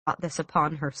brought this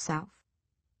upon herself.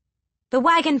 The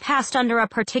wagon passed under a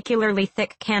particularly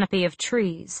thick canopy of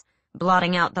trees,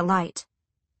 blotting out the light.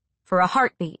 For a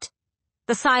heartbeat,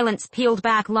 the silence peeled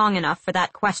back long enough for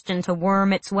that question to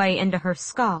worm its way into her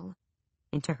skull,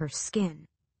 into her skin,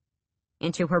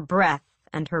 into her breath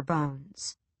and her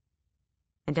bones.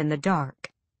 And in the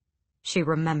dark, she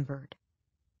remembered.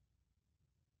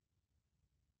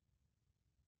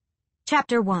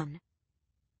 Chapter 1.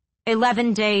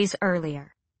 11 days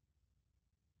earlier.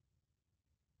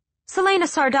 Celaena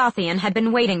Sardothien had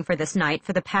been waiting for this night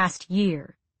for the past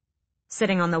year.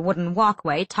 Sitting on the wooden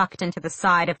walkway tucked into the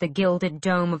side of the gilded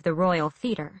dome of the Royal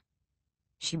Theatre,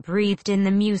 she breathed in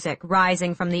the music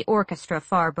rising from the orchestra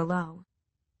far below.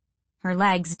 Her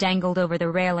legs dangled over the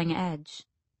railing edge,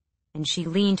 and she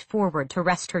leaned forward to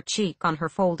rest her cheek on her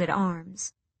folded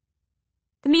arms.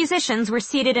 The musicians were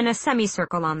seated in a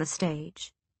semicircle on the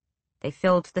stage. They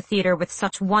filled the theater with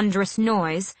such wondrous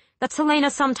noise that Celaena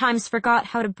sometimes forgot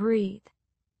how to breathe.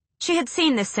 She had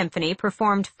seen this symphony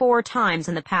performed 4 times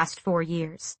in the past 4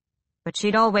 years, but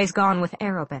she'd always gone with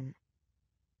Arobin.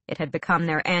 It had become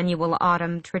their annual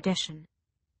autumn tradition.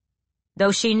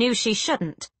 Though she knew she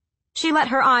shouldn't, she let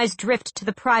her eyes drift to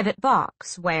the private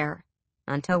box where,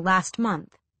 until last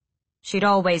month, she'd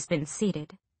always been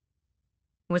seated.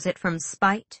 Was it from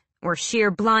spite or sheer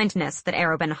blindness that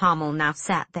Arobin Hamel now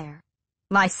sat there,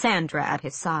 Lysandra at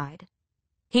his side?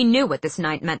 He knew what this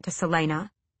night meant to Celaena,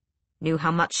 knew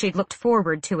how much she'd looked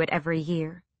forward to it every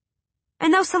year.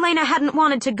 And though Celaena hadn't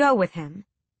wanted to go with him,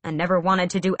 and never wanted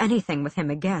to do anything with him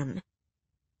again,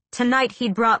 tonight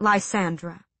he'd brought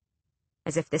Lysandra,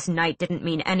 as if this night didn't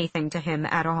mean anything to him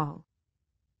at all.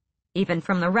 Even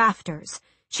from the rafters,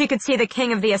 she could see the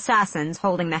king of the assassins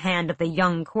holding the hand of the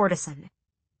young courtesan,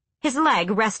 his leg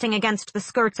resting against the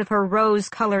skirts of her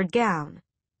rose-colored gown.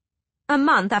 A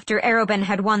month after Arobin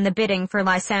had won the bidding for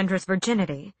Lysandra's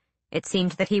virginity, it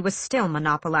seemed that he was still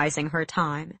monopolizing her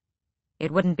time.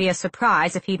 It wouldn't be a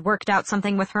surprise if he'd worked out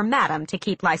something with her madam to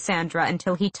keep Lysandra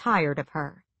until he tired of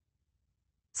her.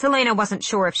 Celaena wasn't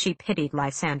sure if she pitied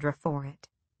Lysandra for it.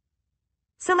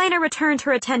 Celaena returned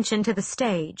her attention to the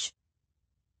stage.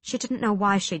 She didn't know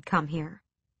why she'd come here,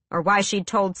 or why she'd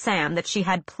told Sam that she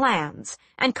had plans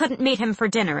and couldn't meet him for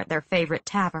dinner at their favorite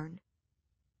tavern.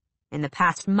 In the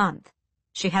past month,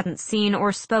 she hadn't seen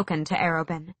or spoken to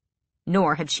Arobin,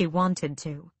 nor had she wanted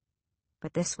to.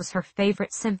 But this was her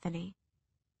favorite symphony.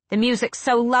 The music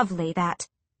so lovely that,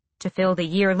 to fill the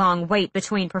year-long wait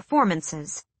between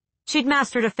performances, she'd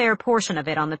mastered a fair portion of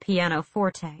it on the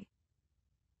pianoforte.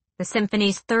 The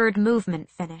symphony's 3rd movement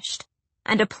finished,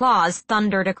 and applause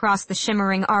thundered across the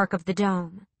shimmering arc of the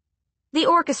dome. The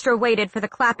orchestra waited for the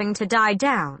clapping to die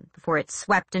down before it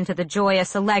swept into the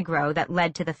joyous allegro that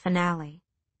led to the finale.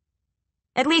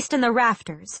 At least in the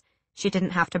rafters, she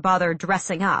didn't have to bother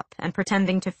dressing up and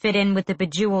pretending to fit in with the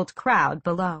bejeweled crowd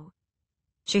below.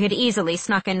 She had easily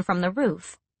snuck in from the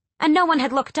roof, and no one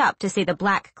had looked up to see the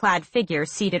black-clad figure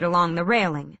seated along the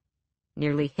railing,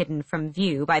 nearly hidden from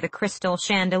view by the crystal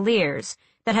chandeliers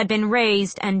that had been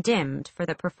raised and dimmed for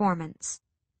the performance.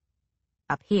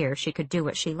 Up here she could do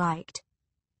what she liked.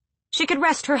 She could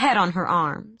rest her head on her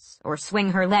arms, or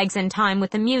swing her legs in time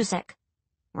with the music,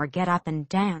 or get up and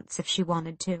dance if she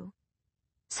wanted to.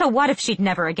 So what if she'd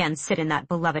never again sit in that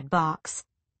beloved box,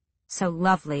 so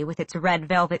lovely with its red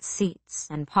velvet seats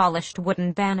and polished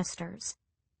wooden banisters?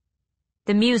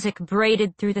 The music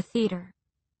braided through the theater,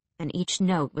 and each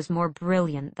note was more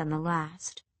brilliant than the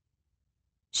last.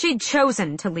 She'd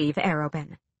chosen to leave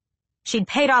Arobin. She'd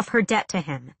paid off her debt to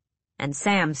him, and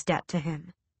Sam's debt to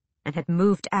him, and had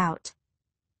moved out.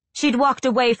 She'd walked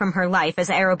away from her life as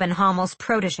Arobin Hamel's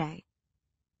protégé.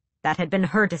 That had been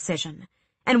her decision,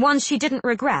 and one she didn't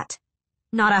regret,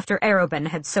 not after Arobin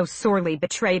had so sorely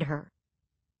betrayed her.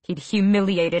 He'd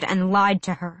humiliated and lied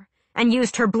to her, and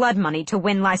used her blood money to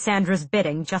win Lysandra's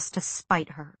bidding just to spite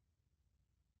her.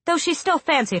 Though she still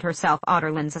fancied herself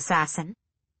Otterland's assassin,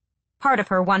 part of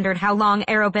her wondered how long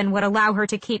Arobin would allow her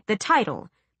to keep the title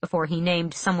before he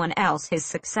named someone else his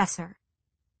successor.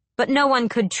 But no one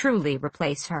could truly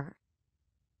replace her.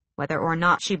 Whether or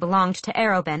not she belonged to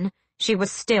Arobin, she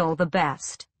was still the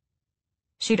best.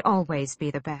 She'd always be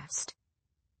the best.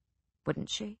 Wouldn't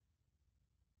she?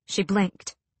 She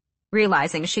blinked,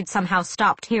 realizing she'd somehow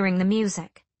stopped hearing the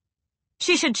music.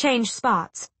 She should change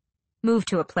spots, move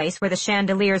to a place where the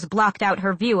chandeliers blocked out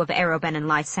her view of Arobin and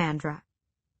Lysandra.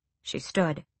 She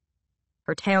stood,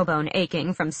 her tailbone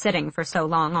aching from sitting for so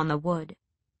long on the wood.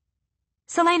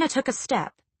 Celaena took a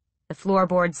step, the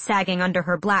floorboards sagging under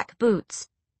her black boots,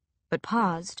 but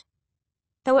paused,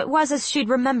 though it was as she'd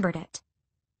remembered it,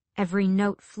 every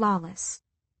note flawless.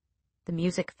 The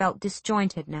music felt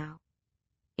disjointed now,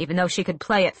 even though she could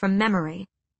play it from memory.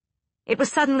 It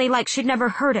was suddenly like she'd never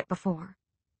heard it before,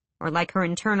 or like her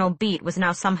internal beat was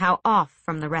now somehow off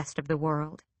from the rest of the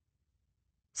world.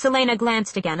 Celaena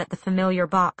glanced again at the familiar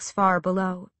box far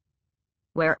below,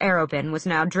 where Arobin was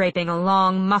now draping a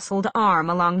long, muscled arm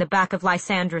along the back of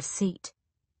Lysandra's seat.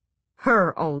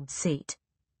 Her old seat,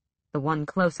 the one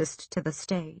closest to the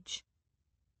stage.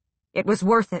 It was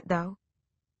worth it, though.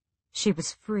 She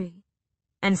was free,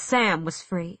 and Sam was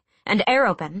free, and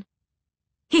Arobin.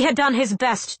 He had done his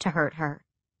best to hurt her,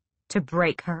 to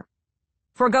break her.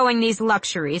 Foregoing these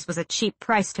luxuries was a cheap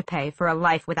price to pay for a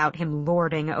life without him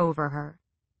lording over her.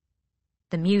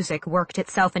 The music worked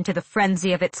itself into the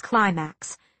frenzy of its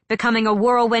climax, becoming a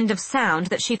whirlwind of sound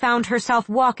that she found herself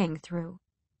walking through.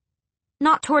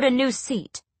 Not toward a new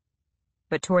seat,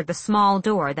 but toward the small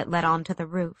door that led onto the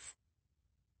roof.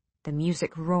 The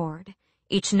music roared,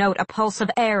 each note a pulse of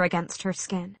air against her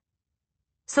skin.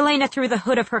 Celaena threw the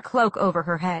hood of her cloak over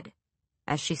her head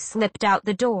as she slipped out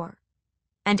the door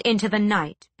and into the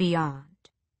night beyond.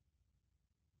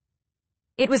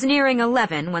 It was nearing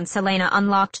 11 when Celaena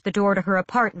unlocked the door to her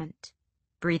apartment,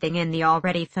 breathing in the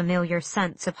already familiar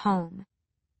sense of home.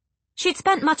 She'd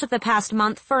spent much of the past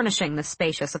month furnishing the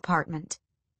spacious apartment,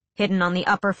 hidden on the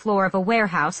upper floor of a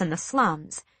warehouse in the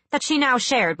slums that she now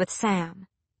shared with Sam.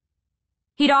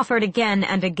 He'd offered again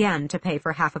and again to pay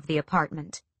for half of the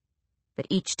apartment, but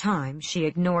each time she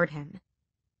ignored him.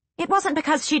 It wasn't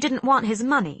because she didn't want his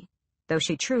money, though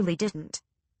she truly didn't,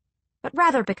 but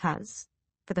rather because,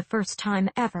 for the first time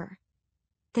ever,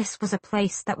 this was a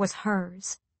place that was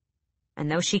hers, and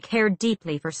though she cared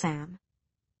deeply for Sam,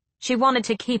 she wanted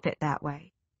to keep it that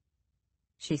way.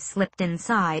 She slipped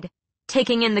inside,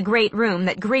 taking in the great room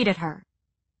that greeted her.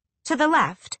 To the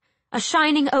left, a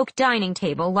shining oak dining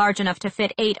table large enough to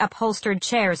fit 8 upholstered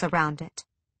chairs around it.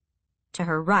 To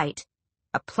her right,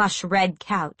 a plush red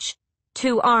couch,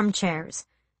 2 armchairs,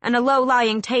 and a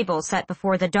low-lying table set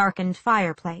before the darkened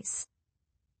fireplace.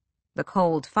 The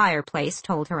cold fireplace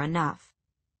told her enough.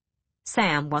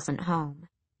 Sam wasn't home.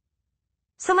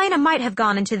 Celaena might have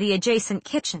gone into the adjacent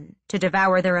kitchen to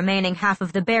devour the remaining half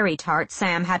of the berry tart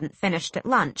Sam hadn't finished at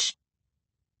lunch.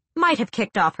 Might have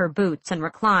kicked off her boots and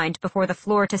reclined before the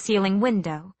floor-to-ceiling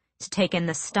window to take in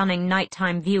the stunning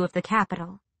nighttime view of the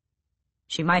capital.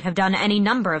 She might have done any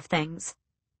number of things,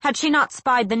 had she not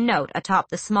spied the note atop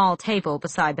the small table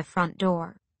beside the front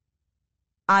door.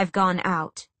 "I've gone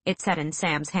out," it said in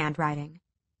Sam's handwriting.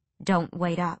 "Don't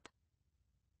wait up."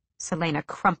 Celaena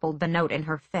crumpled the note in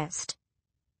her fist.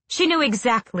 She knew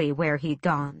exactly where he'd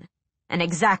gone, and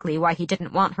exactly why he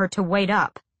didn't want her to wait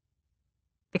up.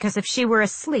 Because if she were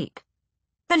asleep,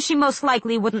 then she most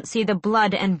likely wouldn't see the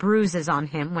blood and bruises on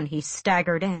him when he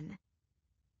staggered in.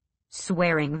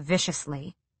 Swearing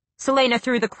viciously, Celaena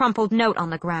threw the crumpled note on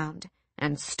the ground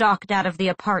and stalked out of the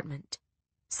apartment,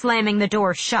 slamming the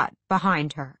door shut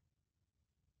behind her.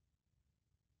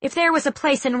 If there was a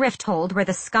place in Rifthold where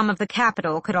the scum of the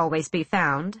capital could always be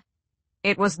found,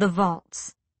 it was the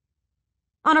vaults.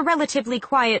 On a relatively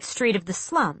quiet street of the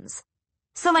slums,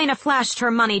 Celaena flashed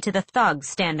her money to the thugs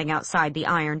standing outside the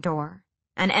iron door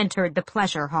and entered the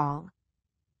pleasure hall.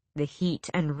 The heat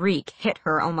and reek hit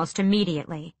her almost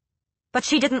immediately, but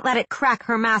she didn't let it crack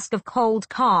her mask of cold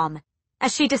calm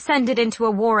as she descended into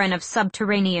a warren of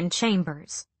subterranean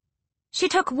chambers. She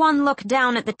took one look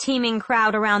down at the teeming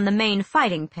crowd around the main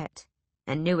fighting pit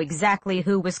and knew exactly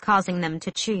who was causing them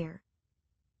to cheer.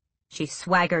 She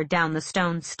swaggered down the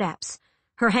stone steps,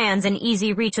 her hands in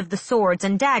easy reach of the swords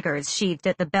and daggers sheathed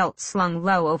at the belt slung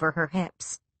low over her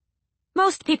hips.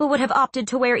 Most people would have opted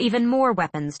to wear even more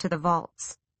weapons to the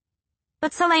vaults.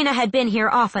 But Celaena had been here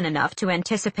often enough to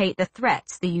anticipate the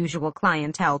threats the usual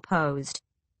clientele posed,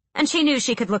 and she knew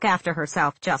she could look after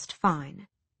herself just fine.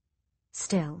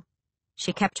 Still,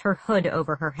 she kept her hood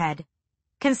over her head,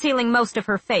 concealing most of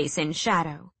her face in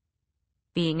shadow.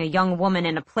 Being a young woman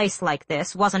in a place like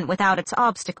this wasn't without its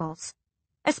obstacles,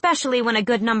 especially when a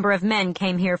good number of men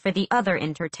came here for the other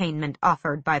entertainment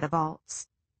offered by the vaults.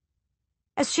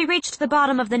 As she reached the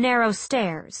bottom of the narrow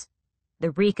stairs, the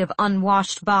reek of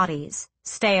unwashed bodies,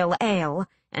 stale ale,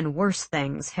 and worse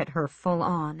things hit her full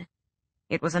on.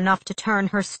 It was enough to turn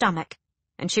her stomach,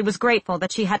 and she was grateful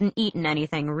that she hadn't eaten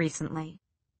anything recently.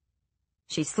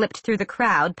 She slipped through the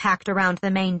crowd packed around the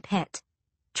main pit,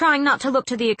 trying not to look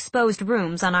to the exposed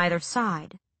rooms on either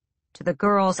side, to the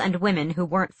girls and women who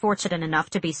weren't fortunate enough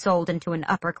to be sold into an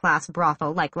upper-class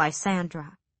brothel like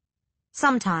Lysandra.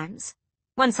 Sometimes,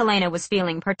 when Celaena was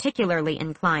feeling particularly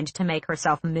inclined to make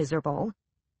herself miserable,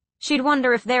 she'd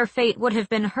wonder if their fate would have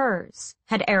been hers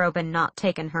had Arobin not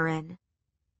taken her in.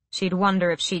 She'd wonder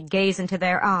if she'd gaze into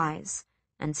their eyes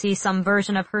and see some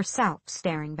version of herself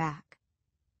staring back.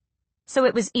 So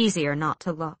it was easier not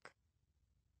to look.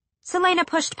 Celaena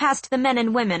pushed past the men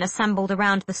and women assembled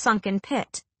around the sunken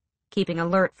pit, keeping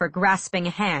alert for grasping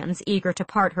hands eager to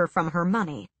part her from her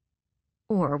money,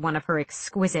 or one of her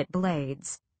exquisite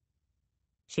blades.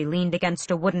 She leaned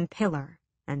against a wooden pillar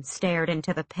and stared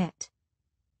into the pit.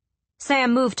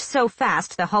 Sam moved so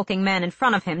fast the hulking man in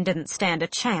front of him didn't stand a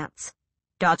chance,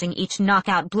 dodging each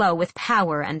knockout blow with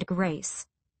power and grace.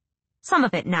 Some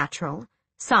of it natural,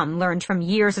 some learned from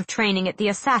years of training at the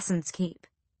Assassin's Keep.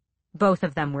 Both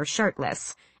of them were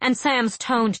shirtless, and Sam's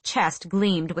toned chest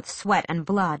gleamed with sweat and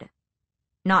blood.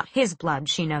 Not his blood,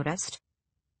 she noticed.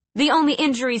 The only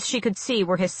injuries she could see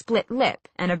were his split lip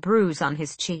and a bruise on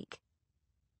his cheek.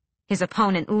 His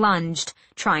opponent lunged,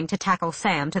 trying to tackle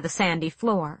Sam to the sandy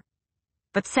floor.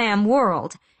 But Sam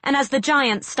whirled, and as the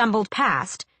giant stumbled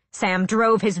past, Sam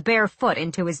drove his bare foot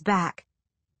into his back.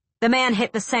 The man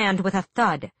hit the sand with a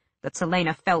thud that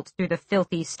Celaena felt through the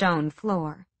filthy stone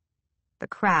floor. The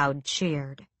crowd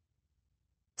cheered.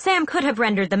 Sam could have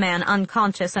rendered the man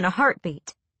unconscious in a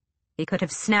heartbeat. He could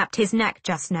have snapped his neck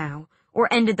just now,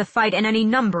 or ended the fight in any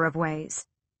number of ways.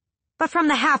 But from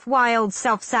the half-wild,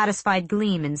 self-satisfied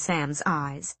gleam in Sam's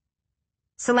eyes,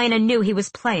 Celaena knew he was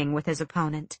playing with his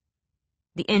opponent.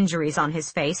 The injuries on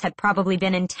his face had probably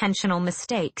been intentional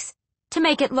mistakes, to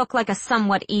make it look like a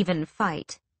somewhat even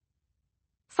fight.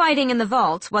 Fighting in the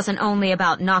vault wasn't only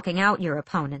about knocking out your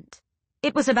opponent.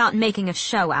 It was about making a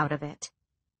show out of it.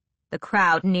 The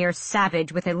crowd near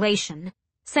savage with elation,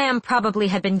 Sam probably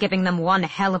had been giving them one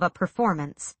hell of a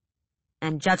performance.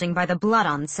 And judging by the blood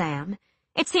on Sam,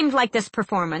 it seemed like this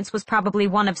performance was probably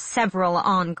one of several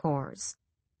encores.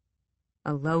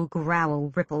 A low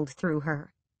growl rippled through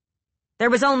her. There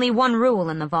was only one rule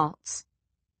in the vaults.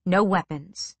 No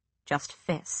weapons, just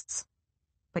fists.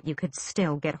 But you could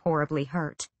still get horribly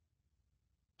hurt.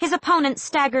 His opponent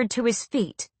staggered to his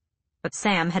feet, but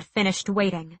Sam had finished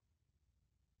waiting.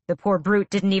 The poor brute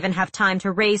didn't even have time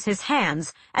to raise his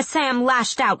hands as Sam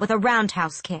lashed out with a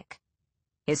roundhouse kick.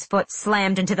 His foot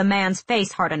slammed into the man's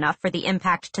face hard enough for the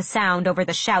impact to sound over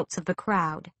the shouts of the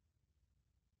crowd.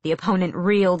 The opponent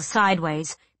reeled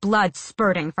sideways, blood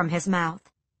spurting from his mouth.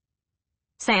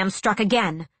 Sam struck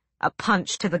again, a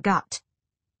punch to the gut.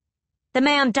 The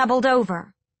man doubled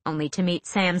over, only to meet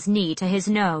Sam's knee to his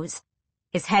nose.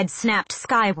 His head snapped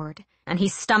skyward, and he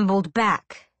stumbled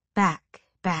back. The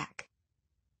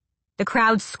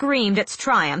crowd screamed its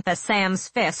triumph as Sam's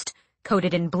fist,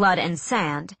 coated in blood and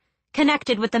sand,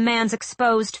 connected with the man's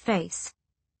exposed face.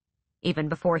 Even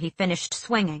before he finished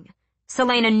swinging,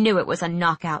 Celaena knew it was a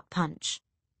knockout punch.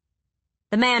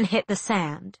 The man hit the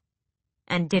sand,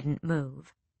 and didn't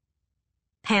move.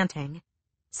 Panting,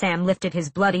 Sam lifted his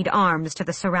bloodied arms to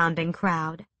the surrounding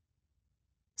crowd.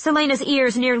 Celaena's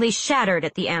ears nearly shattered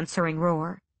at the answering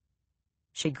roar.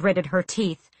 She gritted her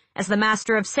teeth as the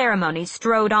master of ceremonies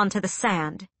strode onto the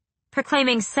sand,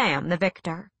 proclaiming Sam the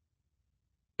victor.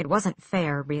 It wasn't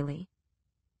fair, really.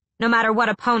 No matter what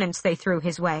opponents they threw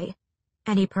his way,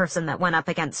 any person that went up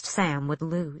against Sam would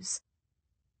lose.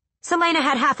 Celaena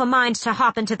had half a mind to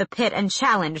hop into the pit and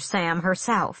challenge Sam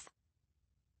herself.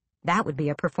 That would be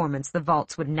a performance the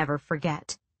vaults would never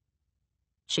forget.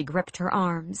 She gripped her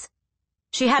arms.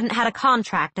 She hadn't had a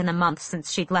contract in the month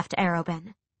since she'd left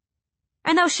Arobin.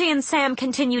 And though she and Sam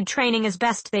continued training as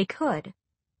best they could,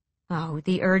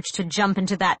 the urge to jump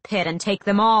into that pit and take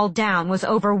them all down was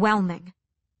overwhelming.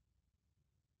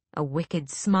 A wicked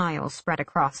smile spread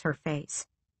across her face.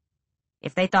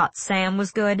 If they thought Sam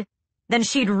was good, then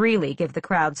she'd really give the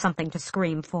crowd something to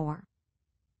scream for.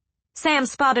 Sam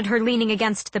spotted her leaning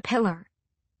against the pillar.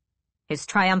 His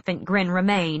triumphant grin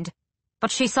remained,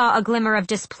 but she saw a glimmer of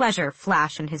displeasure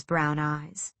flash in his brown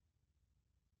eyes.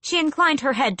 She inclined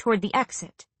her head toward the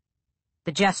exit.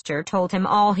 The gesture told him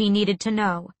all he needed to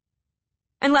know.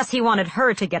 Unless he wanted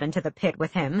her to get into the pit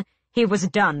with him, he was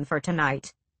done for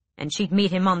tonight, and she'd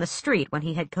meet him on the street when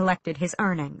he had collected his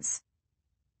earnings.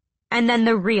 And then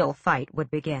the real fight would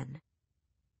begin.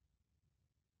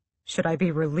 "Should I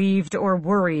be relieved or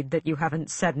worried that you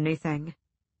haven't said anything?"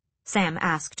 Sam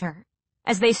asked her,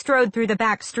 as they strode through the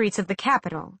back streets of the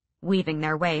capital, weaving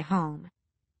their way home.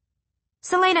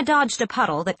 Celaena dodged a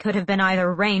puddle that could have been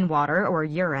either rainwater or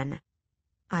urine.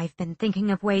 "I've been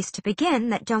thinking of ways to begin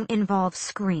that don't involve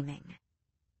screaming."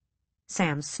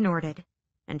 Sam snorted,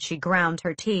 and she ground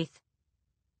her teeth.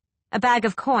 A bag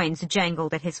of coins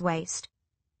jangled at his waist.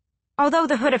 Although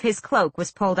the hood of his cloak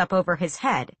was pulled up over his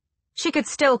head, she could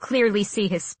still clearly see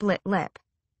his split lip.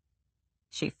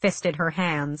 She fisted her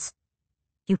hands.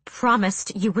 "You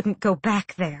promised you wouldn't go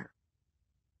back there."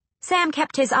 Sam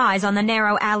kept his eyes on the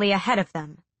narrow alley ahead of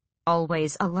them,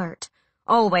 always alert,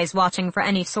 always watching for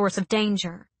any source of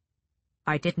danger.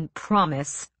 I didn't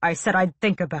promise. I said I'd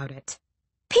think about it.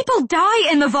 People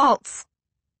die in the vaults!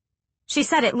 She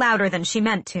said it louder than she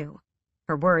meant to,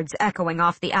 her words echoing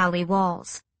off the alley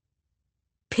walls.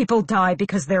 People die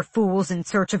because they're fools in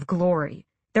search of glory.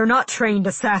 They're not trained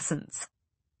assassins.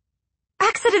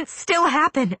 Accidents still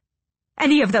happen.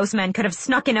 Any of those men could have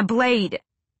snuck in a blade.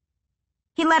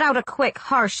 He let out a quick,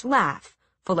 harsh laugh,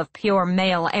 full of pure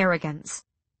male arrogance.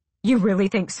 You really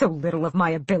think so little of my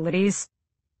abilities?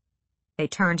 They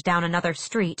turned down another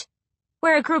street,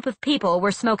 where a group of people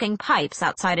were smoking pipes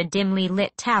outside a dimly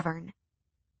lit tavern.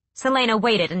 Celaena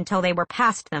waited until they were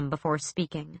past them before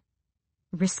speaking.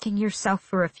 Risking yourself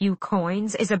for a few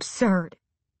coins is absurd.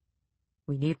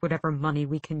 We need whatever money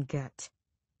we can get,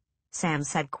 Sam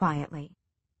said quietly.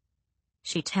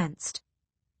 She tensed.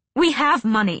 We have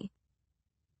money.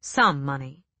 Some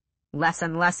money. Less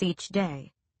and less each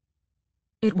day.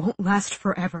 It won't last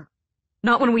forever.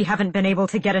 Not when we haven't been able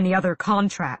to get any other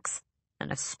contracts.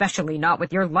 And especially not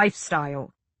with your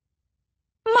lifestyle.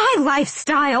 My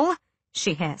lifestyle?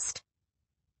 She hissed.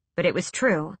 But it was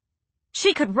true.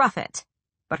 She could rough it,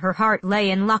 but her heart lay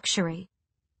in luxury,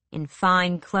 in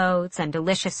fine clothes and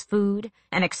delicious food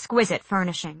and exquisite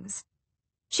furnishings.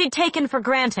 She'd taken for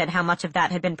granted how much of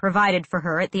that had been provided for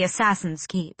her at the Assassin's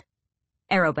Keep.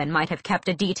 Arobin might have kept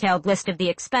a detailed list of the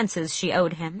expenses she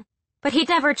owed him, but he'd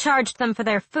never charged them for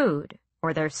their food,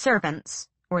 or their servants,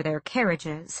 or their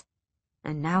carriages.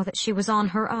 And now that she was on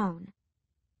her own...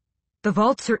 The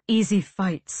vaults are easy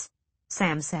fights,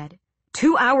 Sam said.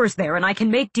 2 hours there and I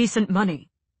can make decent money.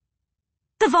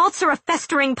 The vaults are a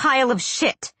festering pile of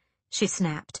shit, she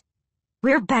snapped.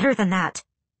 We're better than that.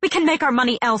 We can make our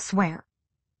money elsewhere.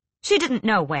 She didn't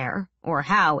know where, or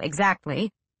how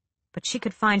exactly, but she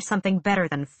could find something better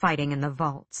than fighting in the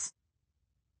vaults.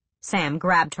 Sam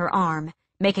grabbed her arm,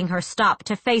 making her stop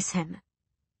to face him.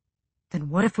 Then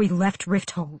what if we left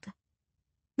Rifthold?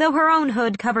 Though her own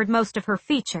hood covered most of her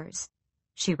features,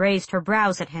 she raised her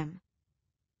brows at him.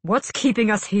 What's keeping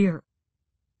us here?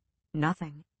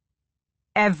 Nothing.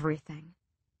 Everything.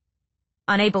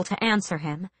 Unable to answer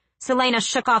him, Celaena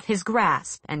shook off his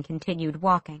grasp and continued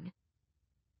walking.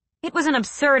 It was an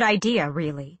absurd idea,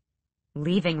 really.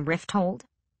 Leaving Rifthold?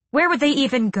 Where would they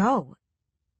even go?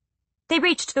 They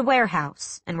reached the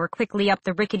warehouse and were quickly up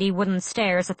the rickety wooden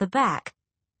stairs at the back,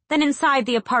 then inside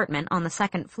the apartment on the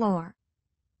second floor.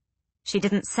 She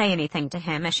didn't say anything to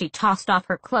him as she tossed off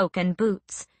her cloak and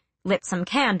boots, lit some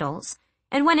candles,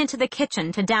 and went into the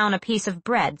kitchen to down a piece of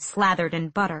bread slathered in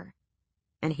butter.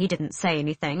 And he didn't say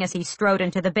anything as he strode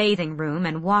into the bathing room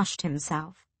and washed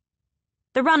himself.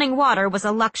 The running water was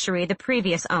a luxury the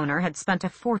previous owner had spent a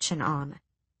fortune on,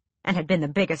 and had been the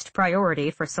biggest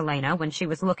priority for Celaena when she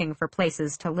was looking for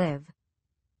places to live.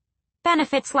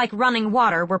 Benefits like running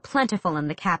water were plentiful in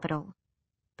the capital,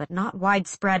 but not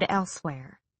widespread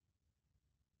elsewhere.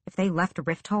 If they left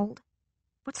Rifthold,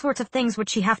 what sorts of things would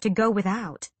she have to go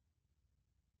without?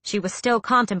 She was still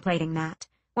contemplating that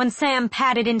when Sam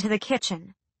padded into the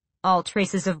kitchen, all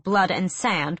traces of blood and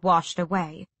sand washed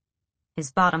away.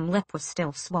 His bottom lip was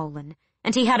still swollen,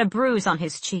 and he had a bruise on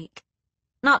his cheek,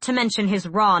 not to mention his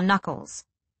raw knuckles.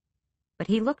 But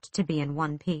he looked to be in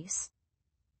one piece.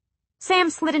 Sam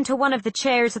slid into one of the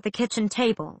chairs at the kitchen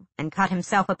table and cut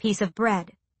himself a piece of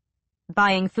bread.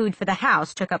 Buying food for the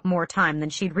house took up more time than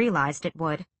she'd realized it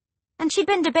would, and she'd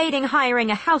been debating hiring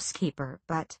a housekeeper,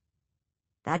 but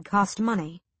that'd cost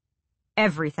money.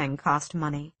 Everything cost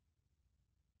money.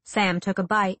 Sam took a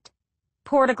bite,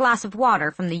 poured a glass of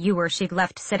water from the ewer she'd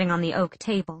left sitting on the oak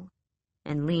table,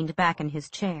 and leaned back in his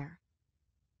chair.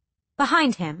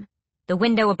 Behind him, the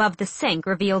window above the sink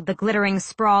revealed the glittering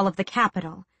sprawl of the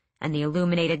Capitol and the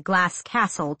illuminated glass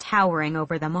castle towering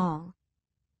over them all.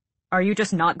 Are you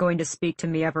just not going to speak to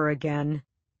me ever again?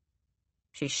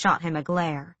 She shot him a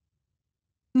glare.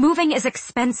 Moving is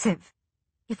expensive.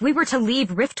 If we were to leave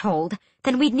Rifthold,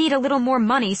 then we'd need a little more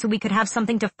money so we could have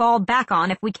something to fall back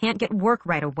on if we can't get work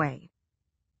right away.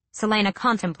 Celaena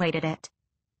contemplated it.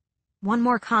 1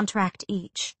 more contract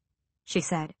each, she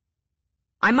said.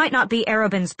 I might not be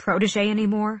Arobin's protege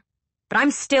anymore, but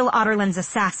I'm still Otterland's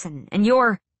assassin, and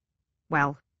you're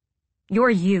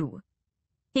you.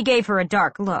 He gave her a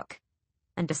dark look,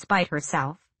 and despite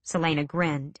herself, Celaena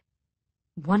grinned.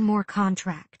 1 more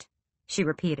contract, she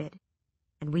repeated,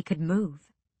 and we could move.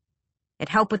 It'd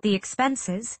help with the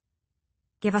expenses,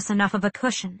 give us enough of a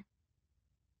cushion.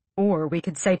 Or we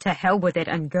could say to hell with it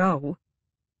and go.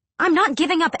 I'm not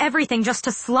giving up everything just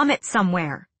to slum it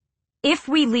somewhere. If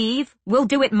we leave, we'll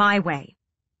do it my way.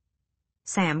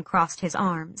 Sam crossed his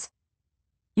arms.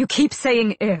 You keep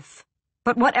saying if,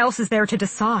 but what else is there to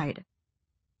decide?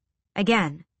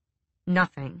 Again,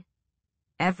 nothing.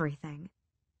 Everything.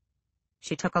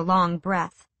 She took a long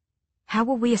breath. How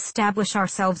will we establish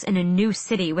ourselves in a new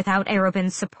city without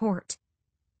Arobyn's support?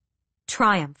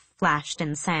 Triumph flashed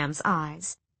in Sam's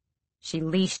eyes. She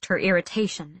leashed her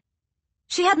irritation.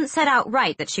 She hadn't said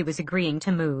outright that she was agreeing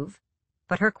to move,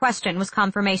 but her question was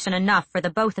confirmation enough for the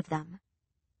both of them.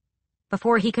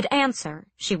 Before he could answer,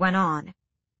 she went on.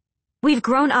 We've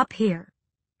grown up here,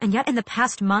 and yet in the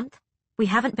past month, we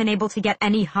haven't been able to get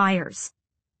any hires.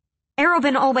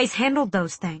 Arobyn always handled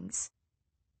those things.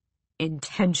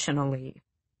 Intentionally,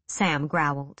 Sam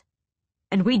growled.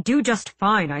 And we do just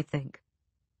fine, I think.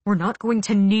 We're not going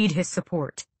to need his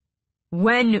support.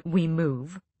 When we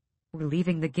move, we're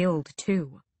leaving the guild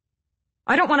too.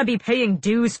 I don't want to be paying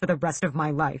dues for the rest of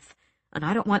my life, and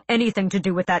I don't want anything to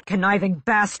do with that conniving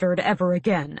bastard ever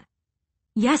again.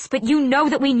 Yes, but you know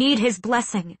that we need his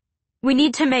blessing. We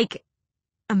need to make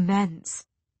amends.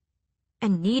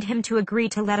 And need him to agree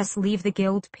to let us leave the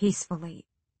guild peacefully.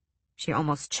 She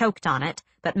almost choked on it,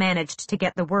 but managed to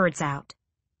get the words out.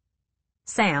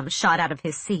 Sam shot out of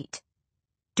his seat.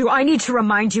 Do I need to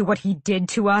remind you what he did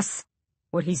to us?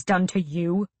 What he's done to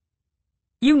you?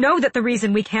 You know that the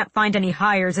reason we can't find any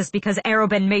hires is because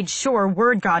Arobyn made sure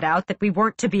word got out that we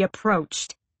weren't to be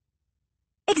approached.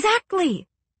 Exactly!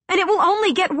 And it will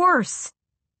only get worse.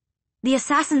 The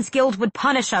Assassin's Guild would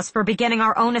punish us for beginning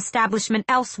our own establishment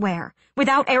elsewhere,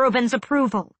 without Arobyn's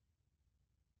approval.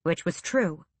 Which was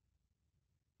true.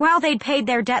 While they'd paid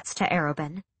their debts to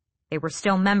Arobyn, they were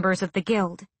still members of the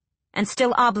guild, and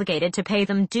still obligated to pay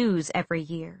them dues every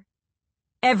year.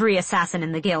 Every assassin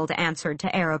in the guild answered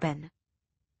to Arobyn,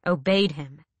 obeyed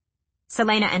him.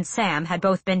 Celaena and Sam had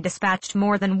both been dispatched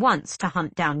more than once to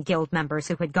hunt down guild members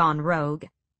who had gone rogue,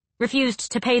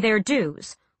 refused to pay their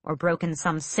dues, or broken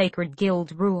some sacred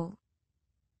guild rule.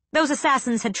 Those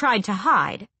assassins had tried to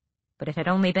hide, but it had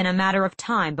only been a matter of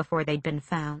time before they'd been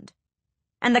found.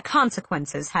 And the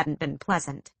consequences hadn't been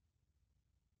pleasant.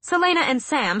 Celaena and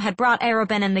Sam had brought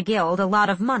Arobyn and the guild a lot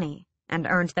of money, and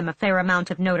earned them a fair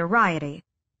amount of notoriety,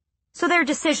 so their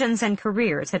decisions and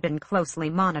careers had been closely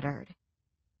monitored.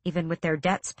 Even with their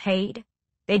debts paid,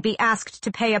 they'd be asked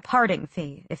to pay a parting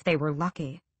fee if they were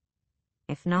lucky.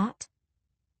 If not,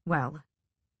 well,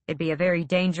 it'd be a very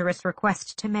dangerous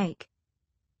request to make.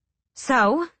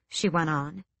 So, she went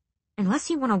on, unless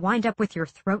you want to wind up with your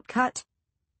throat cut,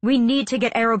 we need to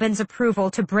get Arobyn's approval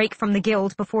to break from the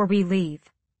guild before we leave.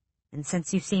 And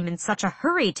since you seem in such a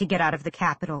hurry to get out of the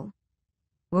capital,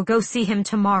 we'll go see him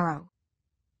tomorrow.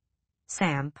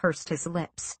 Sam pursed his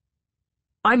lips.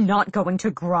 I'm not going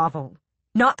to grovel.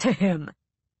 Not to him.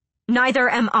 Neither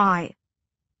am I.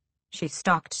 She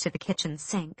stalked to the kitchen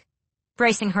sink,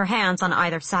 bracing her hands on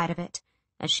either side of it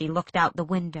as she looked out the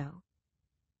window.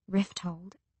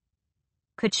 Rifthold.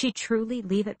 Could she truly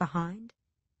leave it behind?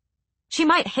 She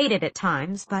might hate it at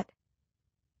times, but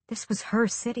this was her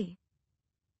city.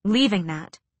 Leaving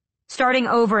that, starting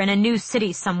over in a new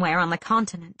city somewhere on the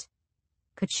continent.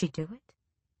 Could she do it?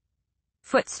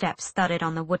 Footsteps thudded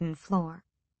on the wooden floor.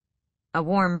 A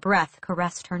warm breath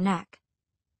caressed her neck,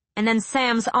 and then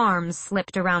Sam's arms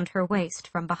slipped around her waist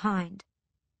from behind.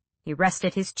 He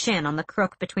rested his chin on the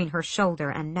crook between her shoulder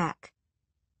and neck.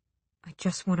 I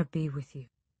just want to be with you,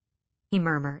 he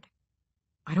murmured.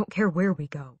 I don't care where we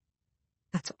go.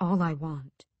 That's all I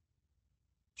want.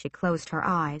 She closed her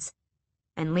eyes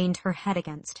and leaned her head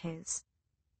against his.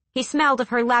 He smelled of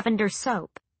her lavender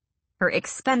soap, her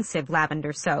expensive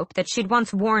lavender soap that she'd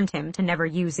once warned him to never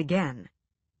use again.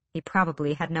 He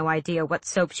probably had no idea what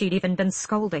soap she'd even been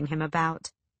scolding him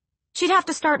about. She'd have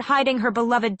to start hiding her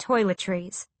beloved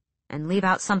toiletries and leave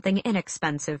out something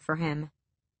inexpensive for him.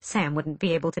 Sam wouldn't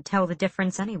be able to tell the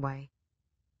difference anyway.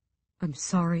 I'm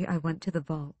sorry I went to the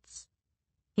vaults,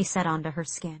 he said onto her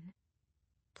skin,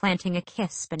 planting a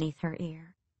kiss beneath her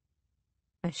ear.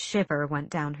 A shiver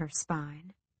went down her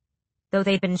spine. Though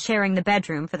they'd been sharing the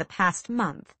bedroom for the past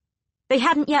month, they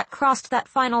hadn't yet crossed that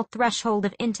final threshold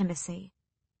of intimacy.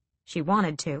 She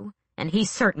wanted to, and he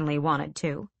certainly wanted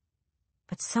to.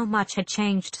 But so much had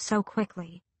changed so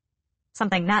quickly.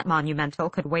 Something that monumental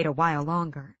could wait a while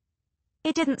longer.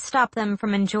 It didn't stop them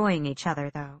from enjoying each other,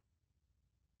 though.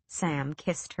 Sam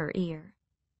kissed her ear,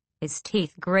 his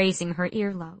teeth grazing her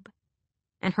earlobe,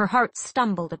 and her heart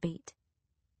stumbled a beat.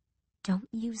 Don't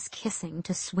use kissing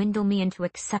to swindle me into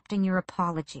accepting your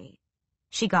apology,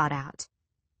 she got out,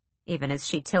 even as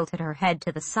she tilted her head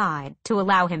to the side to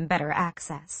allow him better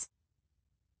access.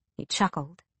 He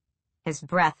chuckled, his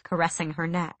breath caressing her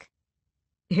neck.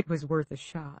 It was worth a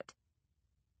shot.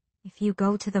 If you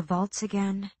go to the vaults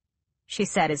again, she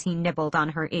said as he nibbled on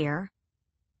her ear,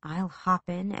 I'll hop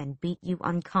in and beat you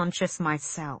unconscious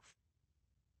myself.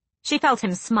 She felt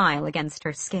him smile against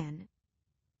her skin.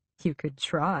 You could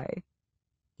try.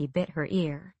 He bit her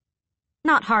ear.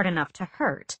 Not hard enough to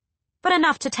hurt, but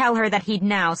enough to tell her that he'd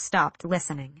now stopped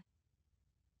listening.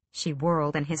 She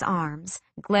whirled in his arms,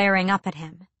 glaring up at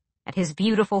him, at his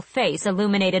beautiful face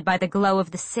illuminated by the glow of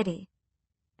the city,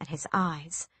 at his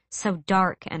eyes, so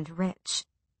dark and rich.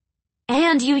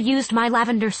 And you used my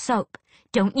lavender soap.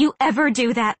 Don't you ever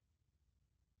do that.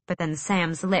 But then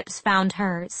Sam's lips found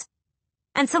hers,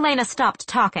 and Celaena stopped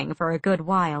talking for a good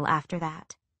while after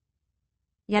that.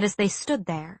 Yet as they stood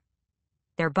there,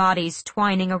 their bodies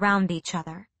twining around each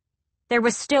other, there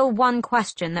was still one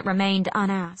question that remained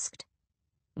unasked.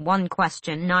 One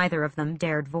question neither of them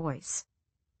dared voice.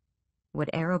 Would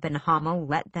Arobin Hamel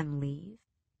let them leave?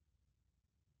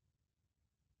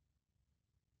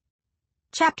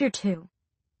 Chapter 2.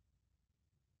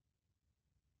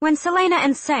 When Celaena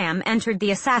and Sam entered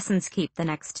the Assassin's Keep the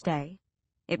next day,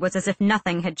 it was as if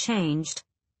nothing had changed.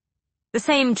 The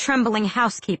same trembling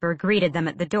housekeeper greeted them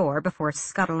at the door before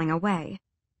scuttling away,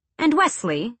 and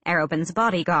Wesley, Arobin's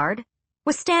bodyguard,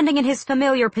 was standing in his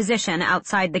familiar position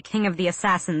outside the King of the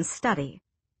Assassins' study.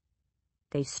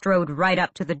 They strode right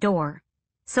up to the door,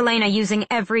 Celaena using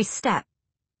every step,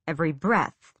 every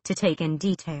breath to take in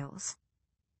details.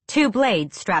 2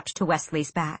 blades strapped to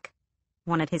Wesley's back,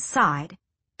 one at his side,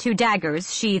 2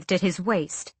 daggers sheathed at his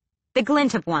waist, the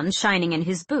glint of one shining in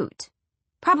his boot.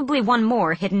 Probably one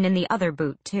more hidden in the other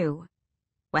boot, too.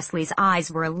 Wesley's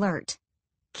eyes were alert,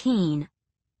 keen.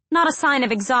 Not a sign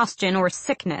of exhaustion or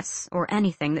sickness or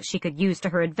anything that she could use to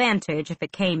her advantage if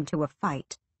it came to a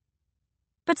fight.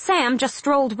 But Sam just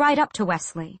strolled right up to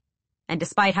Wesley, and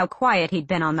despite how quiet he'd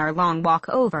been on their long walk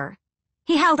over,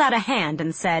 he held out a hand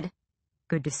and said,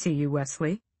 Good to see you,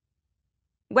 Wesley.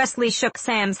 Wesley shook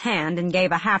Sam's hand and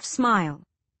gave a half-smile.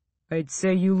 I'd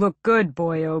say you look good,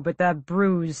 boyo, but that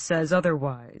bruise says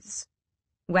otherwise.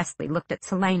 Wesley looked at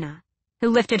Celaena, who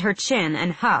lifted her chin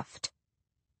and huffed.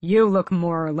 You look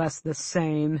more or less the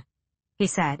same, he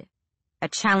said, a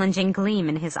challenging gleam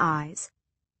in his eyes.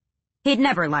 He'd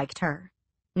never liked her,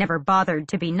 never bothered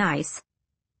to be nice,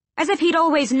 as if he'd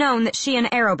always known that she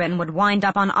and Arobin would wind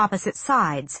up on opposite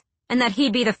sides, and that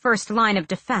he'd be the first line of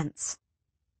defense.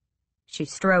 She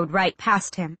strode right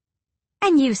past him.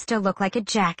 And you still look like a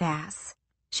jackass,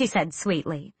 she said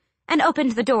sweetly, and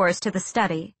opened the doors to the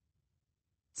study.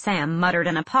 Sam muttered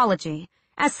an apology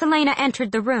as Celaena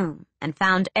entered the room and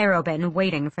found Arobin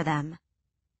waiting for them.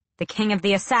 The King of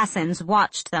the Assassins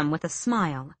watched them with a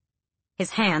smile,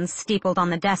 his hands steepled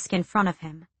on the desk in front of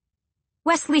him.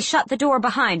 Wesley shut the door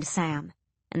behind Sam,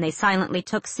 and they silently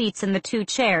took seats in the 2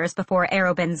 chairs before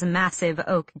Arobin's massive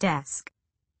oak desk.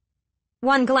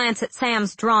 One glance at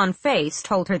Sam's drawn face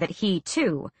told her that he,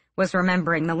 too, was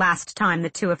remembering the last time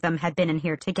the 2 of them had been in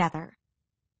here together.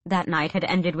 That night had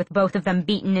ended with both of them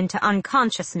beaten into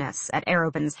unconsciousness at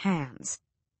Arobin's hands.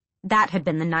 That had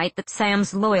been the night that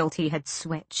Sam's loyalty had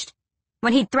switched,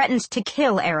 when he'd threatened to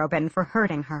kill Arobin for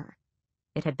hurting her.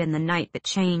 It had been the night that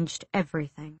changed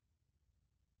everything.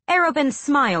 Arobin's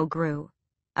smile grew,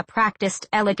 a practiced,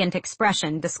 elegant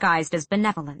expression disguised as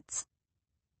benevolence.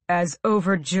 As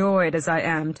overjoyed as I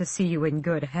am to see you in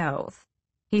good health,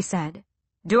 he said.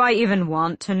 Do I even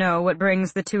want to know what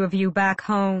brings the 2 of you back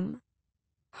home?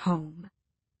 Home.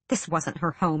 This wasn't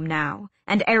her home now,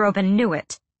 and Arobin knew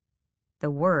it.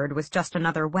 The word was just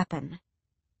another weapon.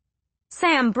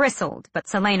 Sam bristled, but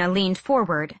Celaena leaned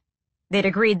forward. They'd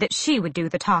agreed that she would do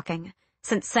the talking,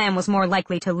 since Sam was more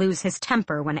likely to lose his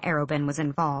temper when Arobin was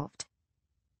involved.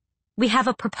 We have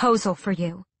a proposal for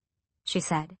you, she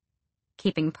said,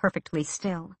 keeping perfectly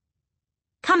still.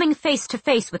 Coming face to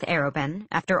face with Arobin,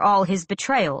 after all his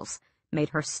betrayals, made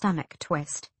her stomach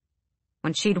twist.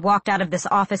 When she'd walked out of this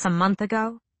office a month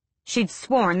ago, she'd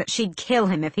sworn that she'd kill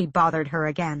him if he bothered her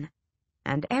again.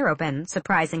 And Arobin,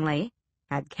 surprisingly,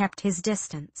 had kept his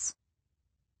distance.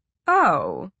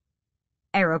 Oh.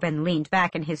 Arobin leaned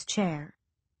back in his chair.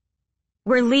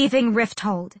 We're leaving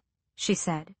Rifthold, she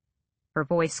said, her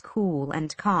voice cool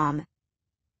and calm.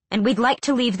 And we'd like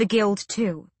to leave the guild,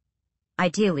 too.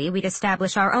 Ideally, we'd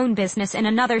establish our own business in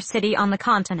another city on the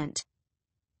continent.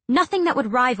 Nothing that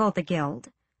would rival the guild,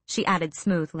 she added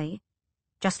smoothly.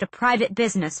 Just a private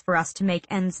business for us to make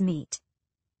ends meet.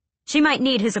 She might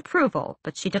need his approval,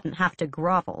 but she didn't have to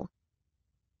grovel.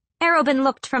 Arobin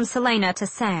looked from Celaena to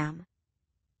Sam.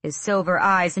 His silver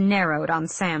eyes narrowed on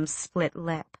Sam's split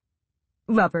lip.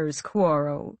 Lovers'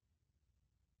 quarrel.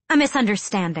 A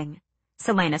misunderstanding,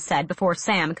 Celaena said before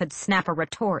Sam could snap a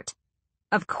retort.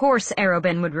 Of course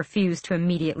Arobin would refuse to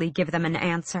immediately give them an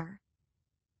answer.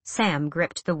 Sam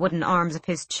gripped the wooden arms of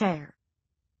his chair.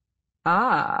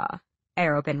 "Ah,"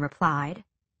 Arobin replied,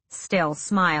 still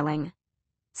smiling,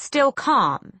 still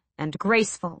calm and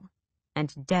graceful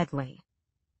and deadly.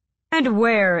 "And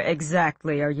where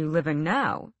exactly are you living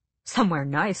now? Somewhere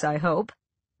nice, I hope.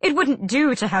 It wouldn't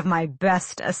do to have my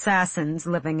best assassins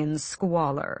living in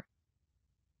squalor."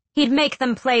 He'd make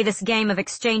them play this game of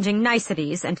exchanging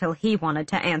niceties until he wanted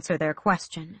to answer their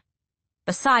question.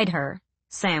 Beside her,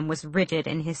 Sam was rigid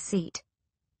in his seat.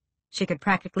 She could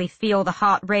practically feel the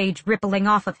hot rage rippling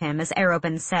off of him as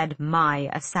Arobin said, "my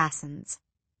assassins."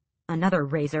 Another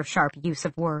razor-sharp use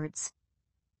of words.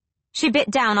 She bit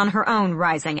down on her own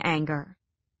rising anger.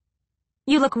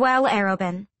 "You look well,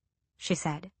 Arobin," she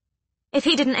said. If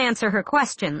he didn't answer her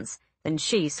questions, then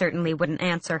she certainly wouldn't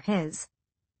answer his.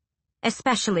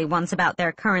 Especially ones about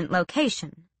their current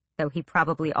location, though he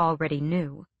probably already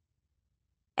knew.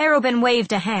 Arobin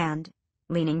waved a hand,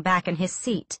 leaning back in his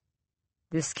seat.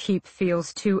 "This keep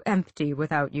feels too empty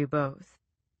without you both."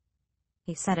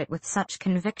 He said it with such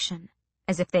conviction,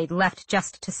 as if they'd left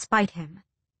just to spite him,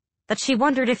 that she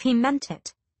wondered if he meant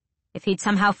it, if he'd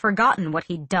somehow forgotten what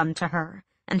he'd done to her,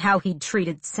 and how he'd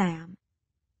treated Sam.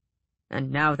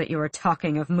 "And now that you are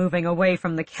talking of moving away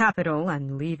from the capital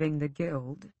and leaving the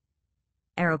guild..."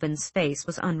 Arobin's face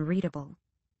was unreadable.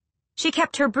 She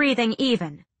kept her breathing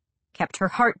even, kept her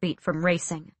heartbeat from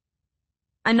racing.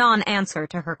 A non-answer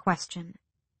to her question.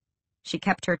 She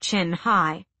kept her chin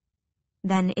high.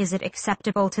 "Then is it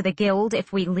acceptable to the guild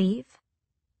if we leave?"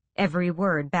 Every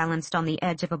word balanced on the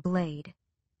edge of a blade.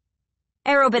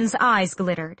 Arobin's eyes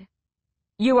glittered.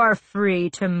 "You are free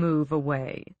to move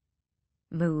away."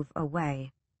 Move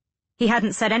away. He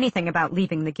hadn't said anything about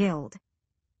leaving the guild.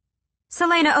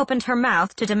 Celaena opened her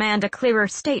mouth to demand a clearer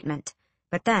statement,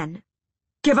 but then,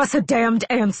 "Give us a damned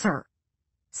answer!"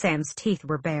 Sam's teeth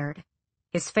were bared,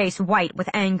 his face white with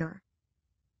anger.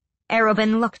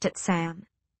 Arobin looked at Sam,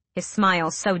 his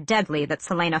smile so deadly that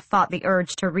Celaena fought the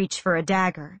urge to reach for a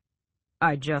dagger.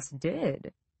 "I just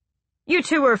did. You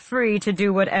two are free to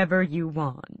do whatever you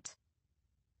want."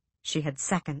 She had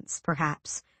seconds,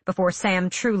 perhaps, before Sam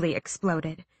truly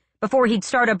exploded, before he'd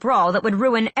start a brawl that would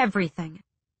ruin everything.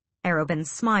 Arobin's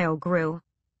smile grew,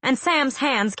 and Sam's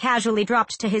hands casually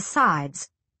dropped to his sides,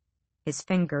 his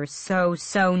fingers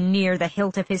so near the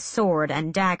hilt of his sword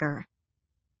and dagger.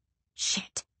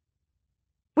 "Shit.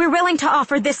 We're willing to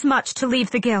offer this much to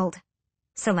leave the guild,"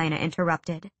 Celaena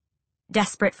interrupted,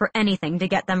 desperate for anything to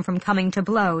get them from coming to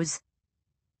blows.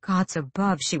 Gods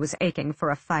above, she was aching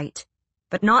for a fight,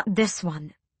 but not this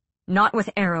one, not with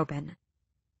Arobin.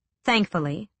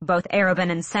 Thankfully, both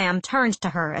Arobin and Sam turned to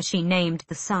her as she named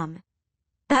the sum.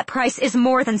 "That price is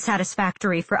more than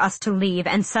satisfactory for us to leave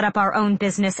and set up our own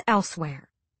business elsewhere."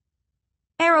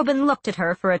 Arobin looked at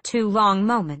her for a too long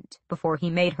moment before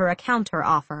he made her a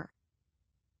counter-offer.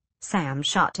 Sam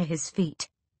shot to his feet.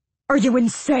 "Are you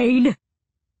insane?"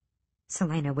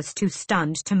 Celaena was too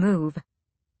stunned to move.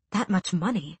 That much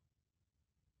money.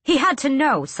 He had to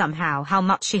know, somehow, how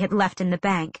much she had left in the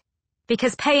bank,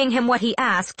 because paying him what he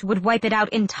asked would wipe it out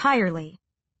entirely.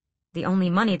 The only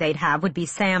money they'd have would be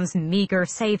Sam's meager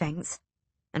savings,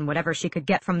 and whatever she could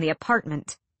get from the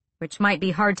apartment, which might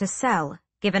be hard to sell,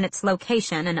 given its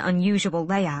location and unusual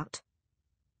layout.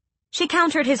 She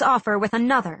countered his offer with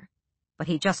another, but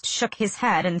he just shook his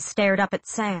head and stared up at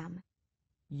Sam.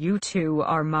 "You two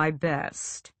are my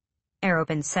best,"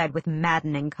 Arobin said with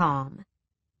maddening calm.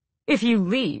 "If you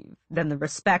leave, then the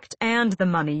respect and the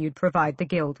money you'd provide the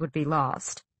guild would be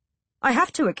lost. I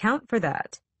have to account for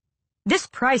that. This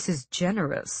price is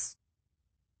generous."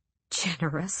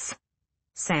 "Generous?"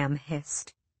 Sam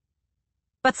hissed.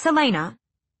 But Celaena,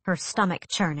 her stomach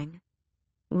churning,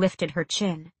 lifted her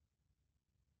chin.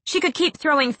 She could keep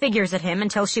throwing figures at him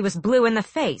until she was blue in the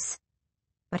face,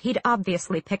 but he'd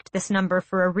obviously picked this number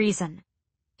for a reason.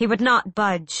 He would not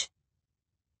budge.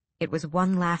 It was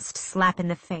one last slap in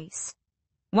the face,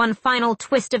 one final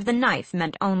twist of the knife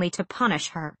meant only to punish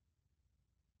her.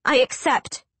 "I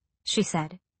accept," she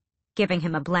said, giving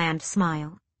him a bland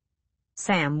smile.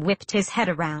 Sam whipped his head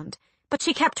around, but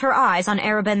she kept her eyes on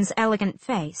Arobin's elegant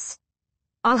face.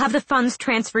 "I'll have the funds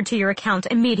transferred to your account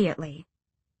immediately.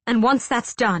 And once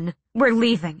that's done, we're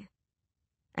leaving.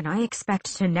 And I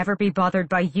expect to never be bothered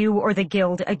by you or the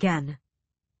guild again.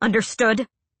 Understood?"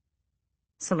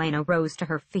 Celaena rose to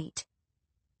her feet.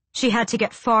 She had to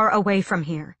get far away from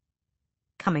here.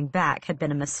 Coming back had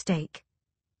been a mistake.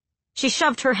 She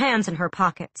shoved her hands in her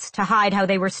pockets to hide how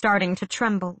they were starting to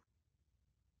tremble.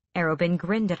 Arobin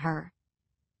grinned at her,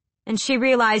 and she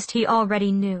realized he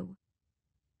already knew.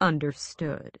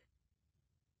 "Understood."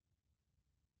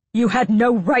 You had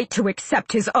no right to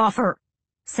accept his offer,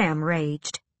 Sam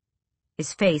raged.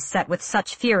 His face set with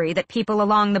such fury that people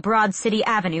along the broad city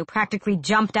avenue practically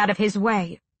jumped out of his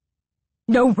way.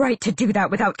 No right to do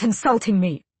that without consulting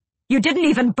me. You didn't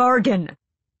even bargain.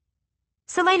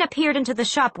 Celaena peered into the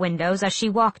shop windows as she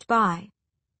walked by.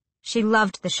 She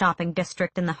loved the shopping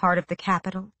district in the heart of the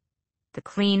capital. The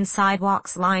clean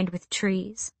sidewalks lined with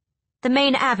trees. The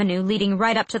main avenue leading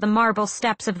right up to the marble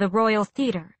steps of the Royal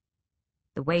Theatre.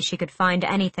 The way she could find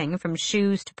anything from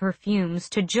shoes to perfumes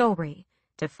to jewelry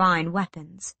to fine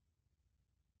weapons.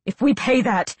 If we pay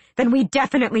that, then we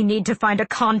definitely need to find a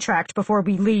contract before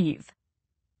we leave.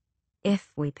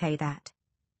 If we pay that,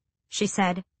 she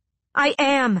said. I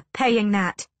am paying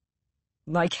that.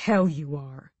 Like hell you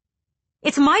are.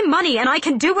 It's my money and I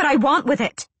can do what I want with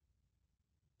it.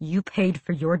 You paid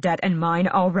for your debt and mine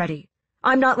already.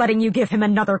 I'm not letting you give him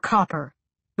another copper.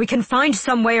 We can find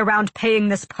some way around paying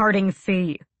this parting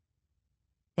fee.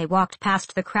 They walked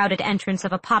past the crowded entrance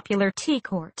of a popular tea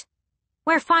court,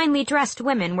 where finely dressed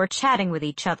women were chatting with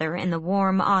each other in the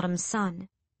warm autumn sun.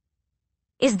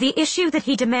 Is the issue that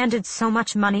he demanded so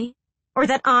much money, or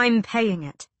that I'm paying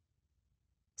it?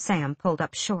 Sam pulled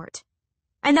up short,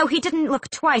 and though he didn't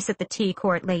look twice at the tea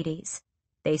court ladies,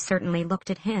 they certainly looked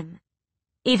at him.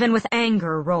 Even with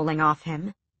anger rolling off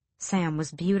him, Sam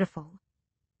was beautiful,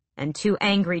 and too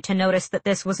angry to notice that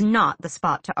this was not the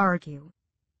spot to argue.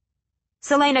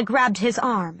 Celaena grabbed his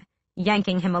arm,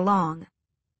 yanking him along.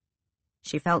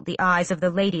 She felt the eyes of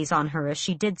the ladies on her as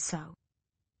she did so.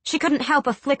 She couldn't help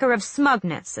a flicker of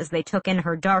smugness as they took in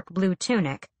her dark blue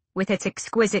tunic, with its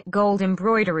exquisite gold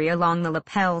embroidery along the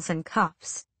lapels and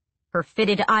cuffs, her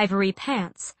fitted ivory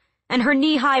pants, and her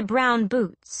knee-high brown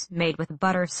boots made with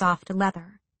butter-soft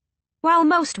leather. While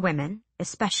most women,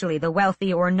 especially the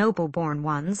wealthy or noble-born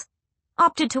ones,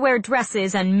 opted to wear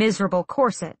dresses and miserable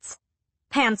corsets,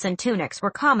 pants and tunics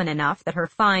were common enough that her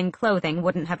fine clothing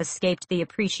wouldn't have escaped the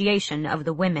appreciation of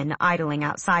the women idling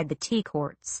outside the tea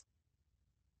courts.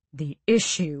 The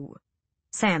issue,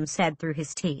 Sam said through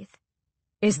his teeth,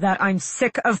 is that I'm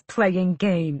sick of playing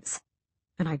games,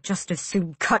 and I'd just as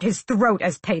soon cut his throat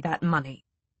as pay that money.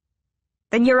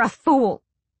 Then you're a fool.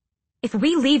 If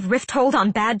we leave Rifthold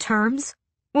on bad terms,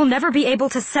 we'll never be able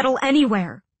to settle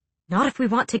anywhere, not if we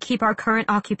want to keep our current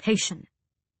occupation.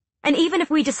 And even if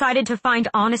we decided to find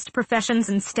honest professions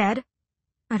instead,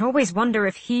 I'd always wonder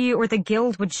if he or the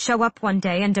guild would show up one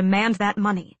day and demand that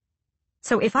money.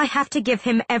 So if I have to give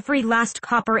him every last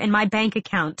copper in my bank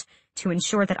account to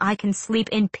ensure that I can sleep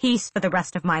in peace for the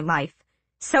rest of my life,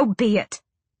 so be it.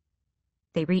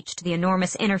 They reached the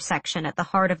enormous intersection at the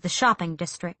heart of the shopping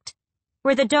district,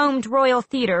 where the domed Royal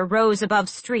Theatre rose above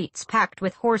streets packed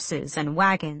with horses and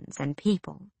wagons and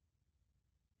people.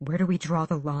 Where do we draw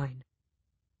the line?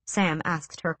 Sam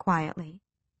asked her quietly.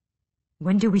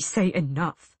 When do we say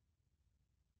enough?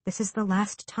 This is the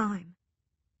last time.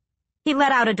 He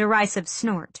let out a derisive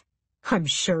snort. I'm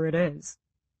sure it is.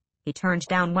 He turned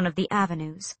down one of the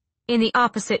avenues, in the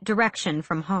opposite direction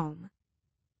from home.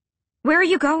 Where are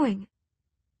you going?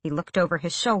 He looked over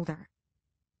his shoulder.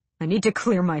 I need to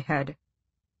clear my head.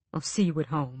 I'll see you at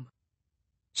home.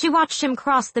 She watched him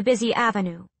cross the busy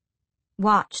avenue,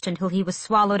 watched until he was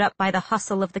swallowed up by the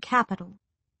hustle of the capital.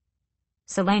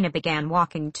 Celaena began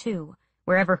walking too,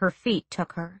 wherever her feet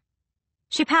took her.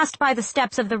 She passed by the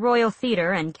steps of the Royal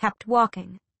Theatre and kept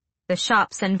walking, the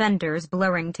shops and vendors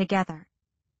blurring together.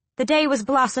 The day was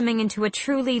blossoming into a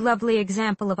truly lovely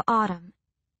example of autumn.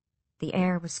 The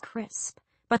air was crisp,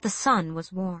 but the sun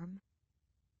was warm.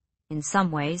 In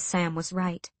some ways, Sam was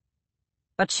right.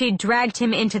 But she'd dragged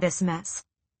him into this mess.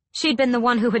 She'd been the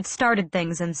one who had started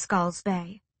things in Skulls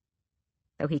Bay.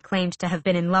 Though he claimed to have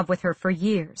been in love with her for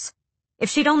years, if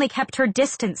she'd only kept her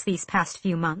distance these past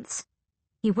few months,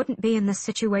 he wouldn't be in this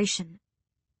situation.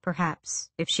 Perhaps,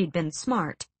 if she'd been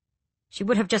smart, she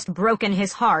would have just broken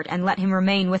his heart and let him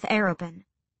remain with Arobin.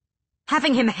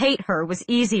 Having him hate her was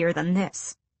easier than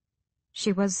this.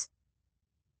 She was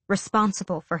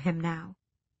responsible for him now,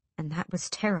 and that was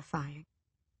terrifying.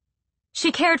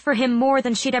 She cared for him more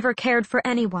than she'd ever cared for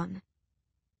anyone.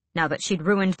 Now that she'd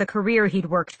ruined the career he'd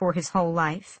worked for his whole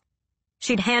life,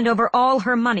 she'd hand over all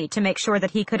her money to make sure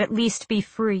that he could at least be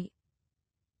free.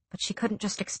 But she couldn't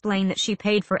just explain that she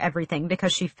paid for everything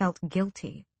because she felt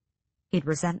guilty. He'd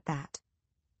resent that.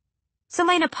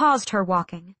 Celaena paused her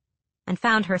walking and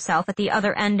found herself at the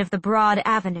other end of the broad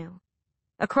avenue,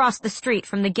 across the street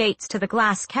from the gates to the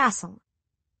glass castle.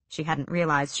 She hadn't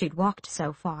realized she'd walked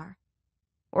so far,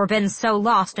 or been so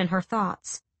lost in her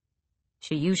thoughts.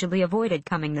 She usually avoided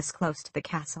coming this close to the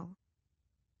castle.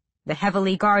 The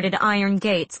heavily guarded iron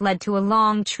gates led to a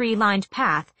long tree-lined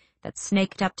path that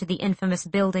snaked up to the infamous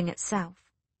building itself.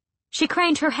 She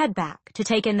craned her head back to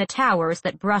take in the towers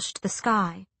that brushed the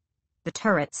sky, the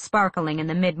turrets sparkling in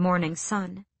the mid-morning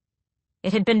sun.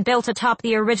 It had been built atop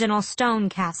the original stone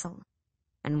castle,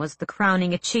 and was the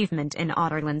crowning achievement in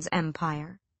Audurland's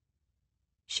empire.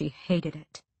 She hated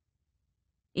it.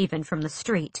 Even from the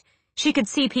street, she could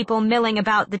see people milling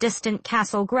about the distant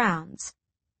castle grounds.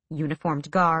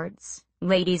 Uniformed guards,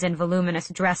 ladies in voluminous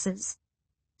dresses,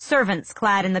 servants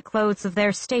clad in the clothes of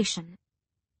their station.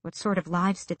 What sort of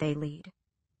lives did they lead?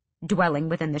 Dwelling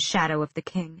within the shadow of the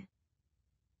king.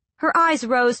 Her eyes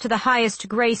rose to the highest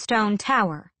gray stone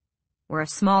tower, where a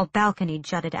small balcony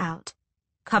jutted out,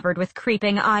 covered with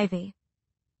creeping ivy.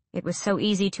 It was so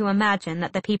easy to imagine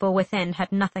that the people within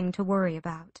had nothing to worry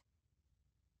about.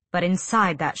 But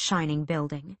inside that shining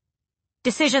building,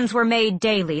 decisions were made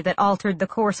daily that altered the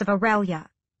course of Aurelia.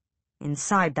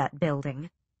 Inside that building,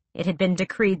 it had been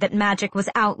decreed that magic was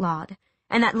outlawed,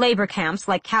 and that labor camps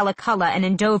like Calaculla and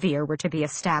Endovir were to be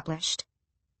established.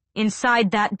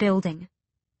 Inside that building,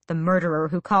 the murderer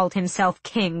who called himself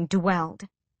king dwelled,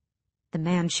 the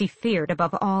man she feared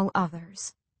above all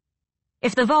others.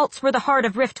 If the vaults were the heart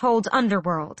of Rifthold's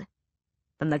underworld,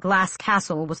 then the glass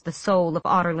castle was the soul of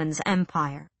Audurland's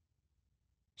empire.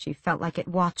 She felt like it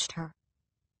watched her,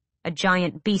 a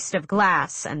giant beast of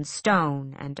glass and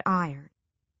stone and iron.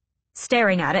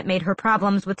 Staring at it made her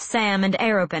problems with Sam and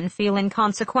Arobin feel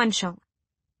inconsequential,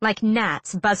 like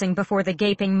gnats buzzing before the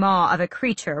gaping maw of a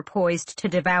creature poised to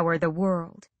devour the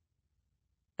world.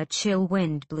 A chill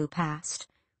wind blew past,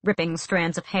 ripping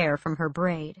strands of hair from her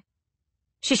braid.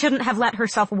 She shouldn't have let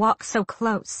herself walk so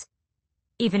close,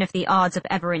 even if the odds of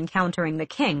ever encountering the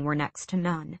king were next to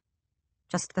none.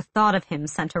 Just the thought of him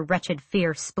sent a wretched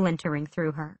fear splintering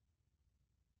through her.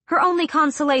 Her only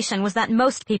consolation was that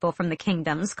most people from the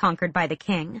kingdoms conquered by the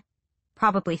king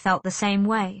probably felt the same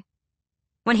way.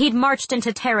 When he'd marched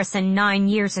into Terrasen 9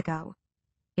 years ago,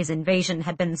 his invasion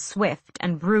had been swift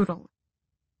and brutal.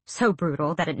 So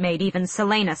brutal that it made even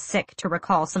Celaena sick to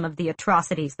recall some of the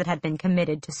atrocities that had been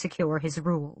committed to secure his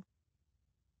rule.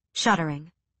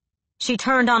 Shuddering, she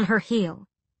turned on her heel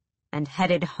and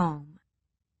headed home.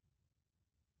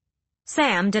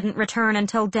 Sam didn't return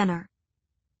until dinner.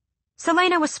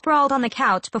 Celaena was sprawled on the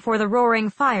couch before the roaring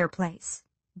fireplace,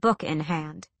 book in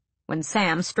hand, when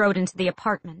Sam strode into the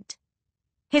apartment.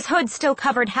 His hood still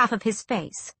covered half of his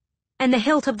face, and the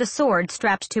hilt of the sword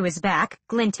strapped to his back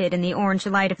glinted in the orange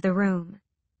light of the room.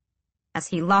 As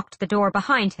he locked the door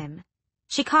behind him,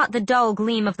 she caught the dull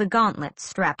gleam of the gauntlets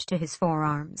strapped to his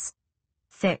forearms,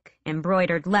 thick,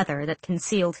 embroidered leather that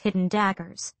concealed hidden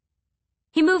daggers.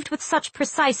 He moved with such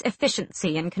precise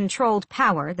efficiency and controlled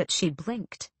power that she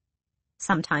blinked.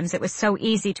 Sometimes it was so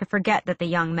easy to forget that the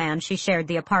young man she shared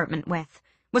the apartment with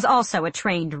was also a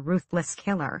trained, ruthless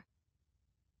killer.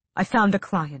 "I found a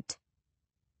client."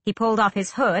 He pulled off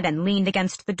his hood and leaned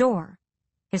against the door,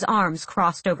 his arms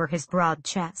crossed over his broad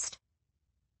chest.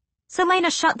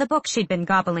 Celaena shut the book she'd been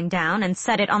gobbling down and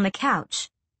set it on the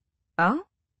couch. "Oh?"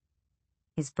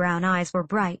 His brown eyes were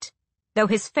bright, though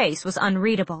his face was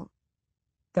unreadable.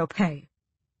 "They'll pay.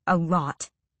 A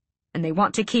lot. And they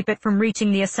want to keep it from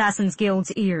reaching the Assassin's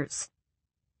Guild's ears.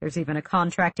 There's even a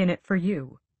contract in it for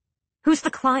you." "Who's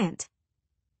the client?"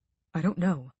 "I don't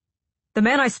know. The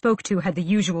man I spoke to had the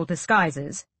usual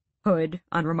disguises, hood,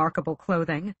 unremarkable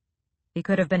clothing. He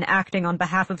could have been acting on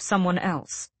behalf of someone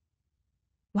else."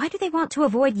 "Why do they want to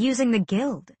avoid using the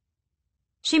guild?"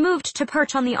 She moved to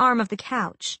perch on the arm of the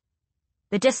couch.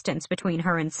 The distance between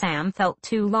her and Sam felt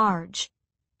too large,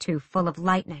 too full of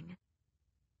lightning.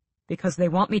 "Because they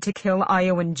want me to kill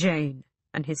Iowan Jane,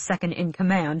 and his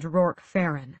second-in-command, Rourke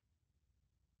Farron."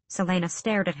 Celaena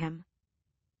stared at him.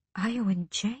 "Iowan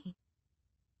Jane?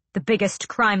 The biggest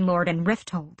crime lord in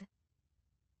Rifthold."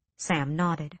 Sam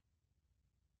nodded.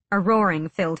 A roaring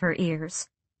filled her ears.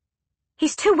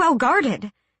 "He's too well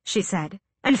guarded," she said.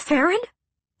 "And Farron?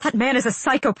 That man is a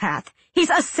psychopath. He's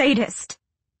a sadist."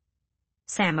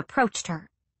 Sam approached her.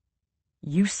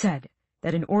 "You said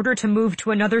that in order to move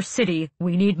to another city,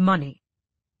 we need money.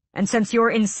 And since you're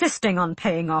insisting on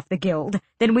paying off the guild,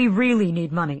 then we really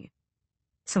need money.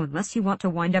 So unless you want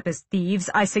to wind up as thieves,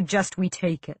 I suggest we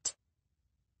take it."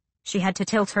 She had to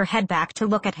tilt her head back to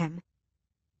look at him.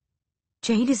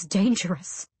 "Jane is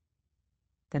dangerous."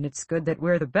 "Then it's good that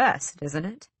we're the best, isn't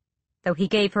it?" Though he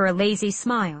gave her a lazy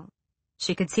smile,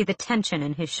 she could see the tension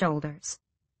in his shoulders.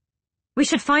 "We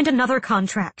should find another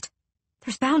contract.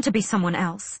 There's bound to be someone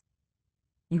else."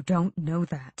 "You don't know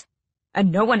that. And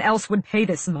no one else would pay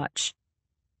this much."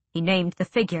 He named the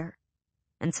figure,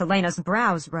 and Celaena's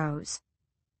brows rose.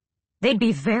 They'd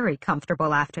be very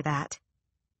comfortable after that.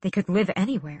 They could live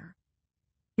anywhere.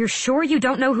 You're sure you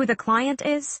don't know who the client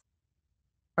is?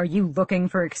 Are you looking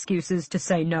for excuses to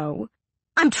say no?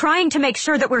 I'm trying to make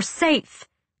sure that we're safe,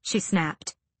 she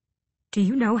snapped. Do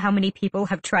you know how many people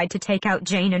have tried to take out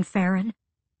Jane and Farron?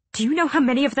 Do you know how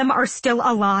many of them are still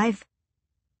alive?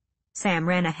 Sam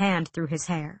ran a hand through his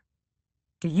hair.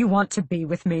 Do you want to be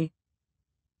with me?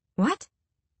 What?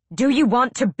 Do you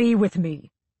want to be with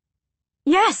me?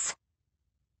 Yes!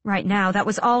 Right now, that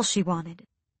was all she wanted.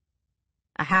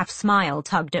 A half-smile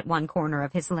tugged at one corner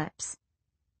of his lips.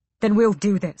 Then we'll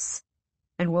do this,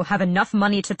 and we'll have enough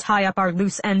money to tie up our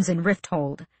loose ends in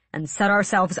Rifthold and set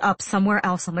ourselves up somewhere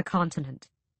else on the continent.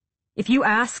 If you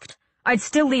asked, I'd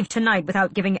still leave tonight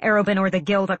without giving Arobin or the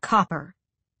Guild a copper.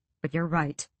 But you're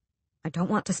right. I don't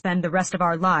want to spend the rest of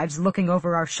our lives looking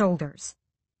over our shoulders.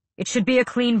 It should be a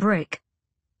clean break.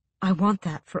 I want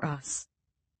that for us.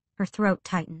 Her throat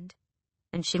tightened,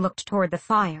 and she looked toward the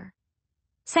fire.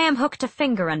 Sam hooked a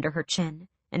finger under her chin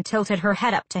and tilted her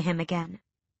head up to him again.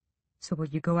 So will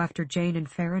you go after Jane and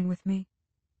Farron with me?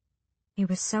 He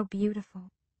was so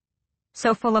beautiful,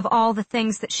 so full of all the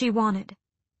things that she wanted,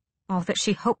 all that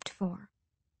she hoped for.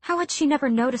 How had she never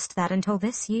noticed that until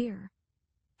this year?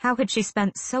 How had she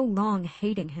spent so long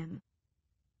hating him?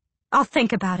 I'll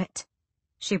think about it,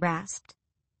 she rasped.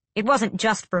 It wasn't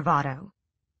just bravado.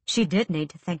 She did need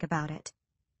to think about it,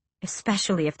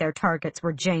 especially if their targets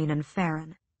were Jane and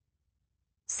Farron.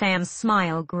 Sam's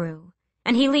smile grew,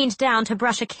 and he leaned down to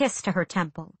brush a kiss to her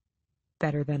temple.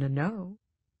 Better than a no.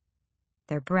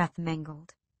 Their breath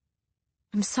mingled.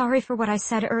 I'm sorry for what I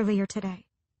said earlier today.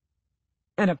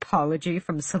 An apology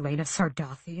from Celaena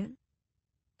Sardothien?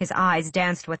 His eyes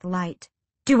danced with light.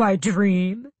 Do I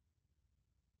dream?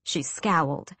 She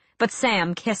scowled, but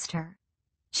Sam kissed her.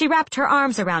 She wrapped her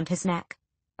arms around his neck,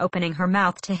 opening her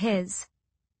mouth to his,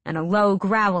 and a low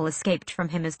growl escaped from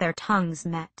him as their tongues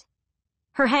met.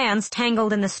 Her hands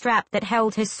tangled in the strap that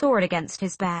held his sword against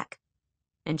his back,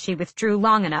 and she withdrew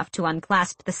long enough to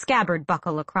unclasp the scabbard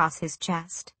buckle across his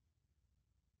chest.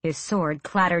 His sword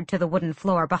clattered to the wooden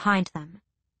floor behind them.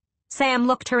 Sam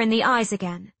looked her in the eyes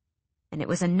again, and it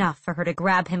was enough for her to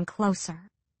grab him closer.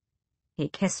 He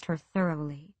kissed her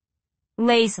thoroughly,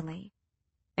 lazily,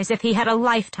 as if he had a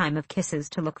lifetime of kisses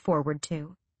to look forward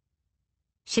to.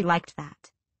 She liked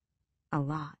that. A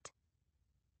lot.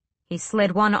 He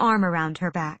slid one arm around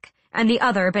her back, and the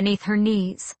other beneath her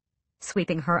knees,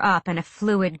 sweeping her up in a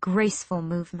fluid, graceful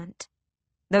movement.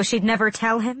 Though she'd never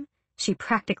tell him, she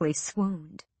practically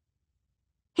swooned.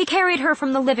 He carried her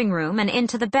from the living room and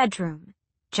into the bedroom,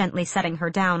 gently setting her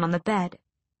down on the bed.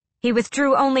 He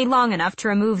withdrew only long enough to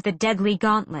remove the deadly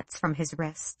gauntlets from his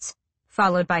wrists,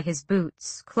 followed by his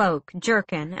boots, cloak,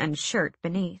 jerkin, and shirt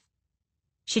beneath.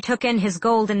 She took in his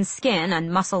golden skin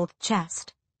and muscled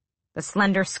chest, the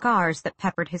slender scars that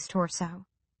peppered his torso,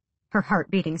 her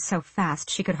heart beating so fast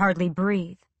she could hardly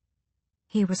breathe.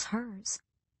 He was hers.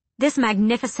 This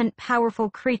magnificent, powerful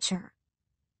creature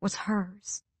was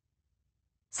hers.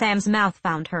 Sam's mouth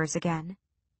found hers again,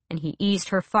 and he eased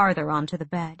her farther onto the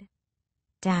bed.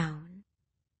 Down,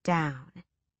 down,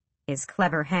 his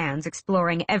clever hands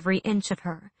exploring every inch of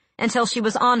her, until she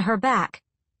was on her back,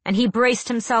 and he braced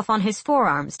himself on his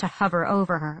forearms to hover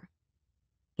over her.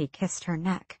 He kissed her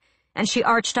neck, and she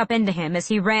arched up into him as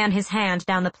he ran his hand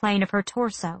down the plane of her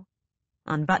torso,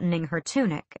 unbuttoning her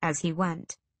tunic as he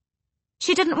went.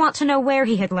 She didn't want to know where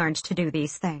he had learned to do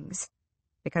these things,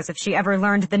 because if she ever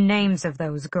learned the names of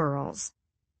those girls.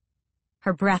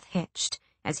 Her breath hitched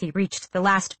as he reached the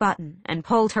last button and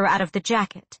pulled her out of the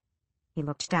jacket. He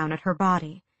looked down at her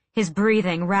body, his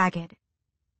breathing ragged.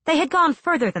 They had gone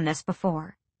further than this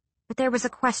before, but there was a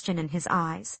question in his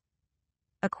eyes.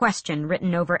 A question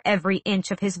written over every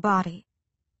inch of his body.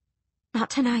 Not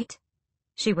tonight,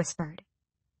 she whispered,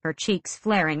 her cheeks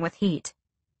flaring with heat.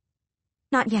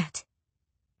 Not yet.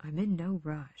 I'm in no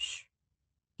rush,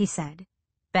 he said,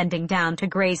 bending down to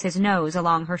graze his nose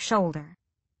along her shoulder.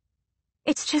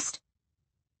 It's just...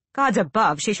 Gods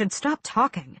above, she should stop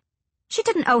talking. She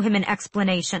didn't owe him an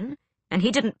explanation, and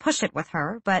he didn't push it with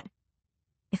her, but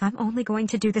if I'm only going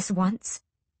to do this once,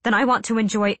 then I want to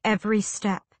enjoy every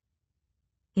step.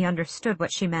 He understood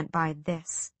what she meant by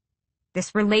this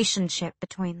relationship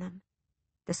between them,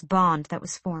 this bond that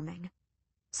was forming,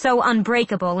 so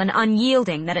unbreakable and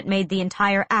unyielding that it made the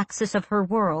entire axis of her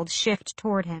world shift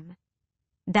toward him.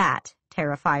 That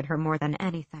terrified her more than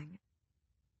anything.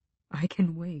 I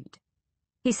can wait,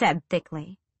 he said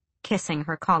thickly, kissing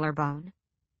her collarbone.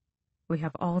 We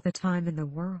have all the time in the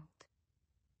world.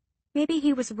 Maybe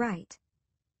he was right.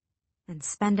 And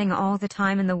spending all the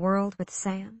time in the world with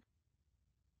Sam?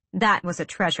 That was a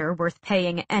treasure worth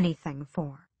paying anything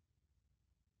for.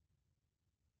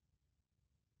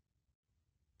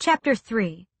 Chapter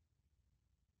 3.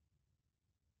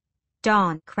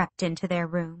 Dawn crept into their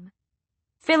room,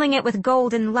 filling it with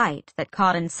golden light that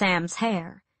caught in Sam's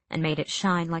hair and made it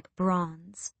shine like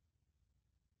bronze.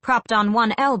 Propped on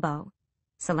one elbow,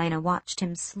 Celaena watched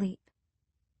him sleep.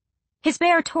 His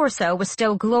bare torso was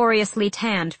still gloriously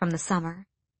tanned from the summer,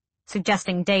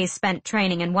 suggesting days spent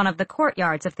training in one of the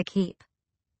courtyards of the keep,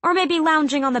 or maybe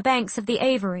lounging on the banks of the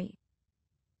Avery.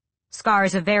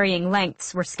 Scars of varying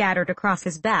lengths were scattered across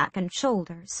his back and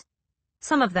shoulders,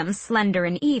 some of them slender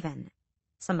and even,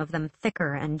 some of them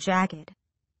thicker and jagged,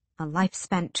 a life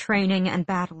spent training and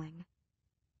battling.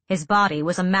 His body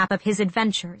was a map of his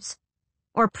adventures,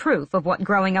 or proof of what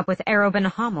growing up with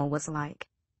Arobin Hamel was like.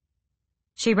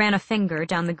 She ran a finger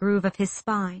down the groove of his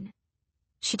spine.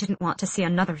 She didn't want to see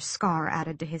another scar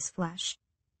added to his flesh.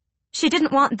 She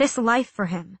didn't want this life for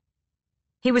him.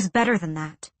 He was better than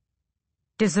that.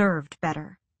 Deserved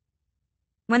better.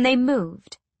 When they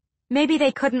moved, maybe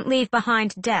they couldn't leave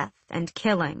behind death and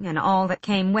killing and all that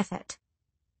came with it.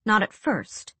 Not at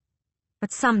first,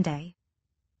 but someday,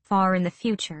 far in the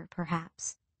future,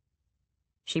 perhaps.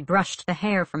 She brushed the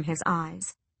hair from his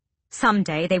eyes.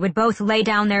 Someday they would both lay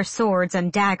down their swords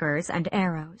and daggers and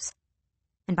arrows.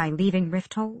 And by leaving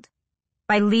Rifthold,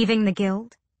 by leaving the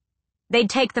guild, they'd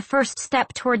take the first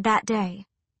step toward that day,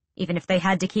 even if they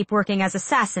had to keep working as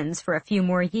assassins for a few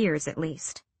more years at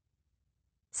least.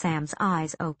 Sam's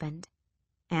eyes opened,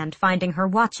 and finding her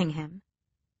watching him,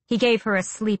 he gave her a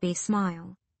sleepy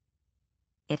smile.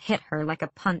 It hit her like a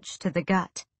punch to the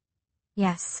gut.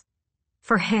 Yes,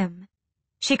 for him,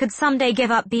 she could someday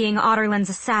give up being Otterland's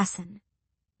assassin,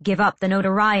 give up the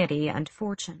notoriety and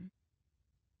fortune.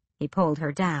 He pulled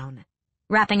her down,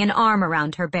 wrapping an arm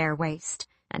around her bare waist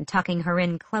and tucking her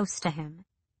in close to him.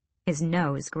 His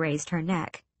nose grazed her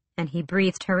neck, and he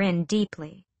breathed her in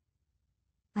deeply.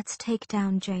 "Let's take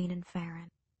down Jane and Farron,"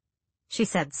 she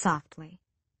said softly.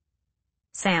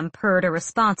 Sam purred a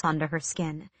response onto her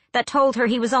skin that told her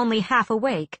he was only half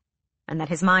awake, and that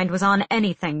his mind was on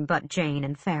anything but Jane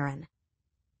and Farron.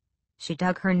 She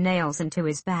dug her nails into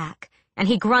his back, and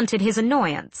he grunted his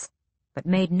annoyance, but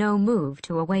made no move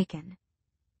to awaken.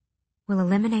 "We'll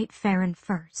eliminate Farron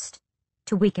first,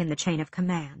 to weaken the chain of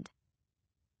command.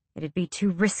 It'd be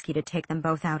too risky to take them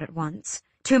both out at once.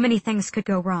 Too many things could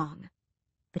go wrong.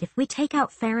 But if we take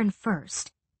out Farron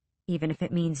first, even if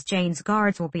it means Jane's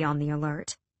guards will be on the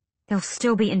alert, they'll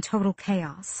still be in total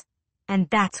chaos, and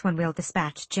that's when we'll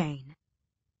dispatch Jane."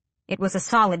 It was a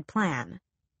solid plan.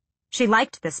 She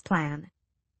liked this plan.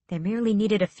 They merely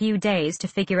needed a few days to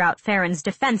figure out Farron's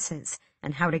defenses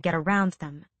and how to get around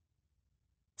them.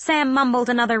 Sam mumbled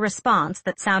another response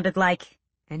that sounded like,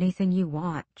 "Anything you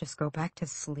want, just go back to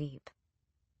sleep."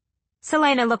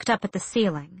 Celaena looked up at the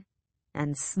ceiling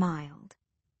and smiled.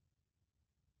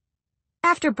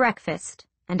 After breakfast,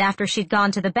 and after she'd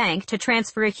gone to the bank to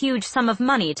transfer a huge sum of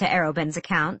money to Arobin's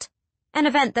account, an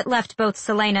event that left both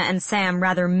Celaena and Sam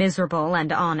rather miserable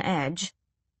and on edge,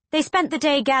 they spent the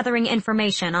day gathering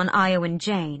information on Io and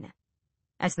Jane.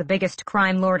 As the biggest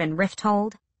crime lord in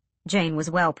Rifthold, Jane was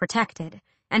well protected,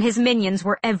 and his minions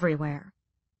were everywhere.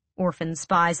 Orphan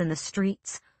spies in the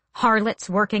streets, harlots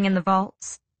working in the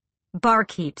vaults,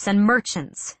 barkeeps and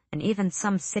merchants, and even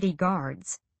some city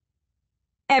guards.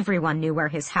 Everyone knew where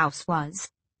his house was.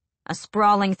 A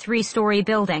sprawling 3-story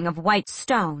building of white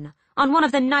stone on one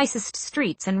of the nicest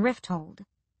streets in Rifthold.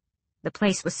 The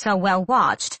place was so well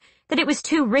watched that it was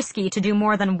too risky to do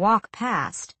more than walk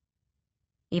past.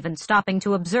 Even stopping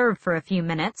to observe for a few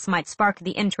minutes might spark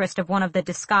the interest of one of the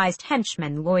disguised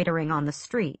henchmen loitering on the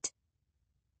street.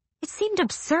 It seemed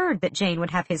absurd that Jane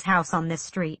would have his house on this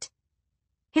street.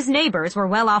 His neighbors were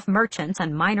well-off merchants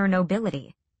and minor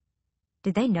nobility.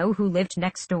 Did they know who lived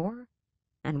next door?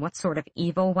 And what sort of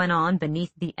evil went on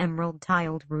beneath the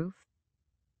emerald-tiled roof?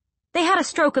 They had a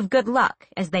stroke of good luck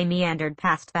as they meandered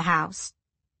past the house,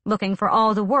 looking for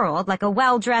all the world like a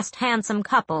well-dressed, handsome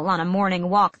couple on a morning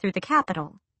walk through the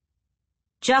capital.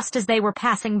 Just as they were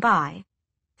passing by,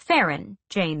 Farron,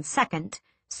 Jane's second,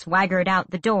 swaggered out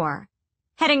the door,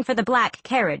 heading for the black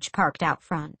carriage parked out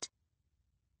front.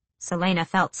 Celaena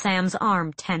felt Sam's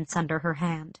arm tense under her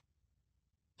hand.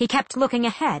 He kept looking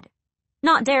ahead,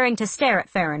 not daring to stare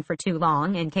at Farron for too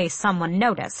long in case someone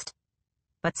noticed.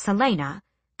 But Celaena,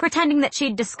 pretending that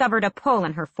she'd discovered a pull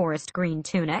in her forest green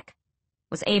tunic,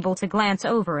 was able to glance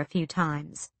over a few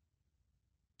times.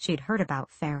 She'd heard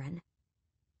about Farron.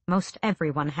 Most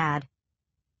everyone had.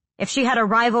 If she had a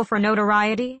rival for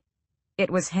notoriety,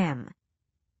 it was him.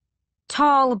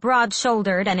 Tall,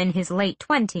 broad-shouldered, and in his late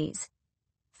 20s,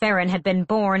 Farron had been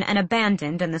born and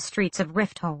abandoned in the streets of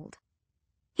Rifthold.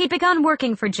 He'd begun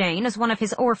working for Jane as one of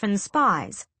his orphan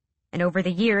spies, and over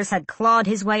the years had clawed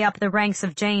his way up the ranks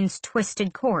of Jane's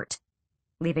twisted court,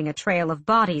 leaving a trail of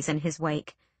bodies in his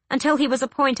wake until he was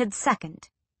appointed second.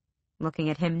 Looking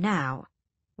at him now,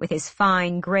 with his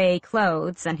fine gray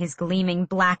clothes and his gleaming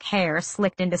black hair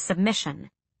slicked into submission,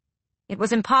 it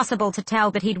was impossible to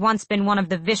tell that he'd once been one of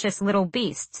the vicious little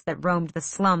beasts that roamed the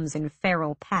slums in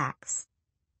feral packs.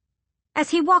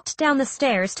 As he walked down the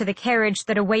stairs to the carriage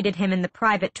that awaited him in the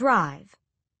private drive,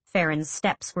 Farron's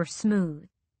steps were smooth,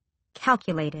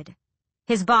 calculated,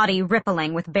 his body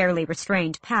rippling with barely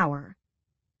restrained power.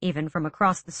 Even from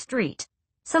across the street,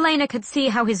 Celaena could see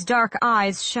how his dark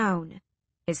eyes shone,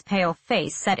 his pale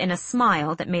face set in a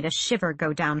smile that made a shiver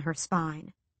go down her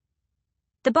spine.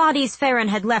 The bodies Farron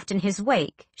had left in his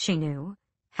wake, she knew,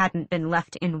 hadn't been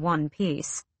left in one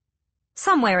piece.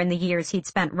 Somewhere in the years he'd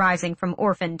spent rising from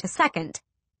orphan to second,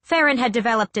 Farron had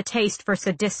developed a taste for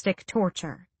sadistic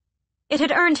torture. It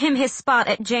had earned him his spot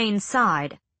at Jane's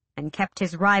side, and kept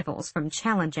his rivals from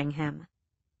challenging him.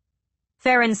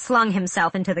 Farron slung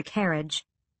himself into the carriage.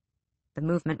 The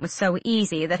movement was so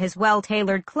easy that his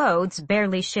well-tailored clothes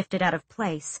barely shifted out of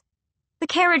place. The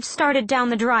carriage started down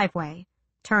the driveway,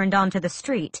 turned onto the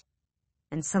street,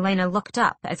 and Celaena looked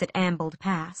up as it ambled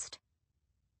past.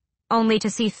 Only to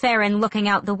see Farron looking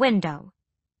out the window,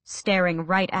 staring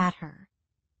right at her.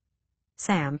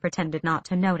 Sam pretended not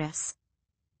to notice.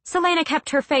 Celaena kept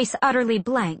her face utterly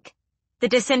blank, the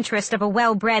disinterest of a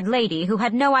well-bred lady who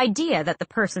had no idea that the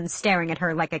person staring at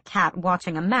her like a cat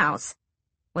watching a mouse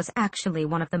was actually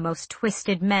one of the most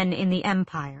twisted men in the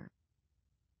Empire.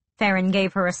 Farron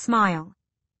gave her a smile.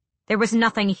 There was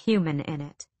nothing human in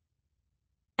it.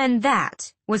 And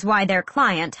that was why their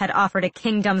client had offered a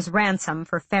kingdom's ransom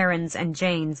for Farron's and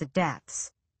Jane's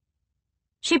deaths.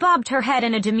 She bobbed her head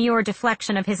in a demure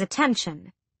deflection of his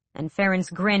attention, and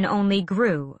Farron's grin only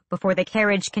grew before the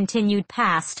carriage continued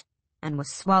past and was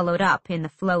swallowed up in the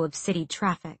flow of city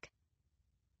traffic.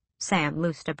 Sam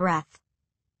loosed a breath.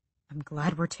 I'm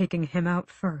glad we're taking him out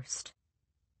first.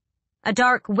 A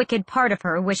dark, wicked part of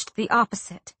her wished the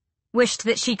opposite, wished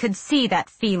that she could see that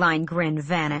feline grin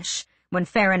vanish when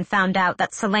Farron found out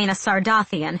that Celaena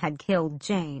Sardothien had killed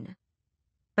Jane.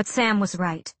 But Sam was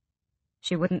right.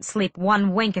 She wouldn't sleep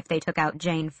one wink if they took out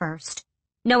Jane first,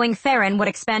 knowing Farron would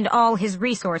expend all his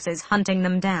resources hunting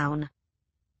them down.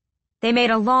 They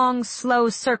made a long, slow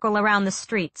circle around the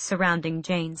streets surrounding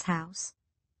Jane's house.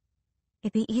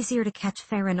 It'd be easier to catch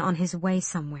Farron on his way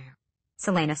somewhere,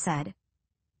 Celaena said,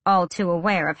 all too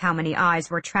aware of how many eyes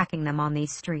were tracking them on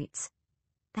these streets.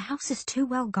 The house is too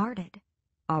well guarded.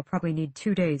 I'll probably need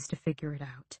 2 days to figure it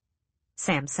out,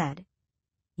 Sam said.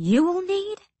 You'll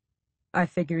need? I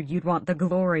figured you'd want the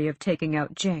glory of taking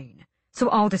out Jane, so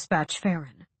I'll dispatch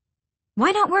Farron.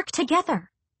 Why not work together?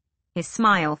 His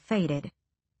smile faded.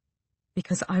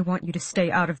 Because I want you to stay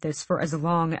out of this for as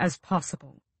long as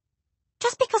possible.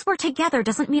 Just because we're together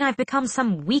doesn't mean I've become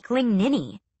some weakling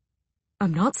ninny.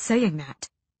 I'm not saying that.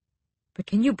 But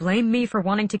can you blame me for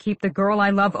wanting to keep the girl I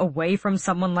love away from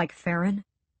someone like Farron?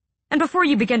 And before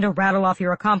you begin to rattle off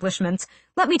your accomplishments,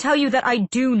 let me tell you that I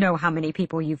do know how many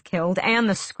people you've killed and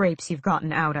the scrapes you've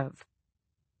gotten out of.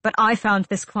 But I found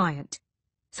this client,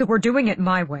 so we're doing it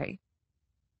my way.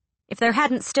 If there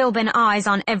hadn't still been eyes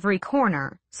on every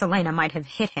corner, Celaena might have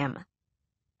hit him.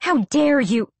 How dare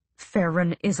you?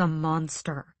 Farron is a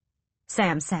monster,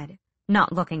 Sam said,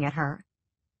 not looking at her.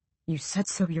 You said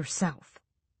so yourself.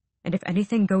 And if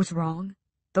anything goes wrong,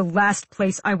 the last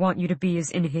place I want you to be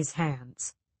is in his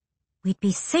hands. We'd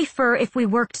be safer if we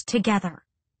worked together.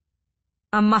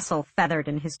 A muscle feathered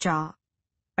in his jaw.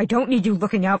 I don't need you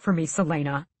looking out for me,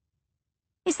 Celaena.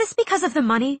 Is this because of the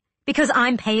money? Because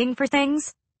I'm paying for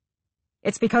things?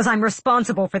 It's because I'm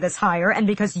responsible for this hire and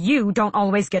because you don't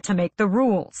always get to make the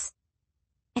rules.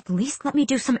 At least let me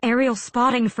do some aerial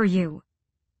spotting for you,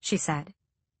 she said.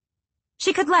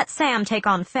 She could let Sam take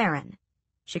on Farron.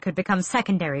 She could become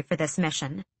secondary for this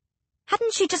mission.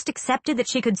 Hadn't she just accepted that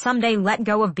she could someday let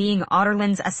go of being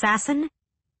Otterland's assassin?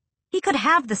 He could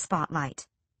have the spotlight.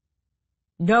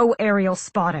 No aerial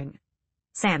spotting,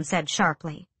 Sam said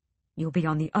sharply. You'll be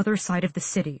on the other side of the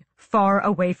city, far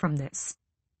away from this.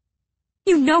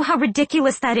 You know how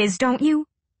ridiculous that is, don't you?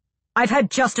 I've had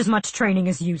just as much training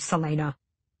as you, Celaena.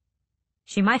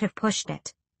 She might have pushed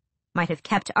it, might have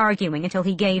kept arguing until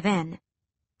he gave in,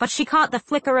 but she caught the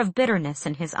flicker of bitterness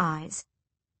in his eyes.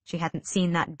 She hadn't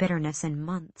seen that bitterness in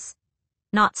months.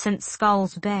 Not since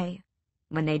Skull's Bay,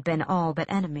 when they'd been all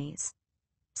but enemies.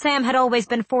 Sam had always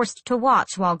been forced to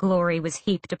watch while glory was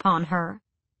heaped upon her,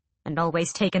 and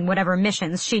always taken whatever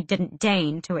missions she didn't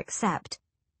deign to accept.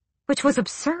 Which was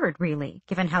absurd, really,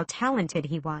 given how talented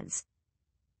he was.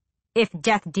 if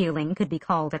death-dealing could be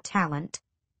called a talent.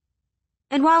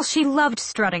 And while she loved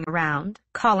strutting around,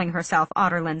 calling herself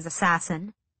Otterland's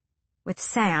assassin, with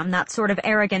Sam that sort of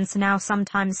arrogance now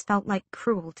sometimes felt like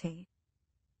cruelty.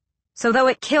 So though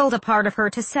it killed a part of her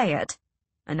to say it,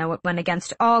 and though it went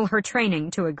against all her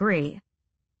training to agree,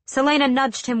 Celaena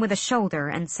nudged him with a shoulder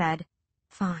and said,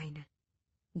 "Fine.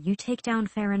 You take down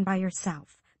Farron by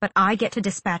yourself, but I get to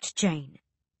dispatch Jane.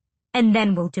 And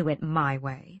then we'll do it my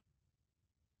way."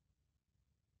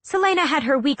 Celaena had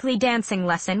her weekly dancing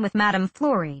lesson with Madame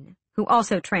Florine, who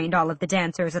also trained all of the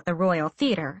dancers at the Royal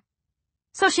Theatre.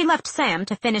 So she left Sam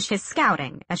to finish his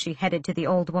scouting as she headed to the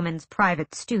old woman's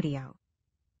private studio.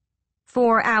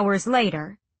 4 hours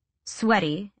later,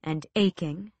 sweaty and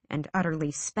aching and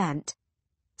utterly spent,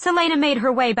 Celaena made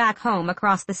her way back home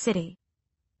across the city.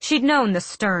 She'd known the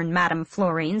stern Madame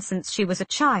Florine since she was a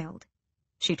child.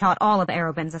 She taught all of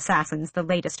Arobyn's assassins the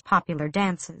latest popular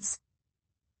dances.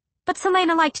 But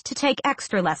Celaena liked to take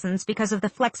extra lessons because of the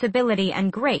flexibility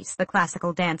and grace the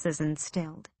classical dances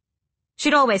instilled.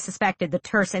 She'd always suspected the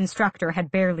terse instructor had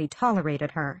barely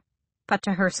tolerated her, but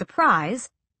to her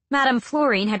surprise, Madame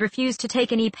Florine had refused to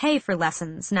take any pay for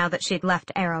lessons now that she'd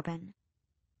left Arobyn.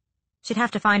 She'd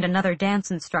have to find another dance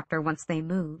instructor once they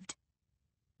moved.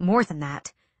 More than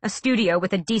that, a studio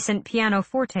with a decent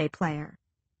pianoforte player.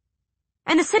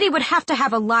 And the city would have to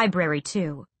have a library,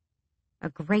 too. A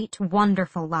great,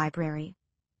 wonderful library.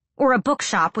 Or a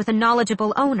bookshop with a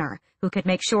knowledgeable owner who could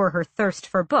make sure her thirst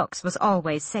for books was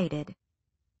always sated.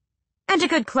 And a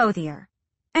good clothier,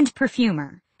 and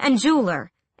perfumer, and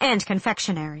jeweler, and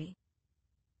confectionery.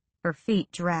 Her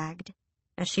feet dragged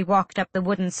as she walked up the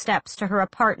wooden steps to her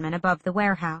apartment above the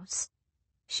warehouse.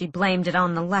 She blamed it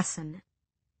on the lesson.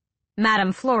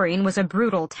 Madame Florine was a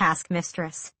brutal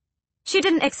taskmistress. She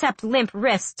didn't accept limp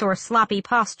wrists or sloppy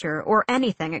posture or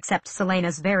anything except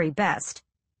Celaena's very best,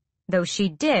 though she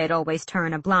did always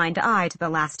turn a blind eye to the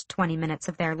last 20 minutes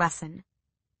of their lesson,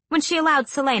 when she allowed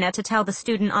Celaena to tell the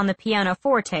student on the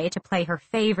pianoforte to play her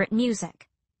favorite music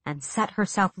and set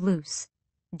herself loose,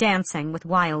 dancing with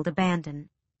wild abandon.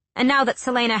 And now that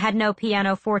Celaena had no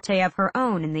pianoforte of her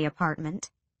own in the apartment,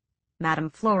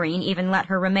 Madame Florine even let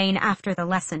her remain after the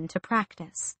lesson to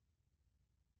practice.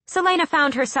 Celaena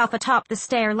found herself atop the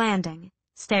stair landing,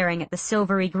 staring at the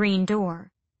silvery green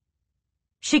door.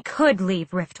 She could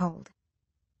leave Rifthold.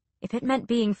 If it meant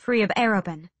being free of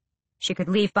Arobyn, she could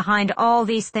leave behind all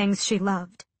these things she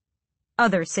loved.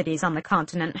 Other cities on the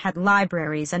continent had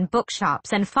libraries and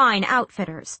bookshops and fine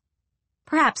outfitters.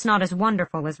 Perhaps not as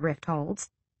wonderful as Rifthold's,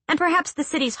 and perhaps the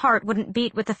city's heart wouldn't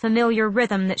beat with the familiar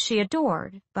rhythm that she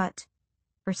adored, but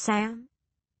for Sam,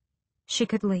 she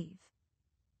could leave.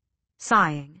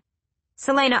 Sighing,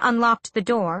 Celaena unlocked the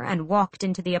door and walked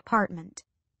into the apartment.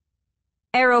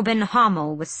 Arobyn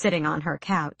Hommel was sitting on her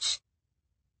couch.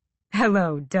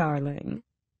 "Hello, darling,"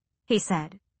 he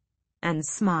said, and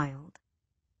smiled.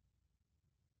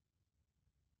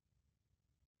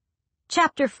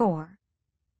 Chapter 4.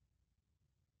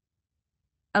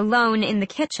 Alone in the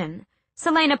kitchen,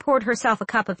 Celaena poured herself a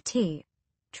cup of tea,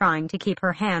 trying to keep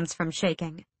her hands from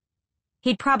shaking.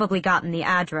 He'd probably gotten the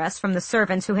address from the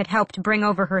servants who had helped bring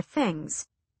over her things.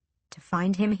 To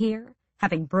find him here,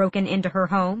 having broken into her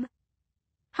home?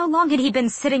 How long had he been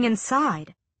sitting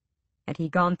inside? Had he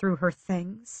gone through her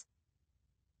things?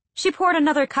 She poured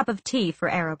another cup of tea for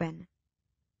Arobyn.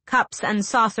 Cups and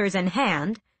saucers in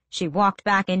hand, she walked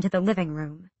back into the living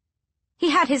room.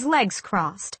 He had his legs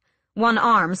crossed, one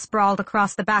arm sprawled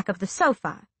across the back of the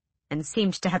sofa, and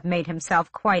seemed to have made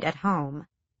himself quite at home.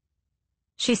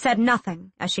 She said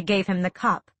nothing as she gave him the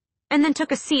cup, and then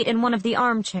took a seat in one of the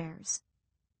armchairs.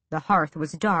 The hearth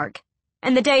was dark,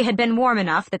 and the day had been warm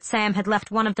enough that Sam had left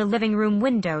one of the living room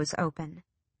windows open.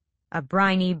 A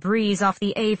briny breeze off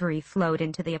the Avery flowed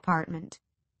into the apartment,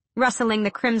 rustling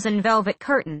the crimson velvet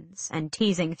curtains and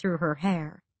teasing through her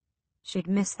hair. She'd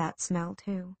miss that smell,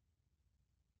 too.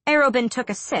 Arobyn took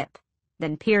a sip,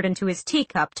 then peered into his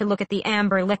teacup to look at the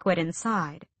amber liquid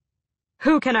inside.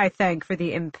 "Who can I thank for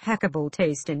the impeccable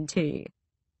taste in tea?"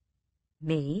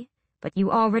 "Me, but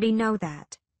you already know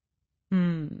that."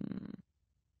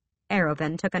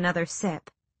 Arobyn took another sip.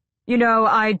 "You know,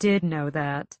 I did know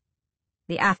that."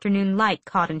 The afternoon light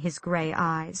caught in his gray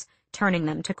eyes, turning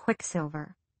them to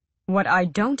quicksilver. "What I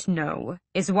don't know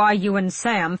is why you and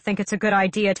Sam think it's a good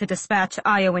idea to dispatch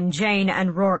Io and Jane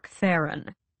and Rourke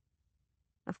Theron."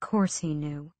 Of course he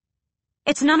knew.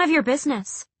 "It's none of your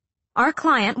business. Our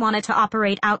client wanted to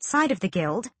operate outside of the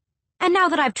guild, and now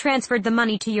that I've transferred the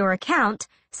money to your account,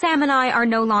 Sam and I are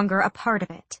no longer a part of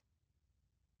it."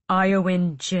 "Io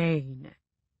and Jane,"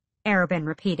 Arobyn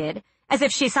repeated, as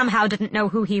if she somehow didn't know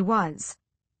who he was.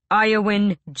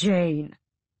 Iowan Jane.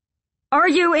 Are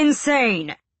you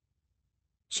insane?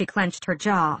 She clenched her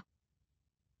jaw.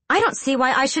 I don't see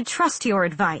why I should trust your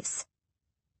advice.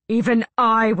 Even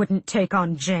I wouldn't take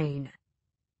on Jane.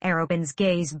 Arobyn's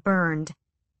gaze burned.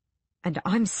 And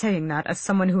I'm saying that as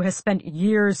someone who has spent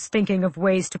years thinking of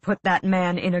ways to put that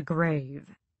man in a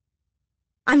grave.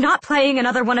 I'm not playing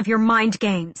another one of your mind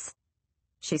games.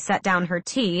 She set down her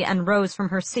tea and rose from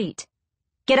her seat.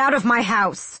 Get out of my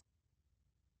house!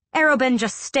 Arobyn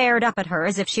just stared up at her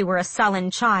as if she were a sullen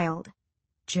child.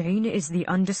 Jane is the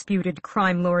undisputed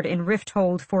crime lord in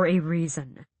Rifthold for a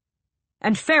reason.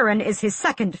 And Farron is his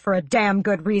second for a damn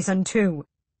good reason, too.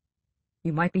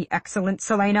 You might be excellent,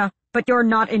 Celaena, but you're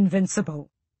not invincible.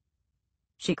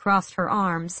 She crossed her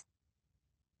arms.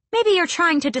 Maybe you're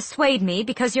trying to dissuade me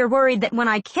because you're worried that when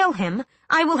I kill him,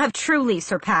 I will have truly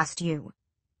surpassed you.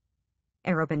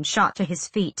 Arobyn shot to his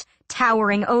feet,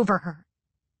 towering over her.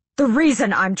 The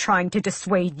reason I'm trying to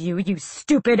dissuade you, you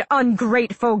stupid,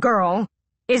 ungrateful girl,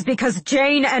 is because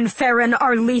Jane and Farron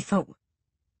are lethal.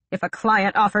 If a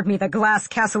client offered me the glass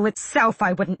castle itself,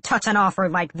 I wouldn't touch an offer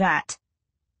like that.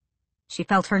 She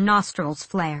felt her nostrils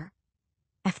flare.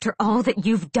 After all that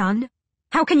you've done,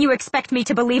 how can you expect me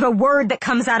to believe a word that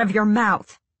comes out of your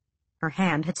mouth? Her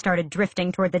hand had started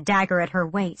drifting toward the dagger at her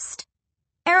waist.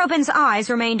 Arobyn's eyes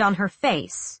remained on her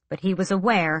face, but he was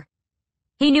aware.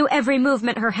 He knew every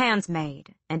movement her hands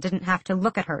made, and didn't have to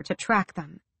look at her to track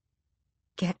them.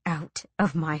 Get out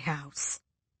of my house,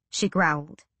 she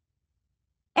growled.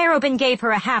 Arobyn gave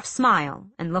her a half smile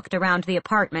and looked around the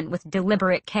apartment with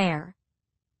deliberate care.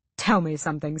 Tell me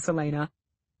something, Celaena.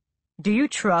 Do you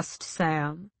trust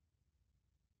Sam?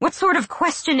 What sort of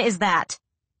question is that?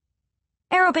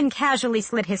 Arobyn casually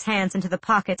slid his hands into the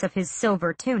pockets of his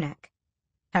silver tunic.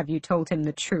 Have you told him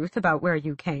the truth about where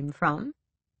you came from?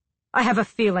 I have a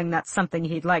feeling that's something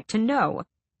he'd like to know,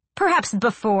 perhaps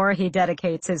before he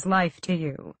dedicates his life to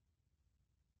you.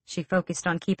 She focused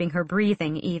on keeping her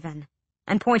breathing even,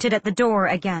 and pointed at the door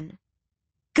again.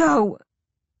 Go!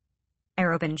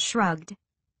 Arobyn shrugged,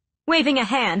 waving a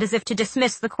hand as if to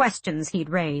dismiss the questions he'd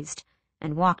raised,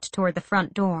 and walked toward the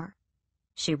front door.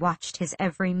 She watched his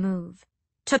every move,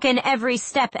 took in every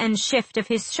step and shift of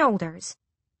his shoulders,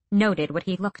 noted what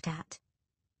he looked at.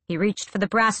 He reached for the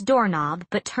brass doorknob,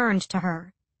 but turned to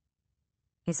her.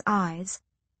 His eyes,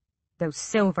 those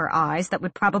silver eyes that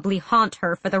would probably haunt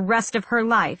her for the rest of her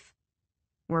life,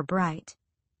 were bright.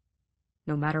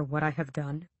 No matter what I have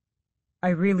done, I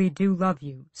really do love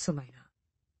you, Celaena.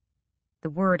 The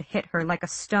word hit her like a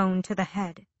stone to the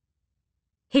head.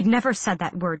 He'd never said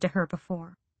that word to her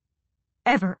before.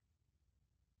 Ever.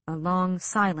 A long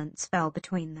silence fell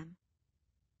between them.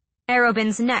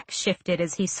 Arobyn's neck shifted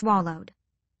as he swallowed.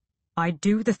 I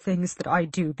do the things that I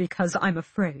do because I'm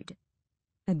afraid,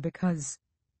 and because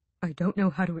I don't know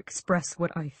how to express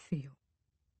what I feel.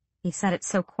 He said it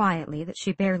so quietly that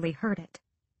she barely heard it.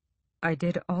 I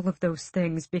did all of those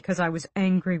things because I was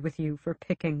angry with you for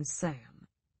picking Sam.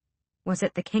 Was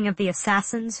it the king of the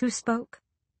assassins who spoke?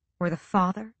 Or the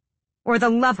father? Or the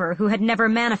lover who had never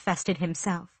manifested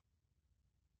himself?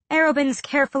 Arobyn's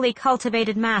carefully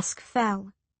cultivated mask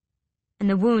fell, and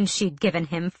the wound she'd given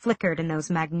him flickered in those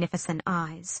magnificent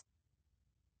eyes.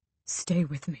 Stay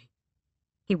with me,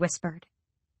 he whispered.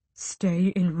 Stay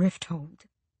in Rifthold.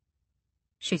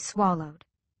 She swallowed,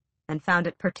 and found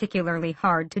it particularly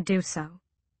hard to do so.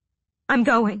 I'm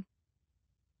going.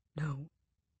 No,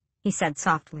 he said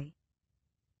softly.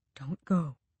 Don't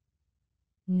go.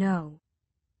 No.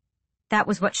 That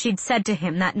was what she'd said to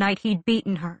him that night he'd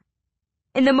beaten her.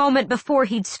 In the moment before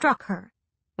he'd struck her,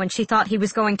 when she thought he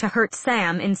was going to hurt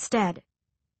Sam instead.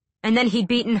 And then he'd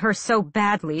beaten her so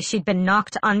badly she'd been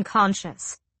knocked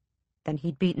unconscious. Then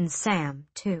he'd beaten Sam,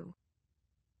 too.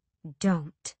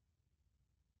 Don't.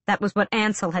 That was what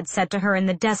Ansel had said to her in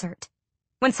the desert,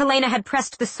 when Celaena had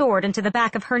pressed the sword into the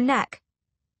back of her neck,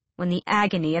 when the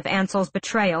agony of Ansel's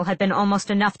betrayal had been almost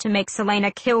enough to make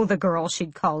Celaena kill the girl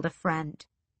she'd called a friend.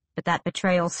 But that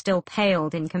betrayal still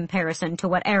paled in comparison to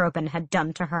what Arobyn had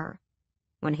done to her,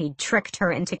 when he'd tricked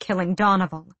her into killing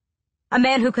Donoval, a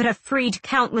man who could have freed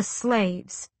countless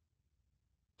slaves.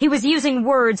 He was using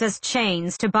words as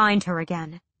chains to bind her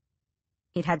again.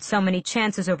 He'd had so many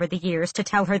chances over the years to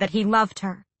tell her that he loved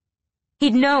her.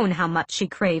 He'd known how much she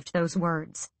craved those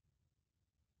words.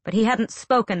 But he hadn't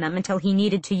spoken them until he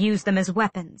needed to use them as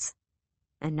weapons.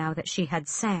 And now that she had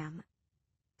Sam,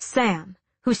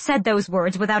 who said those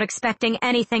words without expecting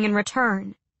anything in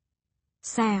return.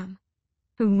 Sam,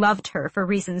 who loved her for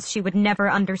reasons she would never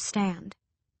understand.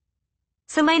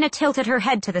 Celaena tilted her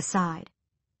head to the side,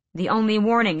 the only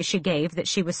warning she gave that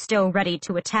she was still ready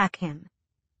to attack him.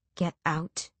 Get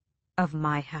out of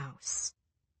my house."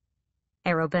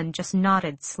 Arobin just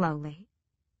nodded slowly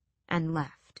and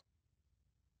left.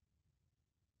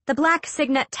 The Black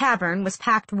Signet Tavern was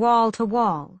packed wall to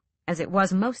wall, as it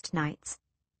was most nights.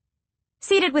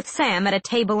 Seated with Sam at a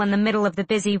table in the middle of the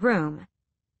busy room,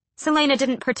 Celaena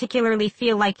didn't particularly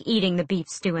feel like eating the beef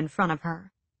stew in front of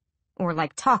her, or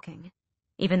like talking,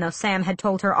 even though Sam had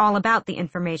told her all about the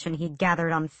information he'd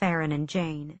gathered on Farron and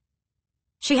Jane.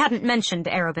 She hadn't mentioned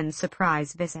Arobin's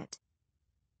surprise visit.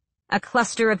 A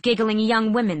cluster of giggling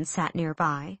young women sat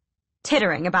nearby,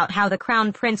 tittering about how the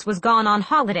Crown Prince was gone on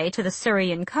holiday to the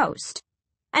Surrian coast,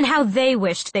 and how they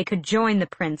wished they could join the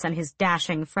prince and his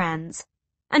dashing friends,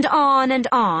 and on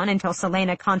until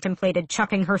Celaena contemplated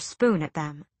chucking her spoon at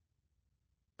them.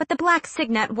 But the Black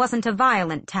Signet wasn't a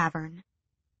violent tavern.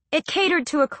 It catered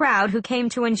to a crowd who came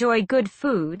to enjoy good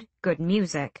food, good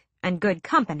music, and good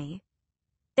company.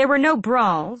 There were no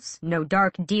brawls, no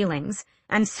dark dealings,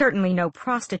 and certainly no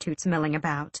prostitutes milling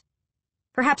about.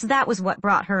 Perhaps that was what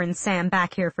brought her and Sam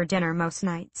back here for dinner most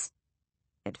nights.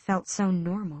 It felt so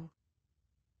normal.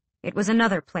 It was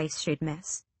another place she'd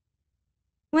miss.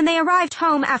 When they arrived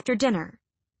home after dinner,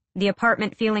 the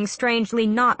apartment feeling strangely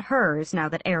not hers now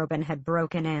that Arobin had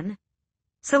broken in,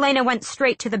 Celaena went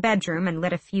straight to the bedroom and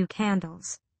lit a few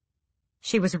candles.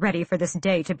 She was ready for this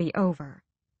day to be over,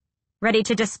 ready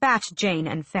to dispatch Jane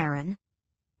and Farron,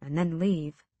 and then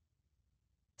leave.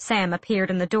 Sam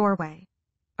appeared in the doorway.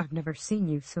 "I've never seen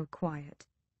you so quiet,"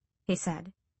 he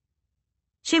said.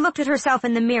 She looked at herself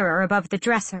in the mirror above the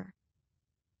dresser.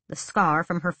 The scar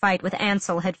from her fight with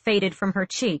Ansel had faded from her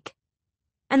cheek,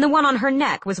 and the one on her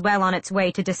neck was well on its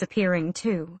way to disappearing,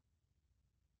 too.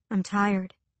 "I'm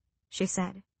tired," she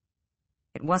said.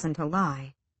 It wasn't a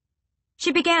lie.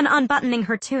 She began unbuttoning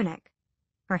her tunic,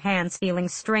 her hands feeling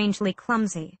strangely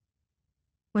clumsy.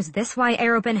 Was this why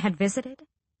Arobin had visited?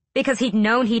 Because he'd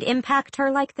known he'd impact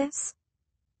her like this?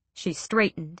 She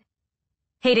straightened,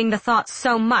 hating the thought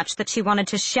so much that she wanted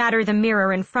to shatter the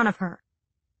mirror in front of her.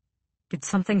 "Did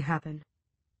something happen?"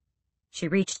 She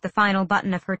reached the final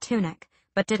button of her tunic,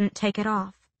 but didn't take it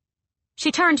off.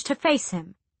 She turned to face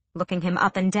him, looking him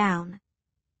up and down.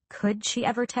 Could she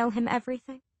ever tell him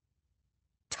everything?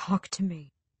 "Talk to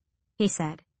me," he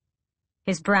said,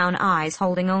 his brown eyes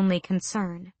holding only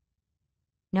concern.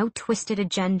 No twisted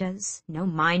agendas, no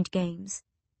mind games.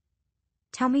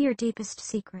 "Tell me your deepest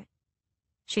secret,"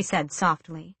 she said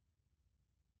softly.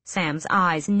 Sam's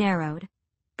eyes narrowed,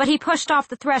 but he pushed off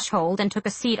the threshold and took a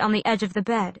seat on the edge of the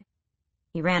bed.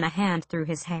 He ran a hand through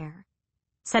his hair,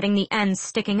 setting the ends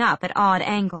sticking up at odd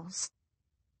angles.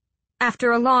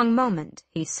 After a long moment,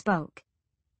 he spoke.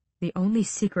 "The only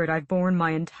secret I've borne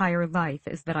my entire life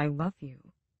is that I love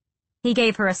you." He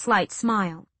gave her a slight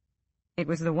smile. "It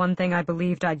was the one thing I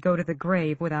believed I'd go to the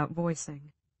grave without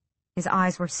voicing." His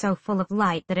eyes were so full of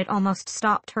light that it almost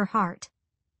stopped her heart.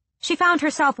 She found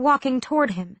herself walking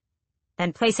toward him,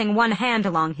 then placing one hand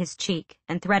along his cheek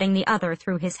and threading the other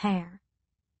through his hair.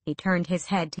 He turned his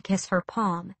head to kiss her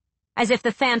palm, as if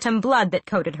the phantom blood that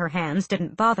coated her hands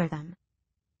didn't bother them.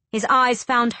 His eyes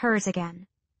found hers again.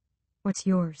 "What's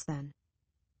yours, then?"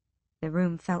 The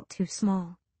room felt too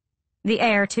small, the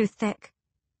air too thick.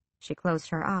 She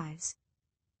closed her eyes.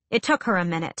 It took her a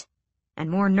minute, and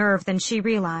more nerve than she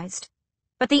realized,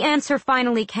 but the answer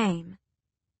finally came.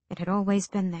 It had always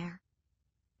been there,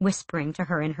 whispering to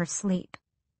her in her sleep,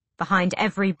 behind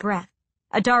every breath,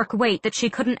 a dark weight that she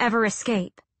couldn't ever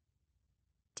escape.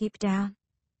 "Deep down,"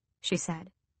 she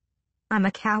said, "I'm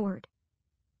a coward."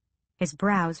 His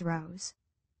brows rose.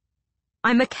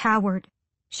 "I'm a coward,"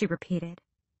 she repeated,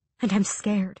 "and I'm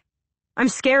scared. I'm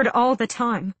scared all the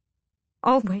time.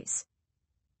 Always."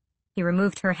 He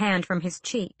removed her hand from his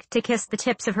cheek to kiss the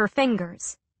tips of her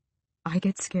fingers. "I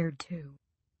get scared, too,"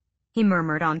 he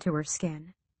murmured onto her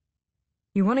skin.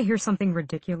 "You want to hear something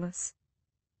ridiculous?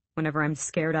 Whenever I'm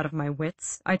scared out of my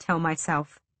wits, I tell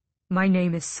myself, my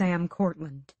name is Sam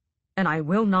Cortland, and I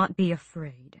will not be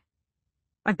afraid.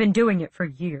 I've been doing it for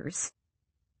years."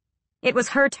 It was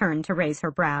her turn to raise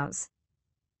her brows.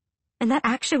 "And that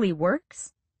actually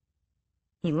works?"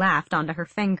 He laughed onto her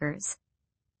fingers.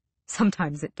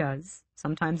 "Sometimes it does,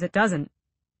 sometimes it doesn't,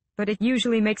 but it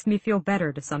usually makes me feel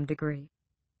better to some degree.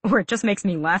 Or it just makes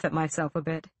me laugh at myself a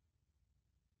bit."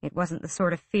 It wasn't the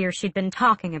sort of fear she'd been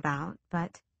talking about,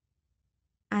 but...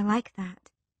 "I like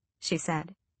that," she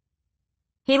said.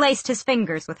 He laced his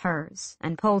fingers with hers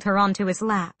and pulled her onto his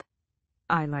lap.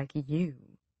 "I like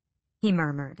you," he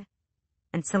murmured,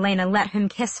 and Celaena let him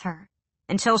kiss her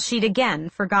until she'd again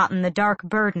forgotten the dark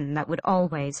burden that would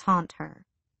always haunt her.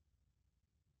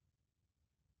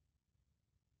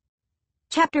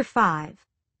 Chapter 5.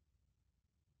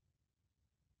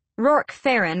 Rourke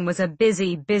Farron was a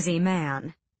busy, busy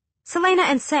man. Celaena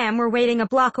and Sam were waiting a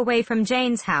block away from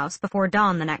Jane's house before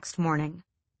dawn the next morning,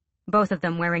 both of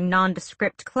them wearing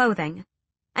nondescript clothing,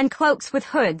 and cloaks with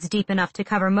hoods deep enough to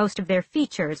cover most of their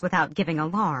features without giving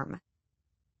alarm.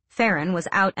 Farron was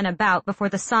out and about before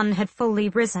the sun had fully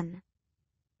risen.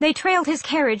 They trailed his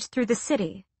carriage through the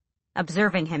city,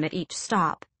 observing him at each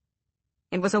stop.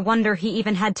 It was a wonder he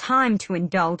even had time to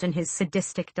indulge in his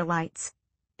sadistic delights,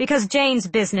 because Jane's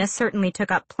business certainly took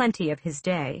up plenty of his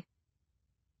day.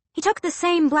 He took the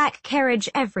same black carriage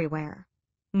everywhere,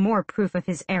 more proof of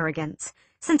his arrogance,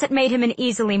 since it made him an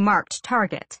easily marked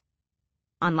target.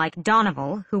 Unlike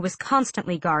Donoval, who was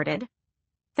constantly guarded,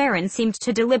 Farron seemed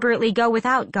to deliberately go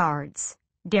without guards,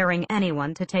 daring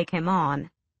anyone to take him on.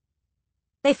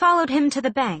 They followed him to the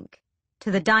bank,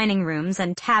 to the dining rooms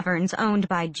and taverns owned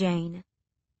by Jane,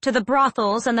 to the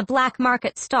brothels and the black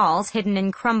market stalls hidden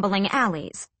in crumbling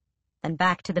alleys, then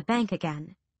back to the bank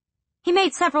again. He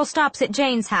made several stops at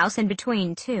Jane's house in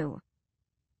between, too.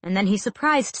 And then he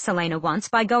surprised Celaena once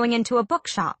by going into a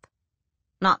bookshop,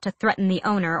 not to threaten the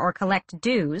owner or collect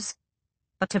dues,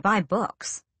 but to buy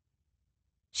books.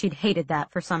 She'd hated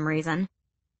that for some reason,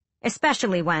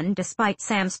 especially when, despite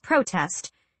Sam's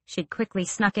protest, she'd quickly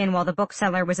snuck in while the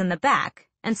bookseller was in the back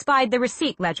and spied the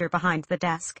receipt ledger behind the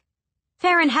desk.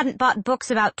 Farron hadn't bought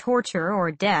books about torture or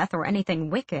death or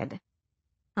anything wicked.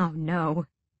 Oh no,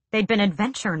 they'd been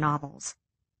adventure novels.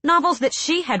 Novels that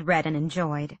she had read and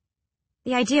enjoyed.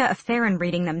 The idea of Farron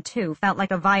reading them too felt like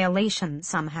a violation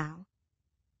somehow.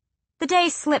 The day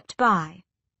slipped by,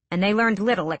 and they learned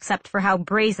little except for how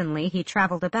brazenly he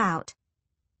traveled about.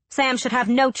 Sam should have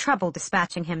no trouble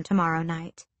dispatching him tomorrow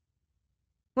night.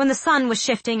 When the sun was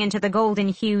shifting into the golden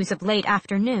hues of late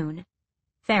afternoon,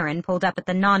 Farron pulled up at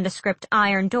the nondescript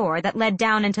iron door that led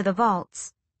down into the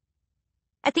vaults.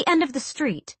 At the end of the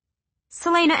street,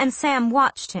 Celaena and Sam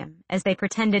watched him as they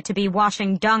pretended to be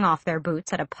washing dung off their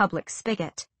boots at a public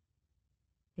spigot.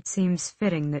 "It seems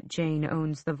fitting that Jane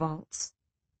owns the vaults,"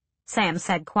 Sam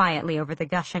said quietly over the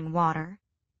gushing water.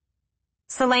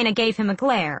 Celaena gave him a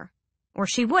glare, or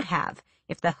she would have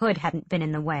if the hood hadn't been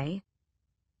in the way.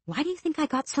 "Why do you think I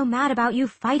got so mad about you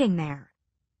fighting there?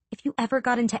 If you ever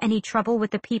got into any trouble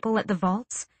with the people at the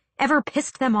vaults, ever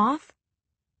pissed them off,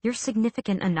 you're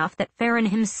significant enough that Farron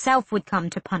himself would come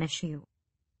to punish you."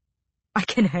 "I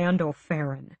can handle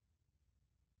Farron."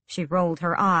 She rolled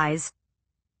her eyes.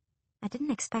 "I didn't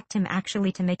expect him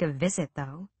actually to make a visit,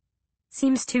 though.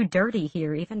 Seems too dirty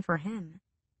here, even for him."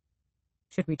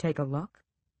 "Should we take a look?"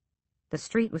 The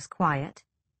street was quiet.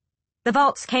 The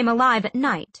vaults came alive at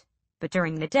night, but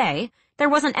during the day, there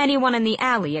wasn't anyone in the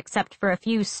alley except for a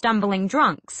few stumbling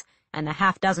drunks and the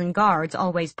half-dozen guards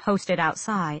always posted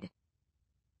outside.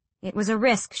 It was a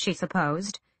risk, she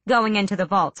supposed, going into the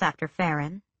vaults after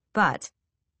Farron, but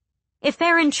if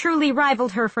Farron truly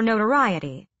rivaled her for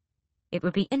notoriety, it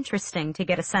would be interesting to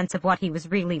get a sense of what he was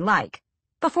really like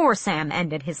before Sam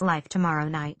ended his life tomorrow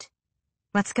night.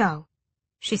 "Let's go,"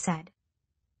 she said.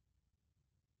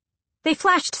 They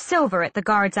flashed silver at the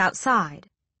guards outside,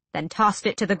 then tossed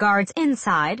it to the guards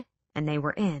inside, and they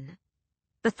were in.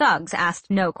 The thugs asked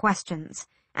no questions,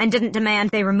 and didn't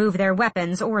demand they remove their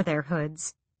weapons or their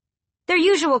hoods. Their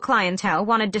usual clientele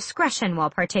wanted discretion while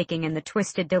partaking in the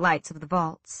twisted delights of the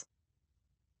vaults.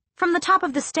 From the top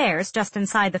of the stairs just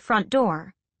inside the front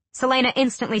door, Celaena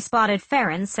instantly spotted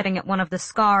Farron sitting at one of the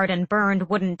scarred and burned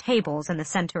wooden tables in the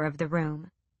center of the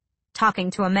room, talking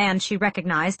to a man she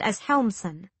recognized as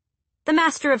Helmson, the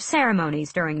master of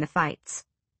ceremonies during the fights.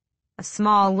 A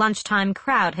small lunchtime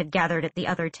crowd had gathered at the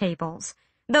other tables,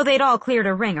 though they'd all cleared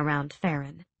a ring around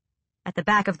Farron. At the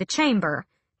back of the chamber,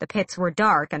 the pits were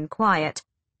dark and quiet,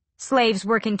 slaves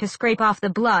working to scrape off the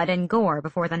blood and gore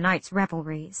before the night's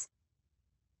revelries.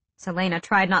 Celaena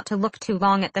tried not to look too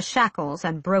long at the shackles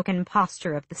and broken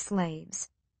posture of the slaves.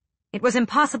 It was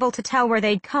impossible to tell where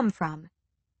they'd come from,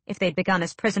 if they'd begun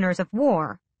as prisoners of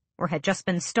war, or had just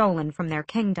been stolen from their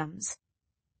kingdoms.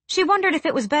 She wondered if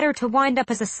it was better to wind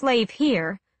up as a slave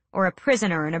here, or a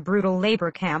prisoner in a brutal labor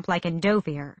camp like in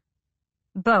Dovier.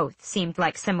 Both seemed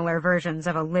like similar versions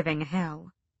of a living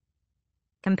hell.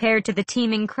 Compared to the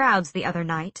teeming crowds the other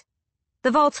night,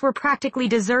 the vaults were practically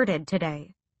deserted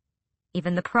today.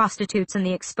 Even the prostitutes in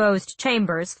the exposed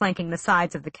chambers flanking the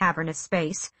sides of the cavernous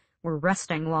space were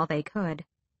resting while they could.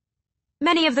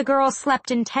 Many of the girls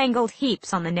slept in tangled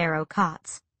heaps on the narrow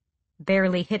cots,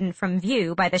 barely hidden from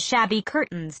view by the shabby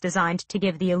curtains designed to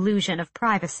give the illusion of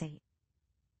privacy.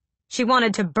 She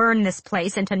wanted to burn this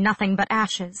place into nothing but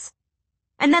ashes,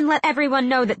 and then let everyone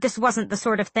know that this wasn't the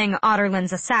sort of thing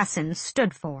Otterland's assassins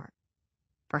stood for.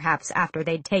 Perhaps after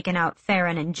they'd taken out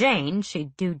Farron and Jane,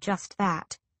 she'd do just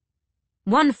that.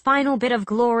 One final bit of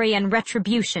glory and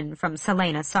retribution from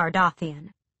Celaena Sardothien.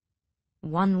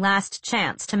 One last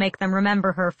chance to make them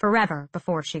remember her forever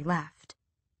before she left.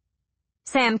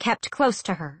 Sam kept close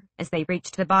to her as they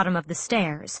reached the bottom of the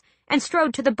stairs and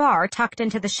strode to the bar tucked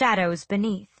into the shadows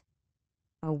beneath.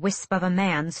 A wisp of a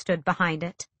man stood behind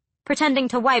it, pretending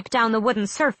to wipe down the wooden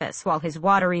surface while his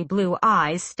watery blue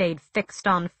eyes stayed fixed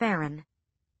on Farron.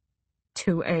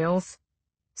 2 ales,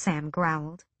 Sam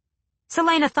growled.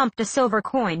 Celaena thumped a silver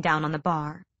coin down on the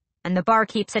bar, and the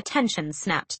barkeep's attention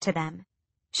snapped to them.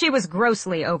 She was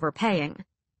grossly overpaying,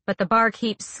 but the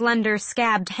barkeep's slender,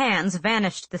 scabbed hands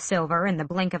vanished the silver in the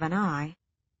blink of an eye.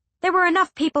 There were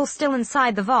enough people still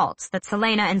inside the vaults that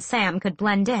Celaena and Sam could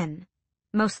blend in,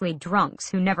 mostly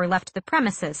drunks who never left the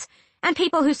premises, and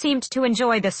people who seemed to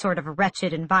enjoy this sort of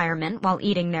wretched environment while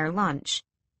eating their lunch.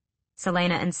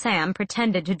 Celaena and Sam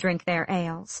pretended to drink their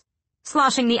ales,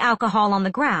 sloshing the alcohol on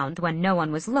the ground when no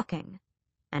one was looking,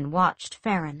 and watched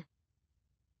Farron.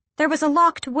 There was a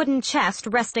locked wooden chest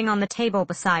resting on the table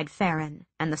beside Farron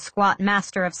and the squat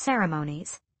master of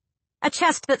ceremonies, a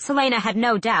chest that Celaena had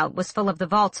no doubt was full of the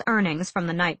vault's earnings from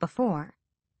the night before.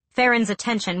 Farron's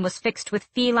attention was fixed with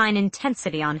feline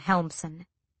intensity on Helmson,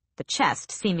 the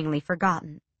chest seemingly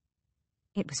forgotten.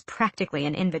 It was practically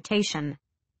an invitation.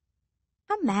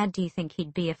 How mad do you think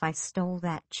he'd be if I stole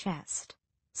that chest?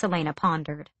 Celaena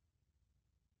pondered.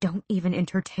 Don't even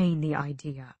entertain the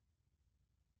idea.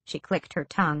 She clicked her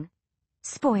tongue.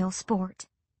 Spoil sport.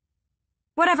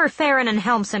 Whatever Farron and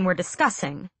Helmson were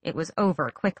discussing, it was over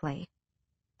quickly.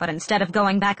 But instead of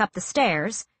going back up the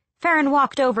stairs, Farron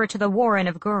walked over to the warren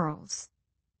of girls.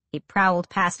 He prowled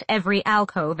past every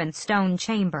alcove and stone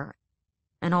chamber,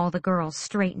 and all the girls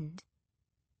straightened.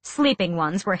 Sleeping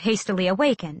ones were hastily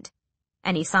awakened.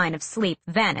 Any sign of sleep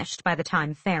vanished by the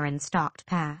time Farron stalked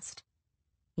past.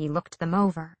 He looked them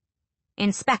over,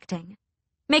 inspecting,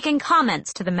 making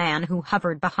comments to the man who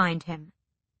hovered behind him.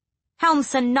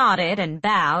 Helmson nodded and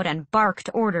bowed and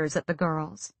barked orders at the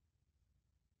girls.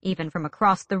 Even from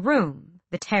across the room,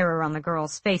 the terror on the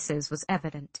girls' faces was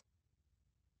evident.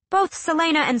 Both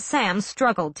Celaena and Sam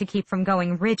struggled to keep from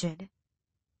going rigid.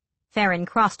 Farron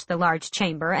crossed the large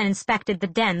chamber and inspected the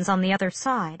dens on the other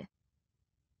side.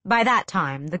 By that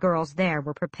time, the girls there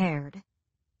were prepared.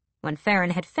 When Farron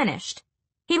had finished,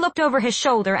 he looked over his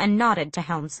shoulder and nodded to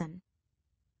Helmson.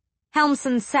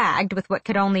 Helmson sagged with what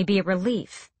could only be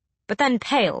relief, but then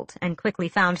paled and quickly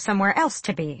found somewhere else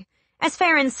to be, as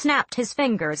Farron snapped his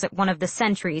fingers at one of the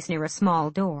sentries near a small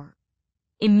door.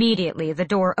 Immediately the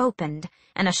door opened,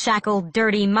 and a shackled,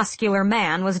 dirty, muscular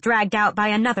man was dragged out by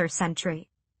another sentry.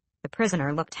 The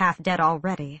prisoner looked half dead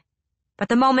already, but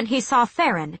the moment he saw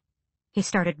Farron, he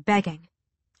started begging,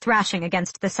 thrashing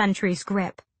against the sentry's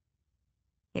grip.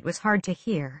 It was hard to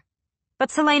hear, but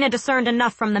Celaena discerned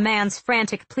enough from the man's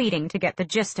frantic pleading to get the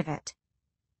gist of it.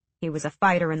 He was a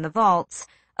fighter in the vaults,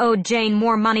 owed Jane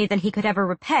more money than he could ever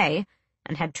repay,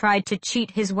 and had tried to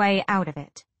cheat his way out of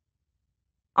it.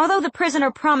 Although the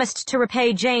prisoner promised to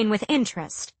repay Jane with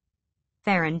interest,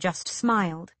 Farron just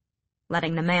smiled,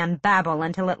 letting the man babble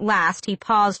until at last he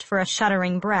paused for a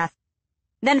shuddering breath.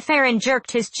 Then Farron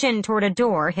jerked his chin toward a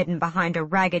door hidden behind a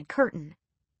ragged curtain,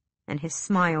 and his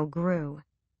smile grew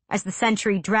as the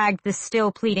sentry dragged the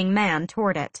still pleading man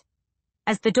toward it.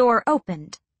 As the door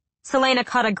opened, Celaena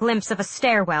caught a glimpse of a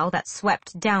stairwell that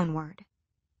swept downward.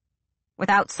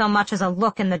 Without so much as a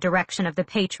look in the direction of the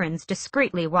patrons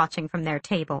discreetly watching from their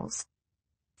tables,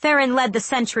 Farron led the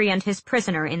sentry and his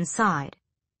prisoner inside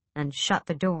and shut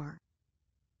the door.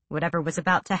 Whatever was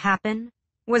about to happen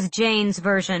was Jane's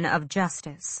version of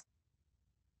justice.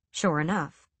 Sure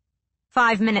enough,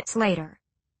 5 minutes later,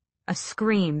 a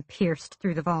scream pierced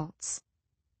through the vaults.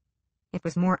 It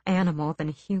was more animal than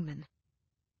human.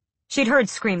 She'd heard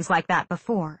screams like that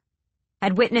before,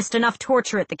 had witnessed enough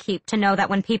torture at the keep to know that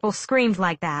when people screamed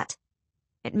like that,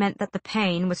 it meant that the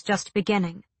pain was just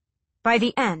beginning. By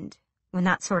the end, when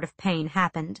that sort of pain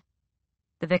happened,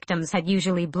 the victims had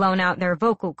usually blown out their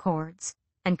vocal cords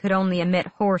and could only emit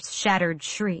hoarse, shattered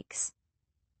shrieks.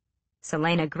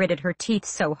 Celaena gritted her teeth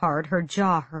so hard her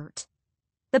jaw hurt.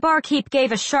 The barkeep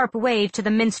gave a sharp wave to the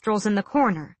minstrels in the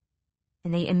corner,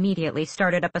 and they immediately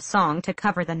started up a song to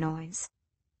cover the noise.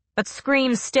 But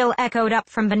screams still echoed up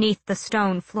from beneath the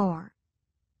stone floor.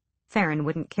 Farron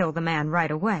wouldn't kill the man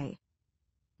right away.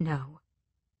 No,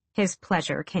 his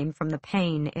pleasure came from the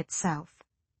pain itself.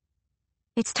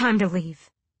 "It's time to leave,"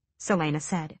 Celaena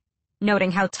said,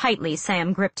 noting how tightly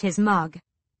Sam gripped his mug.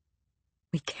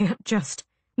 "We can't just—"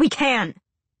 "We can,"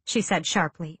 she said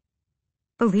sharply.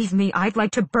 "Believe me, I'd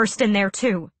like to burst in there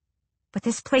too." But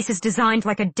this place is designed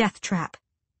like a death trap,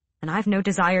 and I've no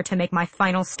desire to make my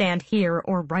final stand here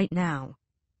or right now.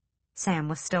 Sam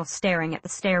was still staring at the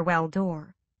stairwell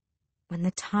door. When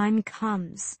the time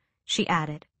comes, she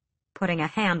added, putting a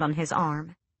hand on his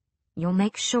arm, you'll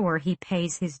make sure he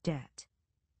pays his debt.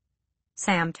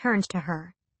 Sam turned to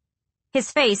her, his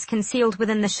face concealed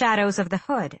within the shadows of the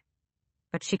hood,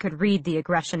 but she could read the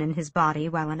aggression in his body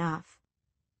well enough.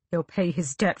 He'll pay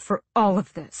his debt for all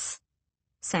of this,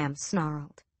 Sam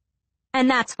snarled. And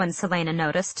that's when Celaena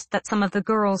noticed that some of the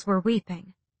girls were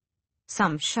weeping.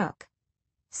 Some shook.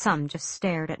 Some just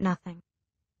stared at nothing.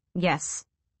 Yes,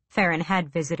 Farron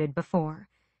had visited before,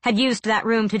 had used that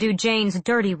room to do Jane's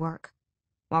dirty work,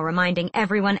 while reminding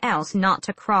everyone else not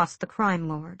to cross the crime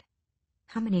lord.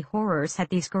 How many horrors had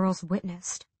these girls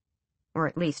witnessed? Or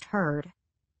at least heard?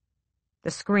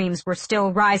 The screams were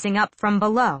still rising up from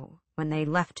below when they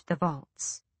left the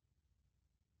vaults.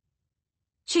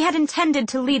 She had intended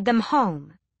to lead them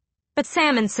home, but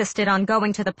Sam insisted on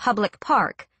going to the public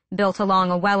park built along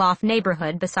a well-off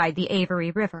neighborhood beside the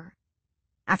Avery River.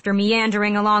 After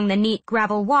meandering along the neat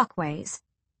gravel walkways,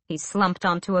 he slumped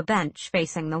onto a bench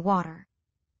facing the water.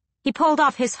 He pulled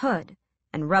off his hood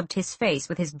and rubbed his face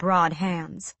with his broad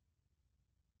hands.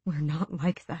 "We're not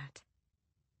like that,"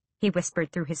 he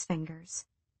whispered through his fingers.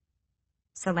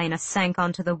 Celaena sank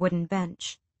onto the wooden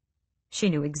bench. She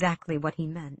knew exactly what he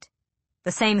meant.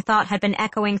 The same thought had been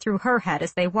echoing through her head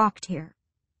as they walked here.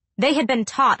 They had been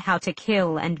taught how to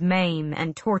kill and maim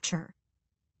and torture.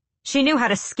 She knew how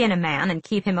to skin a man and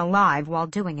keep him alive while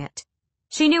doing it.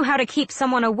 She knew how to keep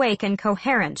someone awake and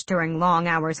coherent during long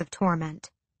hours of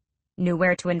torment. Knew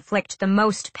where to inflict the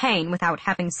most pain without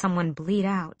having someone bleed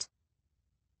out.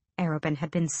 Arobin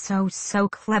had been so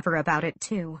clever about it,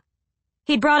 too.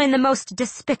 He'd brought in the most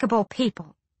despicable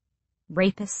people.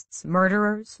 Rapists,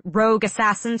 murderers, rogue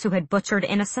assassins who had butchered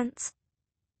innocents.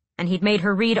 And he'd made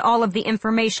her read all of the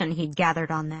information he'd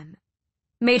gathered on them.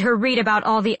 Made her read about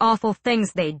all the awful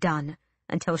things they'd done,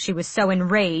 until she was so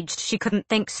enraged she couldn't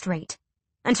think straight,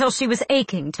 until she was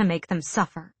aching to make them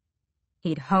suffer.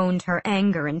 He'd honed her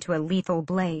anger into a lethal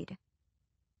blade.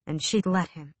 And she'd let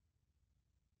him.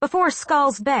 Before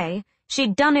Skull's Bay,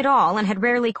 she'd done it all and had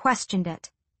rarely questioned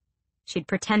it. She'd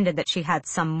pretended that she had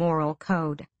some moral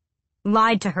code,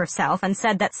 lied to herself and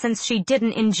said that since she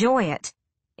didn't enjoy it,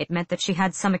 it meant that she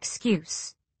had some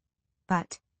excuse.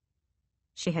 But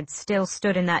she had still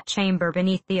stood in that chamber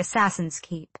beneath the Assassin's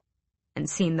Keep and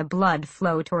seen the blood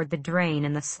flow toward the drain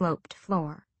in the sloped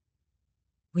floor.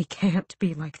 "We can't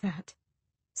be like that,"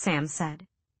 Sam said.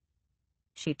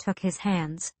 She took his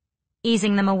hands,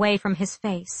 easing them away from his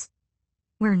face.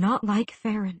 "We're not like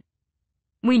Farron.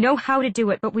 We know how to do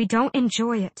it, but we don't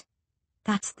enjoy it.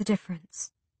 That's the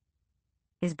difference."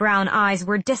 His brown eyes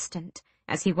were distant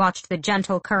as he watched the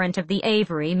gentle current of the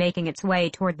Avery making its way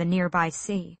toward the nearby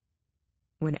sea.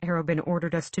 "When Arobin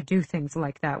ordered us to do things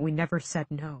like that, we never said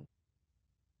no.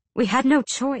 We had no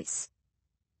choice.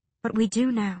 But we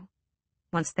do now.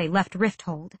 Once they left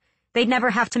Rifthold, they'd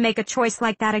never have to make a choice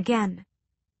like that again.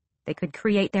 They could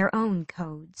create their own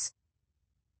codes."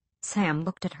 Sam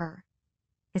looked at her,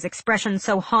 his expression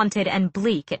so haunted and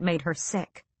bleak it made her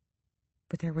sick.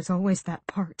 "But there was always that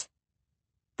part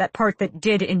that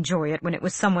did enjoy it when it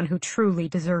was someone who truly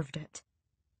deserved it."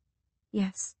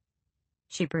 "Yes,"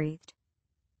 she breathed.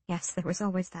 "Yes, there was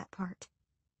always that part.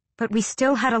 But we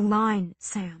still had a line,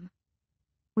 Sam.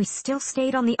 We still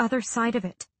stayed on the other side of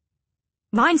it.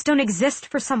 Lines don't exist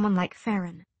for someone like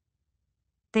Farron."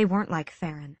 They weren't like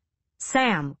Farron.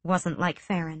 Sam wasn't like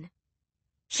Farron.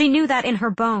 She knew that in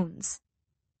her bones.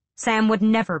 Sam would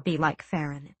never be like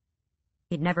Farron.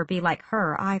 He'd never be like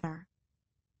her either.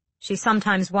 She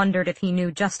sometimes wondered if he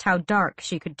knew just how dark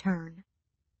she could turn.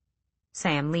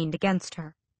 Sam leaned against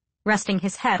her, resting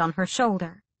his head on her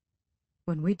shoulder.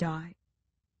 "When we die,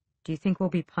 do you think we'll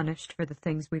be punished for the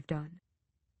things we've done?"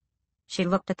 She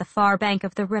looked at the far bank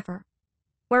of the river,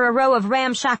 where a row of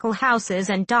ramshackle houses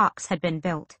and docks had been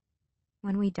built.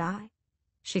 "When we die,"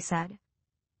 she said,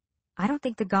 "I don't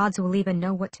think the gods will even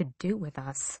know what to do with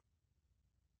us."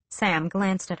 Sam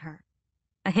glanced at her,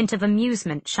 a hint of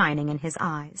amusement shining in his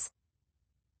eyes.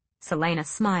 Celaena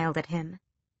smiled at him,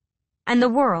 and the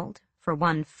world, for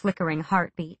one flickering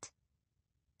heartbeat,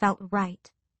 felt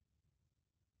right.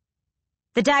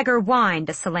 The dagger whined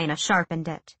as Celaena sharpened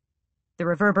it, the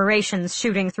reverberations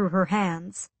shooting through her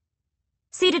hands.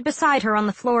 Seated beside her on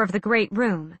the floor of the great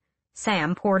room,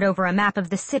 Sam pored over a map of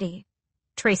the city,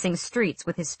 tracing streets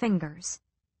with his fingers.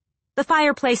 The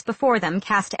fireplace before them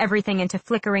cast everything into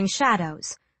flickering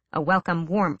shadows, a welcome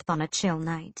warmth on a chill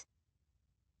night.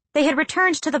 They had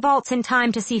returned to the vaults in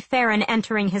time to see Farron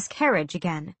entering his carriage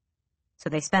again. so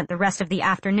they spent the rest of the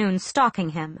afternoon stalking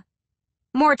him.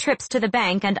 More trips to the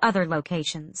bank and other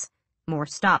locations, more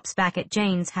stops back at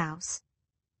Jane's house.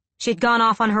 She'd gone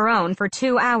off on her own for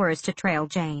 2 hours to trail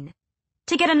Jane,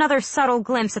 to get another subtle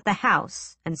glimpse at the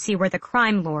house and see where the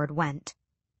crime lord went.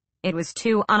 It was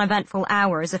 2 uneventful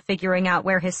hours of figuring out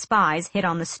where his spies hid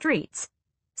on the streets,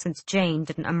 since Jane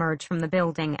didn't emerge from the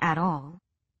building at all.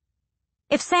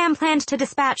 If Sam planned to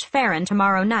dispatch Farron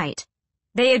tomorrow night,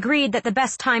 they agreed that the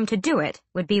best time to do it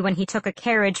would be when he took a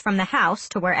carriage from the house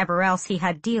to wherever else he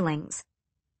had dealings,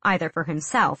 either for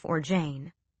himself or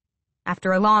Jane.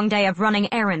 After a long day of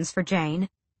running errands for Jane,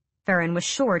 Farron was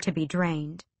sure to be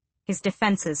drained, his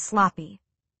defenses sloppy.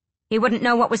 He wouldn't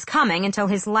know what was coming until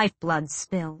his lifeblood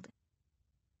spilled.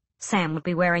 Sam would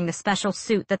be wearing the special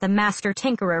suit that the master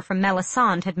tinkerer from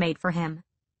Melisande had made for him,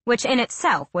 which in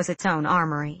itself was its own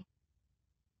armory.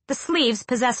 The sleeves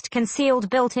possessed concealed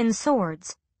built-in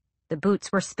swords. The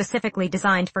boots were specifically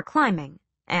designed for climbing,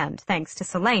 and, thanks to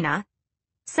Celaena,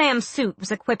 Sam's suit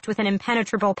was equipped with an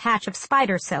impenetrable patch of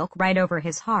spider silk right over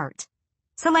his heart.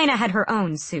 Celaena had her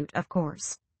own suit, of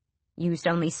course, used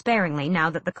only sparingly now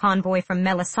that the convoy from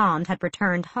Melisande had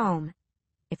returned home.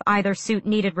 If either suit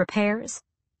needed repairs,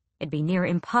 it'd be near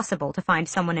impossible to find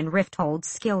someone in Rifthold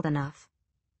skilled enough.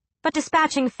 But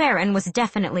dispatching Farron was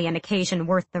definitely an occasion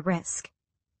worth the risk.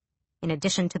 In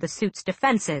addition to the suit's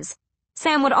defenses,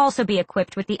 Sam would also be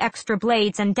equipped with the extra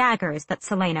blades and daggers that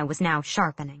Celaena was now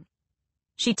sharpening.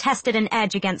 She tested an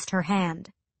edge against her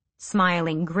hand,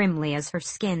 smiling grimly as her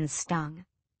skin stung.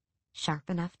 "Sharp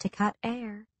enough to cut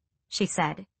air," she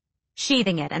said,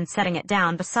 sheathing it and setting it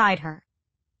down beside her.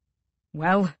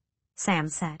 "Well," Sam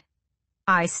said,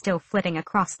 eyes still flitting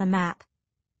across the map.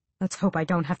 "let's hope I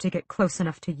don't have to get close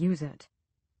enough to use it."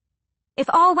 If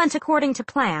all went according to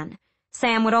plan,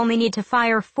 Sam would only need to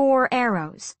fire 4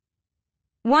 arrows.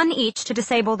 1 each to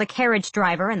disable the carriage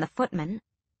driver and the footman,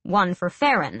 1 for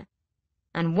Farron,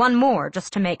 and 1 more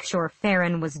just to make sure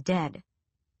Farron was dead.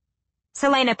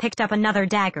 Celaena picked up another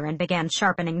dagger and began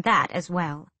sharpening that as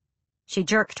well. She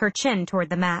jerked her chin toward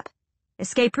the map.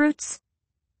 "Escape routes?"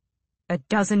 "A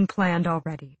dozen planned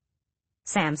already,"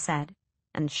 Sam said,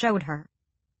 and showed her.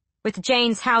 With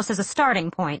Jane's house as a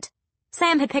starting point,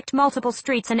 Sam had picked multiple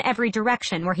streets in every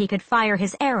direction where he could fire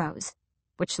his arrows,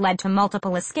 which led to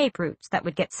multiple escape routes that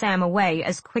would get Sam away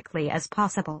as quickly as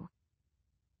possible.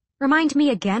 "Remind me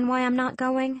again why I'm not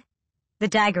going?" The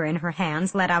dagger in her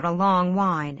hands let out a long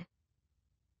whine.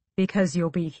 "Because you'll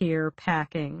be here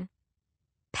packing."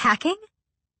 "Packing?"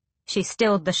 She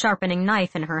stilled the sharpening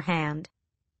knife in her hand.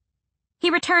 He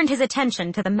returned his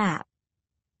attention to the map.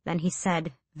 Then he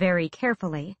said, very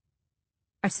carefully,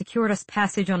 "I secured us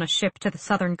passage on a ship to the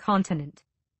southern continent,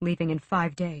 leaving in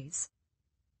 5 days."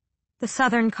 "The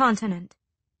southern continent?"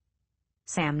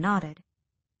 Sam nodded,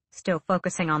 still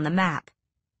focusing on the map.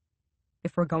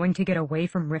 "If we're going to get away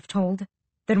from Rifthold,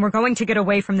 then we're going to get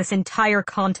away from this entire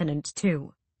continent,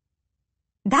 too."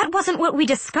 "That wasn't what we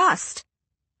discussed.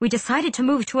 We decided to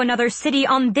move to another city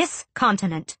on this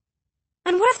continent.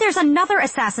 And what if there's another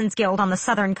Assassin's Guild on the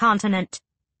southern continent?"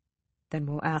 "Then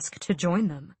we'll ask to join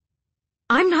them."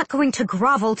 "I'm not going to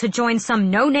grovel to join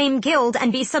some no-name guild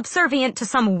and be subservient to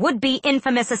some would-be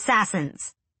infamous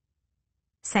assassins."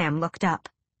 Sam looked up.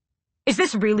 "Is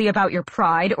this really about your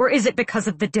pride, or is it because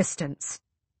of the distance?"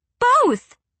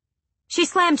 "Both!" She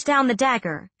slammed down the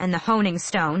dagger and the honing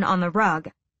stone on the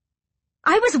rug.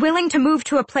 "I was willing to move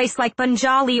to a place like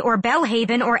Bunjali or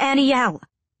Belhaven or Aniel,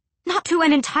 not to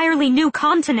an entirely new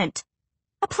continent,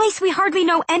 a place we hardly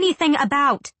know anything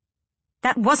about.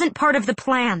 That wasn't part of the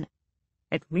plan."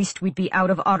 "At least we'd be out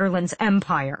of Otterland's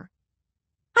empire."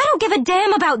 "I don't give a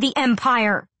damn about the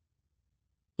empire."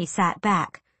 He sat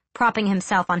back, propping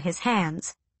himself on his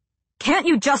hands. "Can't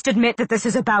you just admit that this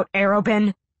is about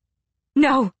Arobin?"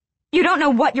 "No, you don't know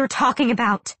what you're talking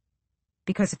about."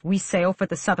 "Because if we sail for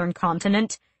the southern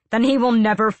continent, then he will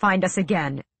never find us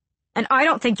again. And I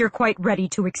don't think you're quite ready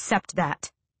to accept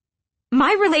that."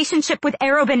 "My relationship with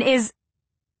Arobin is—"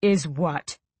 "Is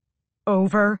what?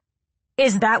 Over?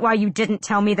 Is that why you didn't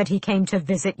tell me that he came to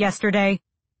visit yesterday?"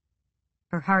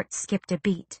 Her heart skipped a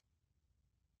beat.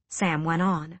 Sam went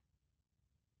on.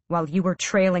 "While you were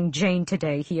trailing Jane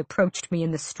today, he approached me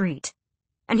in the street,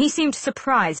 and he seemed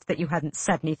surprised that you hadn't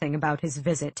said anything about his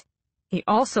visit. He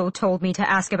also told me to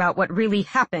ask about what really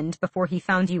happened before he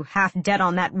found you half dead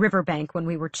on that riverbank when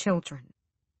we were children."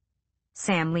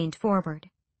 Sam leaned forward,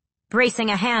 bracing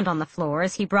a hand on the floor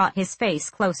as he brought his face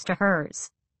close to hers.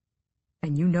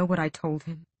 "And you know what I told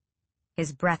him?"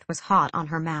 His breath was hot on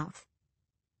her mouth.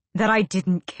 "That I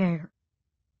didn't care.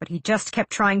 But he just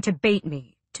kept trying to bait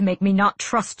me, to make me not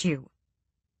trust you.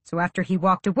 So after he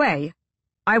walked away,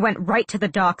 I went right to the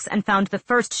docks and found the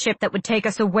first ship that would take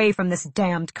us away from this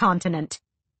damned continent.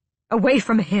 Away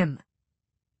from him.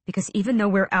 Because even though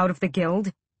we're out of the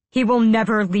guild, he will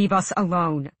never leave us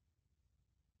alone."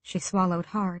 She swallowed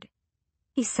hard.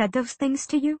 "He said those things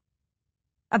to you?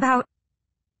 About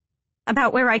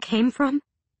where I came from?"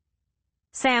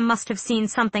 Sam must have seen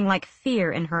something like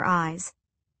fear in her eyes,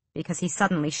 because he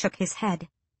suddenly shook his head,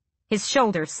 his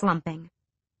shoulders slumping.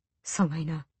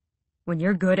 "Celaena, when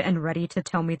you're good and ready to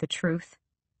tell me the truth,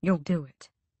 you'll do it.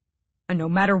 And no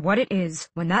matter what it is,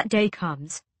 when that day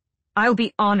comes, I'll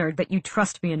be honored that you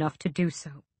trust me enough to do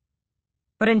so.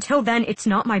 But until then, it's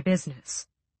not my business.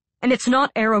 And it's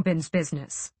not Arobyn's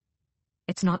business.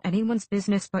 It's not anyone's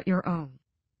business but your own."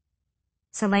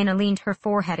 Celaena leaned her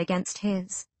forehead against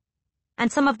his,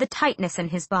 and some of the tightness in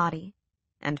his body,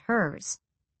 and hers,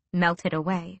 melted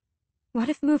away. "What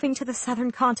if moving to the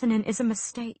southern continent is a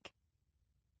mistake?"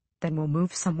 "Then we'll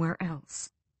move somewhere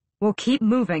else. We'll keep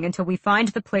moving until we find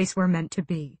the place we're meant to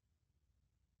be."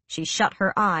 She shut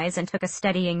her eyes and took a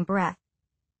steadying breath.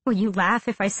 "Will you laugh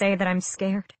if I say that I'm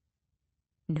scared?"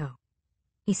 "No,"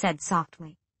 he said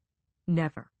softly.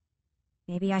 "Never."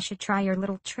 "Maybe I should try your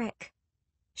little trick."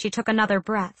 She took another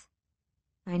breath.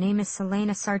 "My name is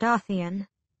Celaena Sardothien,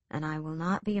 and I will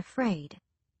not be afraid."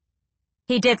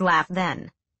 He did laugh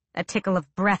then, a tickle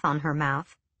of breath on her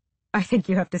mouth. "I think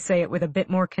you have to say it with a bit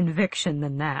more conviction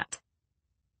than that."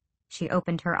 She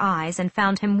opened her eyes and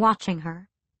found him watching her,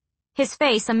 his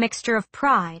face a mixture of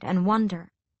pride and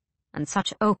wonder, and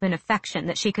such open affection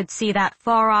that she could see that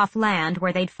far-off land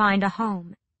where they'd find a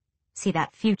home, see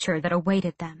that future that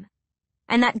awaited them,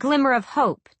 and that glimmer of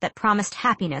hope that promised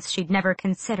happiness she'd never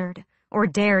considered or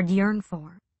dared yearn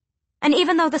for. And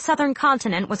even though the southern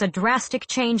continent was a drastic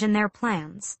change in their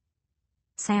plans,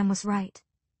 Sam was right.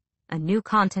 A new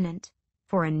continent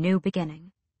for a new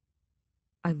beginning.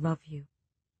 "I love you,"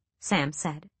 Sam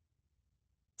said.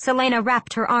 Celaena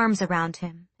wrapped her arms around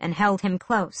him and held him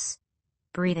close,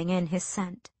 breathing in his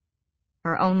scent.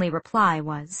 Her only reply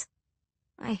was,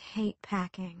 "I hate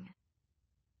packing."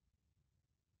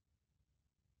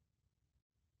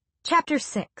 Chapter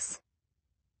 6.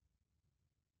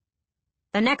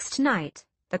 The next night,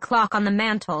 the clock on the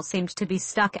mantel seemed to be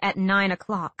stuck at 9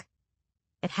 o'clock.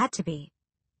 It had to be,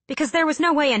 because there was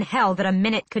no way in hell that a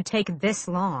minute could take this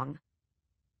long.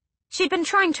 She'd been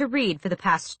trying to read for the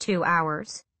past 2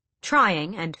 hours,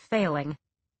 trying and failing.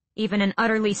 Even an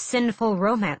utterly sinful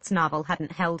romance novel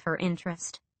hadn't held her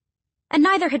interest. And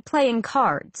neither had playing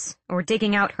cards, or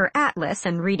digging out her atlas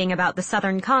and reading about the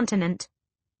southern continent,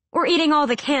 or eating all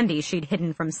the candy she'd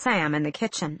hidden from Sam in the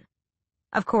kitchen.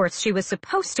 Of course, she was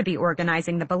supposed to be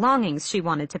organizing the belongings she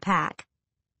wanted to pack.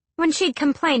 When she'd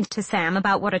complained to Sam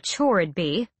about what a chore it'd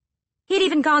be, he'd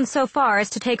even gone so far as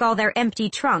to take all their empty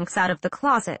trunks out of the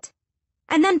closet,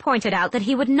 and then pointed out that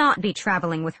he would not be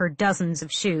traveling with her dozens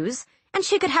of shoes, and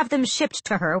she could have them shipped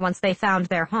to her once they found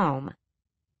their home.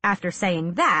 After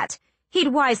saying that, he'd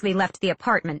wisely left the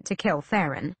apartment to kill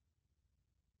Farron.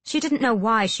 She didn't know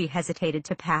why she hesitated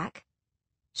to pack.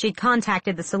 She'd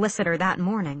contacted the solicitor that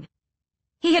morning.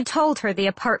 He had told her the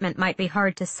apartment might be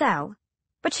hard to sell,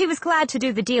 but she was glad to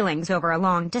do the dealings over a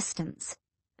long distance,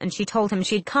 and she told him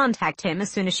she'd contact him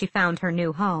as soon as she found her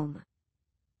new home.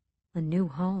 A new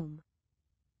home.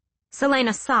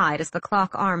 Celaena sighed as the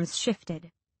clock arms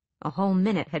shifted. A whole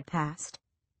minute had passed.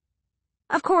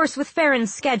 Of course, with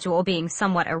Farron's schedule being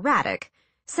somewhat erratic,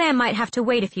 Sam might have to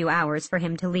wait a few hours for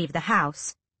him to leave the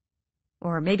house.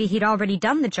 Or maybe he'd already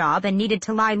done the job and needed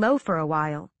to lie low for a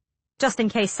while, just in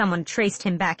case someone traced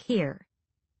him back here.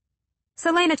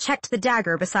 Celaena checked the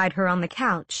dagger beside her on the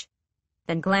couch,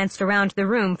 then glanced around the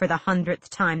room for the 100th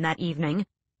time that evening,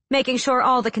 making sure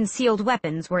all the concealed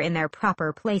weapons were in their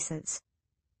proper places.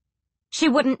 She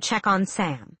wouldn't check on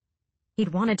Sam.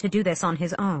 He'd wanted to do this on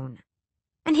his own,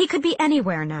 and he could be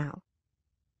anywhere now.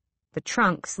 The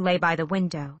trunks lay by the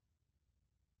window.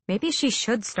 Maybe she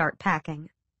should start packing.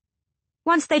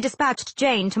 Once they dispatched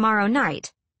Jane tomorrow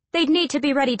night, they'd need to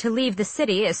be ready to leave the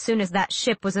city as soon as that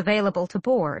ship was available to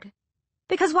board.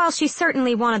 Because while she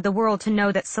certainly wanted the world to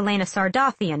know that Celaena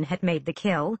Sardothien had made the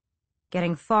kill,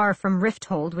 getting far from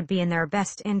Rifthold would be in their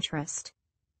best interest.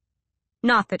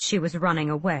 Not that she was running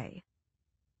away.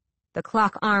 The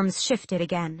clock arms shifted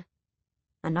again.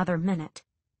 Another minute.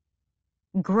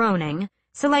 Groaning,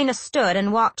 Celaena stood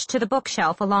and walked to the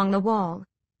bookshelf along the wall,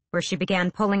 where she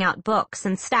began pulling out books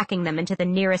and stacking them into the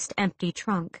nearest empty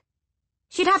trunk.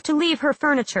 She'd have to leave her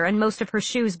furniture and most of her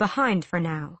shoes behind for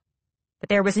now, but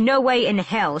there was no way in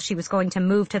hell she was going to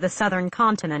move to the southern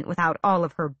continent without all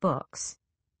of her books.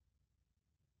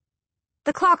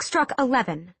 The clock struck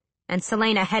 11, and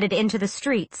Celaena headed into the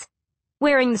streets,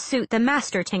 wearing the suit the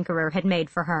master tinkerer had made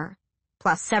for her,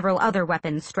 plus several other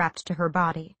weapons strapped to her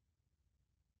body.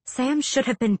 Sam should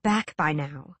have been back by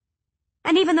now.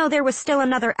 And even though there was still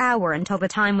another hour until the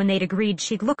time when they'd agreed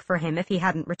she'd look for him if he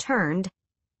hadn't returned,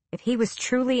 if he was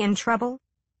truly in trouble,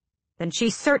 then she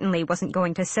certainly wasn't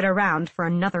going to sit around for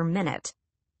another minute.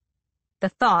 The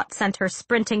thought sent her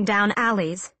sprinting down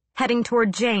alleys, heading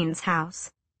toward Jane's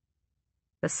house.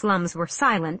 The slums were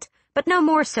silent, but no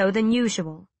more so than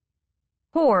usual.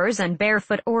 Whores and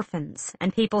barefoot orphans,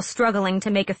 and people struggling to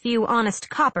make a few honest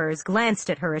coppers glanced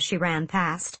at her as she ran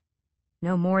past.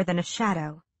 No more than a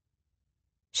shadow.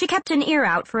 She kept an ear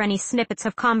out for any snippets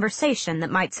of conversation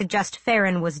that might suggest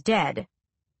Farron was dead,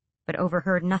 but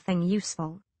overheard nothing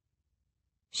useful.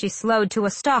 She slowed to a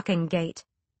stalking gait,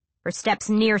 her steps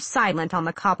near silent on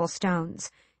the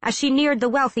cobblestones, as she neared the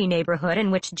wealthy neighborhood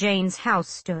in which Jane's house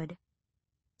stood.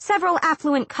 Several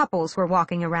affluent couples were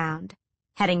walking around,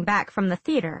 heading back from the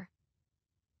theater,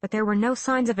 but there were no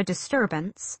signs of a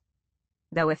disturbance.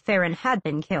 Though if Farron had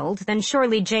been killed, then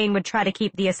surely Jane would try to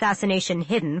keep the assassination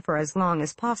hidden for as long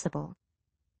as possible.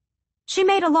 She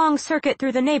made a long circuit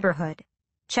through the neighborhood,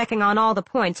 checking on all the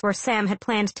points where Sam had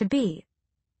planned to be.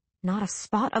 Not a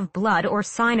spot of blood or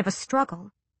sign of a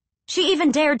struggle. She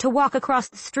even dared to walk across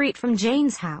the street from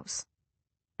Jane's house.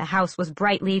 The house was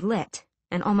brightly lit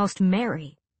and almost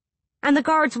merry, and the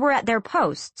guards were at their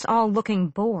posts, all looking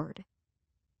bored.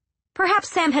 Perhaps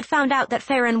Sam had found out that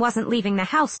Farron wasn't leaving the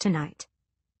house tonight.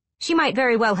 She might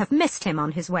very well have missed him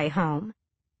on his way home.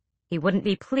 He wouldn't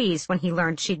be pleased when he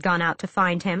learned she'd gone out to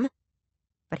find him,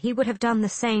 but he would have done the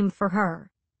same for her.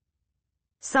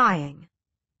 Sighing,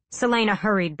 Celaena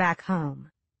hurried back home.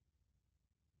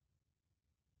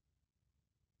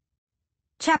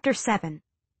 Chapter 7.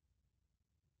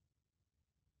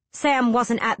 Sam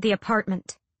wasn't at the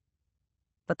apartment,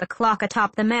 but the clock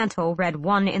atop the mantel read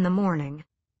 1 in the morning.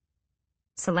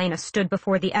 Celaena stood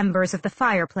before the embers of the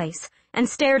fireplace and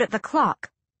stared at the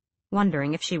clock,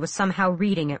 wondering if she was somehow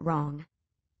reading it wrong.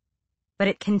 But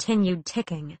it continued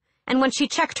ticking, and when she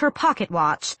checked her pocket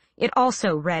watch, it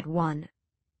also read 1.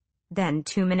 Then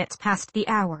 2 minutes past the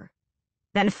hour.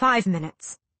 Then 5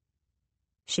 minutes.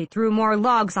 She threw more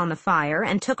logs on the fire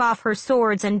and took off her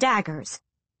swords and daggers,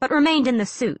 but remained in the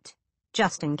suit,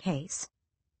 just in case.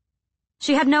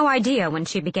 She had no idea when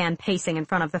she began pacing in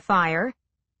front of the fire,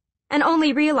 and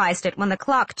only realized it when the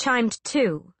clock chimed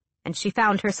 2, and she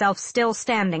found herself still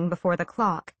standing before the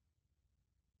clock.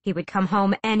 He would come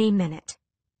home any minute.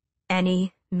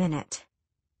 Any minute.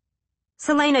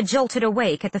 Celaena jolted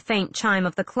awake at the faint chime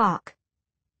of the clock.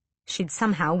 She'd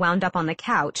somehow wound up on the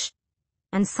couch,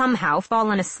 and somehow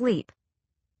fallen asleep.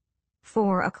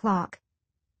 4 o'clock.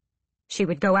 She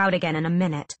would go out again in a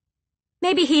minute.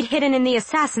 Maybe he'd hidden in the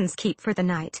Assassin's Keep for the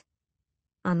night.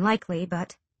 Unlikely,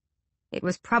 but it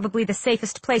was probably the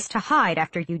safest place to hide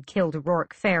after you'd killed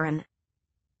Rourke Farron.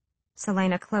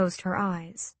 Celaena closed her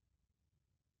eyes.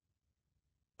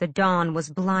 The dawn was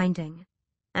blinding,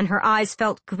 and her eyes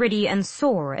felt gritty and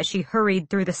sore as she hurried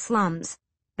through the slums,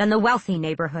 then the wealthy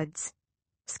neighborhoods,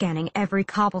 scanning every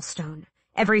cobblestone,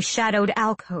 every shadowed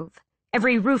alcove,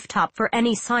 every rooftop for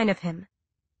any sign of him.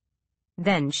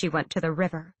 Then she went to the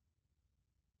river.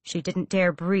 She didn't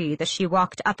dare breathe as she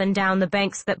walked up and down the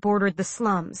banks that bordered the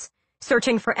slums,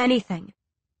 searching for anything,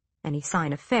 any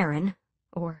sign of Farron,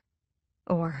 or.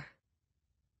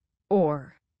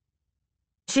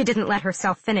 She didn't let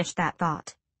herself finish that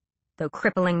thought, though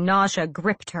crippling nausea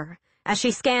gripped her as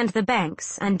she scanned the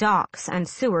banks and docks and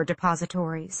sewer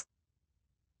depositories.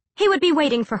 He would be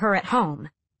waiting for her at home,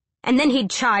 and then he'd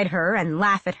chide her and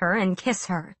laugh at her and kiss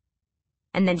her.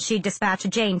 And then she'd dispatch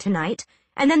Jane tonight,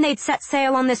 and then they'd set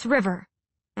sail on this river,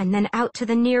 and then out to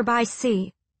the nearby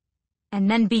sea, and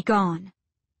then be gone.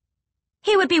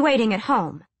 He would be waiting at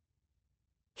home.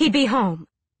 He'd be home.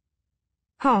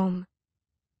 Home.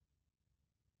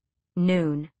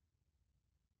 Noon.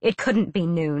 It couldn't be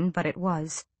noon, but it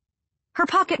was. Her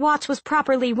pocket watch was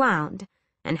properly wound,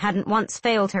 and hadn't once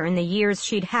failed her in the years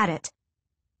she'd had it.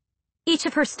 Each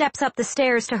of her steps up the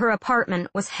stairs to her apartment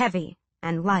was heavy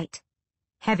and light.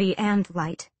 Heavy and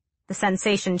light, the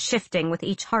sensation shifting with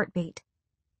each heartbeat.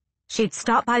 She'd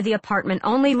stopped by the apartment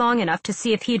only long enough to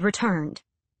see if he'd returned.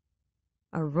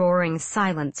 A roaring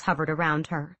silence hovered around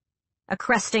her, a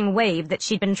cresting wave that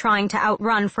she'd been trying to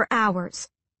outrun for hours.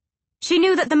 She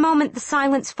knew that the moment the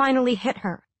silence finally hit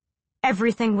her,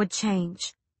 everything would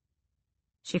change.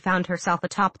 She found herself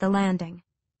atop the landing,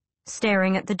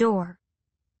 staring at the door.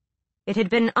 It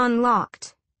had been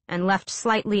unlocked and left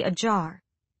slightly ajar.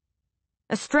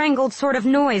 A strangled sort of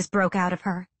noise broke out of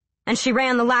her, and she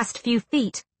ran the last few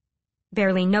feet.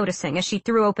 barely noticing as she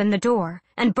threw open the door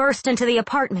and burst into the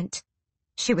apartment.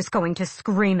 She was going to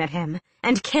scream at him,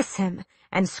 and kiss him,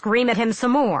 and scream at him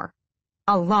some more.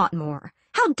 A lot more.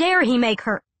 How dare he make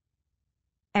her—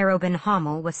 Arobin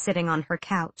Hommel was sitting on her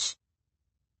couch.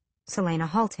 Celaena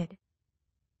halted.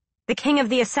 The king of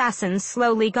the assassins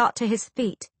slowly got to his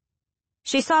feet.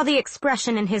 She saw the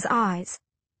expression in his eyes,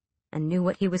 and knew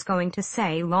what he was going to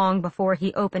say long before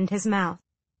he opened his mouth,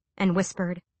 and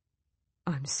whispered,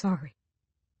 "I'm sorry."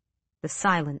 The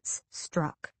silence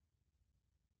struck.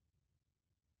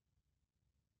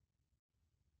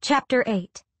 Chapter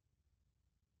 8.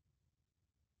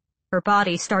 Her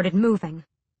body started moving,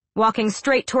 walking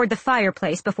straight toward the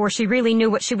fireplace before she really knew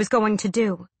what she was going to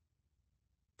do.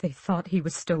 "They thought he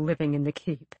was still living in the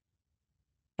keep,"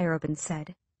 Arobin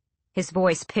said, his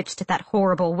voice pitched at that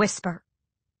horrible whisper.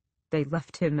 "They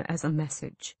left him as a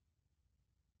message."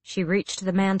 She reached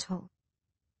the mantel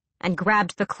and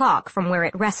grabbed the clock from where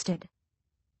it rested.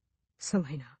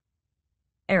 "Celaena,"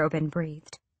 Arobin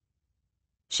breathed.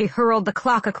 She hurled the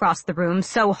clock across the room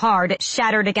so hard it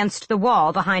shattered against the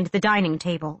wall behind the dining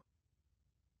table.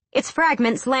 Its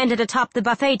fragments landed atop the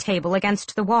buffet table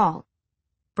against the wall,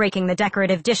 breaking the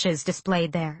decorative dishes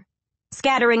displayed there,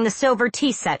 scattering the silver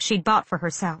tea set she'd bought for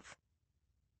herself.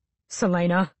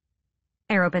 "Celaena,"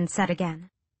 Arobin said again.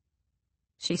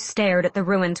 She stared at the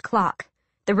ruined clock,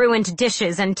 the ruined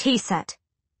dishes and tea set.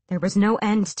 There was no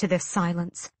end to this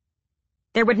silence.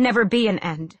 There would never be an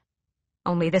end,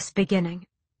 only this beginning.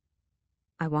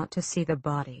 "I want to see the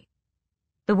body."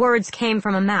 The words came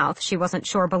from a mouth she wasn't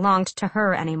sure belonged to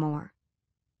her anymore.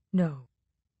 "No,"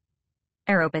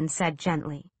 Arobin said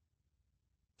gently.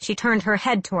 She turned her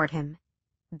head toward him,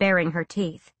 baring her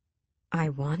teeth. "I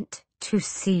want to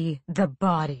see the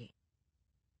body."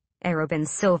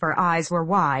 Arobin's silver eyes were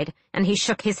wide, and he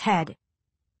shook his head.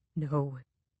 "No,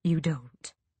 you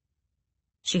don't."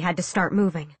 She had to start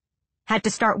moving, had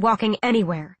to start walking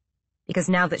anywhere, because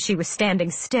now that she was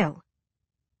standing still,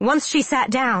 once she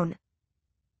sat down,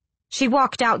 she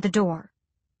walked out the door,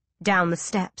 down the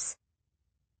steps.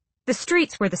 The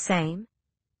streets were the same.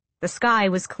 The sky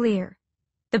was clear.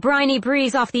 The briny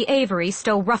breeze off the Avery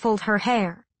still ruffled her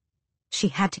hair. She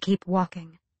had to keep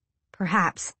walking.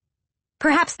 Perhaps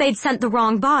they'd sent the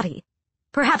wrong body.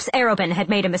 Perhaps Arobin had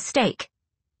made a mistake.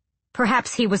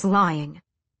 Perhaps he was lying.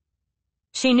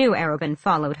 She knew Arobin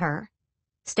followed her,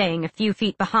 staying a few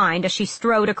feet behind as she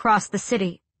strode across the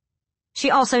city.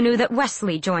 She also knew that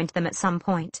Wesley joined them at some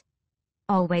point,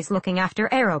 always looking after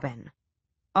Arobin,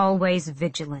 always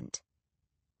vigilant.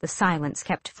 The silence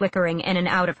kept flickering in and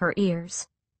out of her ears.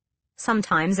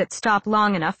 Sometimes it stopped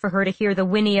long enough for her to hear the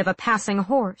whinny of a passing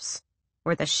horse,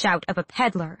 or the shout of a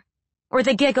peddler, or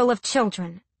the giggle of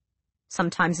children.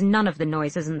 Sometimes none of the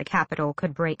noises in the capital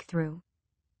could break through.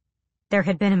 There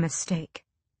had been a mistake.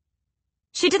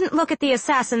 She didn't look at the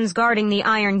assassins guarding the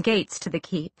iron gates to the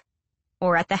keep,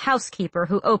 or at the housekeeper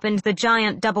who opened the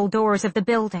giant double doors of the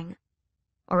building,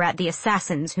 or at the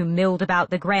assassins who milled about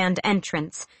the grand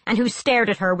entrance and who stared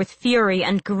at her with fury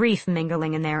and grief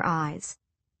mingling in their eyes.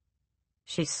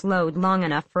 She slowed long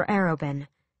enough for Arobin,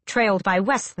 trailed by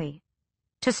Wesley,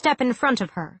 to step in front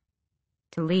of her,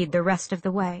 to lead the rest of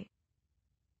the way.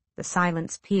 The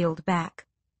silence peeled back,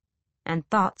 and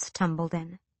thoughts tumbled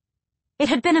in. It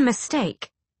had been a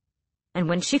mistake, and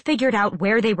when she figured out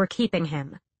where they were keeping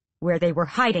him, where they were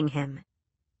hiding him,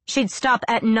 she'd stop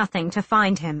at nothing to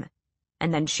find him,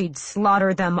 and then she'd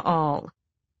slaughter them all.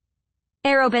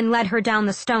 Arobin led her down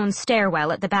the stone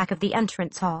stairwell at the back of the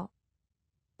entrance hall,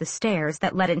 the stairs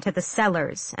that led into the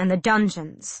cellars and the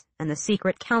dungeons and the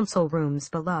secret council rooms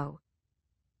below.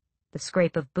 The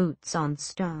scrape of boots on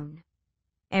stone,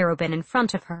 Arobin in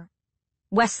front of her,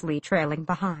 Wesley trailing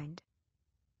behind.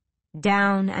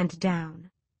 Down and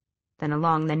down, then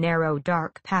along the narrow,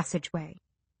 dark passageway,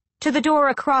 to the door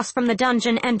across from the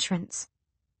dungeon entrance.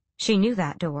 She knew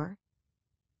that door,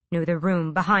 knew the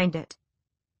room behind it,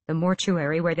 the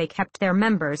mortuary where they kept their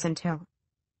members until—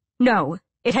 No,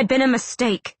 it had been a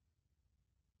mistake.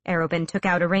 Arobin took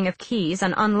out a ring of keys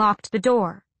and unlocked the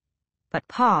door, but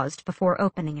paused before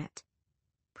opening it.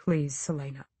 "Please,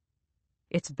 Celaena.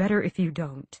 It's better if you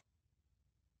don't."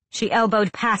 She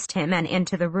elbowed past him and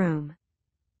into the room.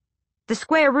 The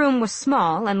square room was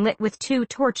small and lit with 2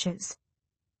 torches,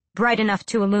 bright enough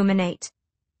to illuminate.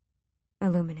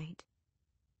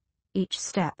 Each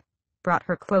step brought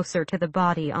her closer to the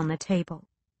body on the table.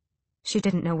 She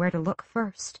didn't know where to look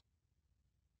first.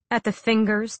 At the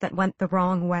fingers that went the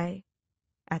wrong way,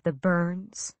 at the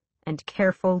burns and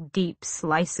careful, deep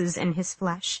slices in his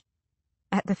flesh,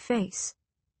 at the face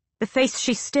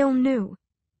she still knew,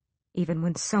 even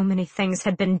when so many things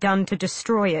had been done to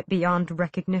destroy it beyond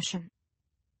recognition.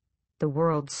 The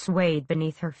world swayed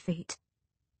beneath her feet,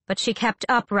 but she kept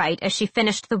upright as she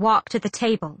finished the walk to the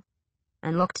table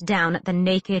and looked down at the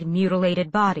naked,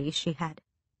 mutilated body she had.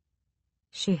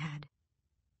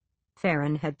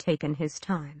 Farron had taken his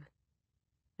time,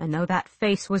 and though that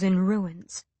face was in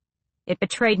ruins, it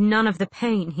betrayed none of the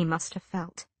pain he must have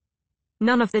felt,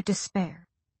 none of the despair.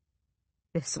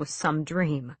 This was some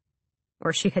dream,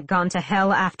 or she had gone to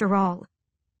hell after all,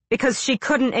 because she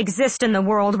couldn't exist in the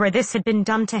world where this had been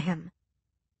done to him,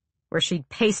 where she'd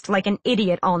paced like an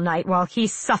idiot all night while he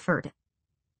suffered,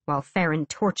 while Farron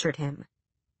tortured him,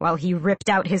 while he ripped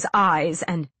out his eyes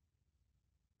and...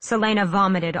 Celaena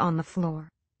vomited on the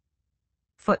floor.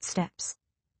 Footsteps.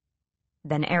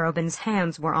 Then Arobyn's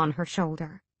hands were on her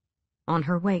shoulder, on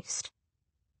her waist,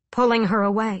 pulling her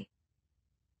away.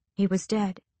 He was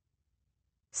dead.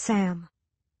 Sam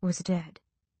was dead.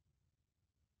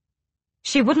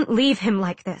 She wouldn't leave him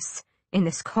like this, in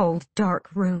this cold, dark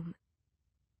room.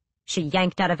 She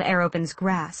yanked out of Arobyn's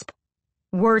grasp.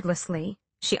 Wordlessly,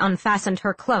 she unfastened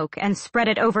her cloak and spread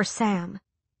it over Sam,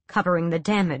 covering the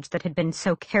damage that had been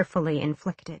so carefully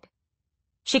inflicted.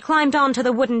 She climbed onto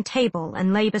the wooden table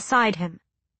and lay beside him,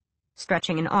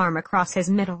 stretching an arm across his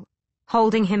middle,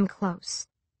 holding him close.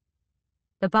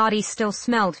 The body still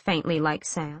smelled faintly like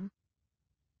Sam,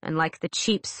 and like the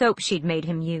cheap soap she'd made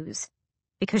him use,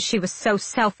 because she was so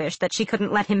selfish that she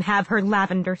couldn't let him have her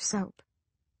lavender soap.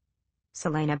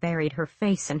 Celaena buried her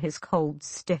face in his cold,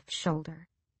 stiff shoulder.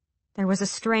 There was a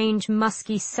strange,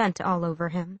 musky scent all over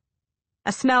him,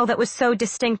 a smell that was so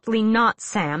distinctly not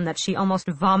Sam that she almost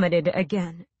vomited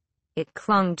again. It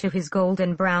clung to his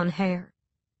golden brown hair,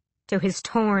 to his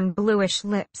torn, bluish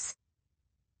lips.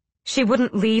 She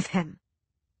wouldn't leave him.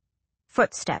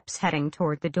 Footsteps heading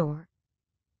toward the door,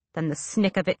 then the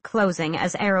snick of it closing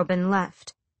as Arobyn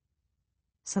left.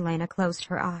 Celaena closed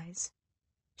her eyes.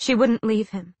 She wouldn't leave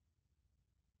him.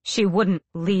 She wouldn't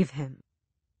leave him.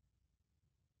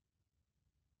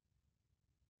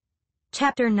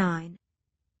 Chapter 9.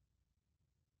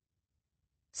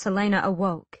 Celaena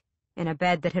awoke in a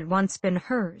bed that had once been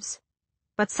hers,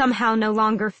 but somehow no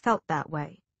longer felt that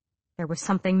way. There was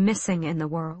something missing in the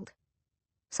world,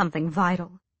 something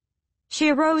vital. She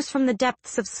arose from the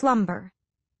depths of slumber,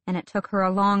 and it took her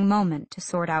a long moment to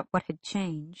sort out what had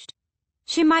changed.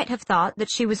 She might have thought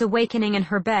that she was awakening in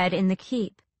her bed in the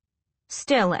keep,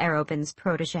 still Arobyn's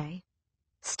protégé,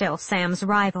 still Sam's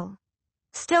rival,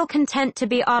 still content to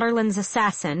be Otterland's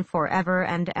assassin forever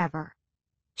and ever.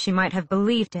 She might have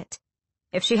believed it,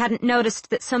 if she hadn't noticed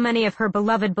that so many of her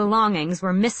beloved belongings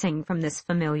were missing from this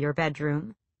familiar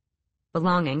bedroom,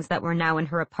 belongings that were now in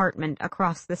her apartment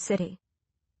across the city.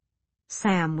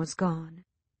 Sam was gone.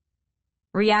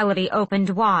 Reality opened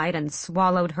wide and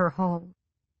swallowed her whole.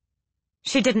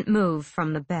 She didn't move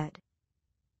from the bed.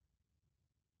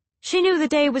 She knew the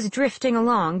day was drifting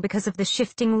along because of the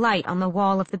shifting light on the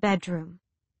wall of the bedroom.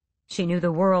 She knew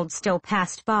the world still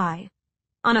passed by,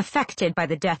 unaffected by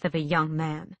the death of a young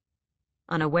man,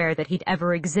 unaware that he'd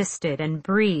ever existed and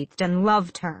breathed and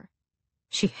loved her.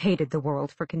 She hated the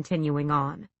world for continuing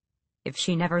on. If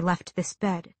she never left this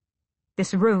bed,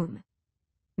 this room,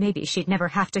 maybe she'd never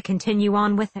have to continue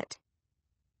on with it.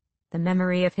 The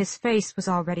memory of his face was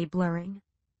already blurring.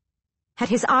 Had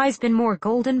his eyes been more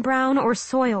golden brown or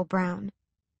soil brown?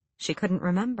 She couldn't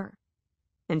remember,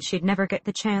 and she'd never get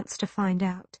the chance to find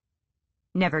out.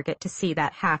 Never get to see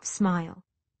that half smile.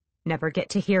 Never get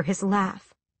to hear his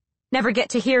laugh. Never get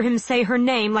to hear him say her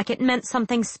name like it meant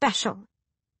something special,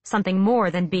 something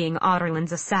more than being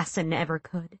Otterland's assassin ever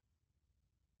could.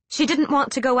 She didn't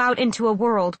want to go out into a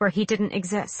world where he didn't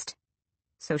exist,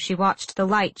 so she watched the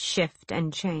light shift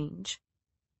and change,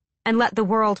 and let the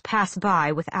world pass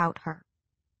by without her.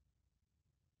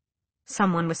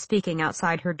 Someone was speaking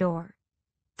outside her door.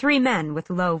 3 men with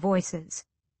low voices.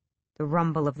 The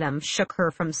rumble of them shook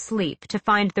her from sleep to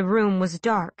find the room was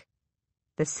dark,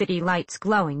 the city lights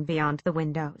glowing beyond the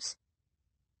windows.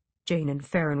 "Jane and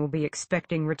Farron will be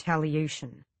expecting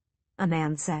retaliation," a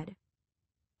man said.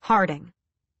 Harding,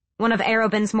 one of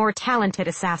Arobyn's more talented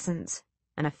assassins,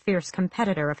 and a fierce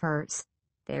competitor of hers.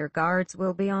 "Their guards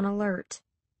will be on alert,"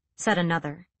 said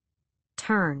another.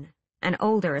 Turn, an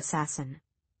older assassin.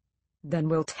 "Then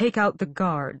we'll take out the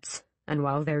guards, and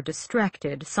while they're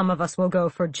distracted, some of us will go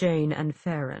for Jane and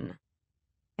Farron."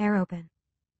 Arobyn.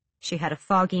 She had a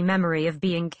foggy memory of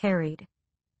being carried,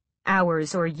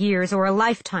 hours or years or a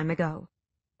lifetime ago,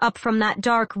 up from that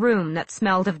dark room that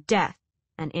smelled of death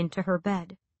and into her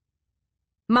bed.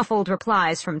 Muffled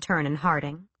replies from Turn and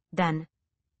Harding, then,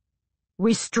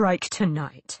 "We strike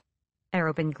tonight,"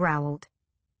 Arobyn growled.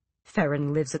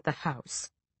 Farron lives at the house,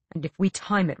 and if we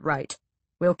time it right,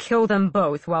 we'll kill them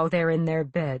both while they're in their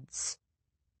beds.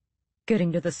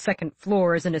 Getting to the second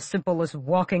floor isn't as simple as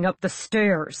walking up the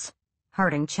stairs,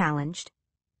 Harding challenged.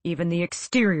 Even the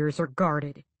exteriors are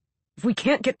guarded. If we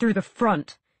can't get through the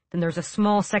front, then there's a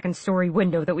small second-story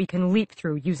window that we can leap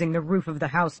through using the roof of the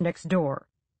house next door.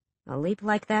 A leap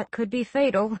like that could be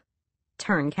fatal,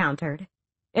 Tern countered.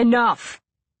 Enough!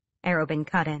 Arobin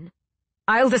cut in.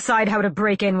 I'll decide how to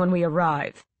break in when we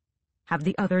arrive. Have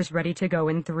the others ready to go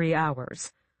in 3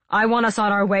 hours. I want us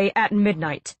on our way at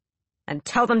midnight. And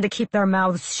tell them to keep their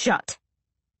mouths shut.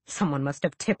 Someone must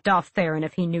have tipped off Farron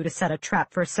if he knew to set a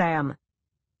trap for Sam.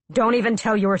 Don't even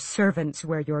tell your servants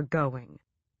where you're going.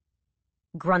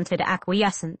 Grunted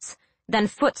acquiescence, then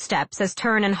footsteps as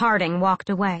Tern and Harding walked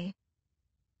away.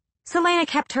 Celaena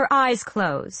kept her eyes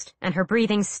closed and her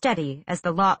breathing steady as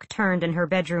the lock turned in her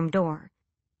bedroom door.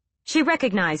 She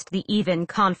recognized the even,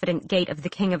 confident gait of the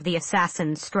King of the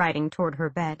Assassins striding toward her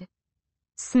bed.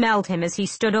 Smelled him as he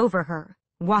stood over her,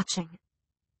 watching.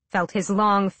 Felt his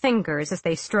long fingers as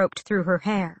they stroked through her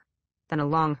hair, then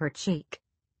along her cheek.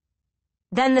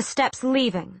 Then the steps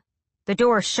leaving, the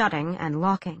door shutting and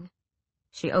locking.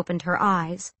 She opened her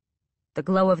eyes, the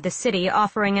glow of the city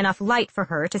offering enough light for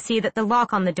her to see that the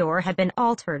lock on the door had been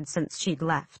altered since she'd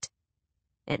left.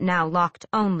 It now locked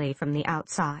only from the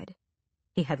outside.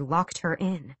 He had locked her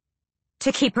in.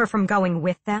 To keep her from going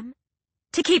with them?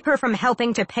 To keep her from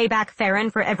helping to pay back Farron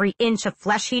for every inch of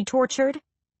flesh he'd tortured?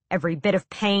 Every bit of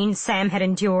pain Sam had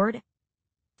endured?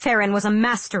 Farron was a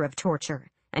master of torture,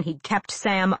 and he'd kept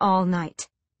Sam all night.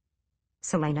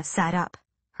 Celaena sat up,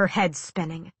 her head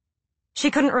spinning. She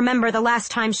couldn't remember the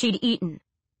last time she'd eaten.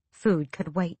 Food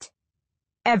could wait.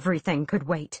 Everything could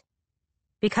wait.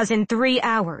 Because in 3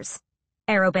 hours,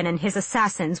 Arobin and his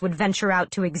assassins would venture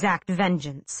out to exact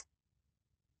vengeance.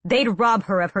 They'd rob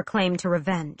her of her claim to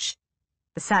revenge,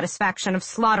 the satisfaction of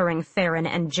slaughtering Farron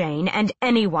and Jane and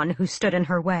anyone who stood in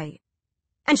her way,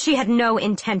 and she had no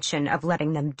intention of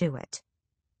letting them do it.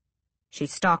 She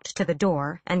stalked to the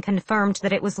door and confirmed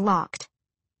that it was locked.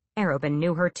 Arobin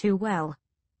knew her too well.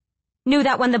 Knew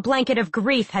that when the blanket of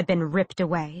grief had been ripped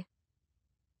away.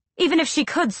 Even if she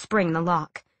could spring the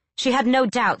lock, she had no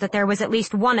doubt that there was at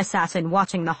least one assassin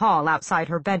watching the hall outside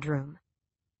her bedroom,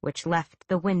 which left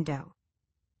the window.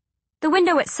 The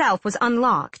window itself was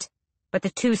unlocked, but the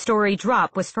 2-story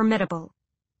drop was formidable.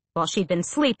 While she'd been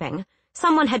sleeping,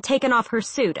 someone had taken off her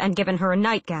suit and given her a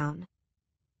nightgown.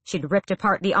 She'd ripped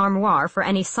apart the armoire for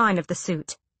any sign of the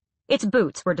suit. Its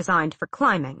boots were designed for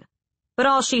climbing, but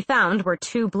all she found were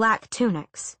 2 black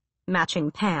tunics,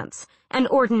 matching pants, and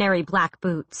ordinary black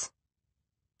boots.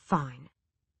 Fine.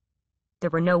 There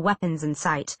were no weapons in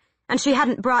sight, and she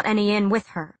hadn't brought any in with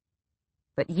her.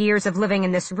 But years of living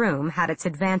in this room had its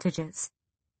advantages.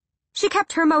 She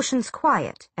kept her motions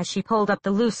quiet as she pulled up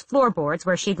the loose floorboards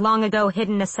where she'd long ago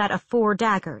hidden a set of 4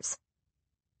 daggers.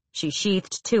 She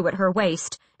sheathed 2 at her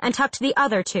waist and tucked the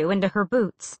other 2 into her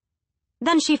boots.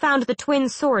 Then she found the twin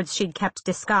swords she'd kept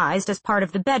disguised as part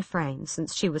of the bed frame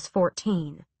since she was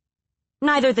 14.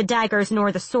 Neither the daggers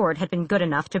nor the sword had been good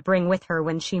enough to bring with her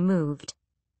when she moved.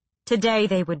 Today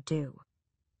they would do.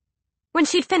 When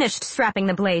she'd finished strapping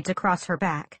the blades across her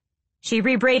back, she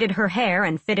rebraided her hair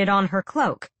and fitted on her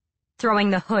cloak,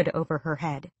 throwing the hood over her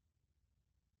head.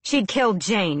 She'd killed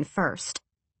Jane first,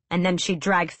 and then she'd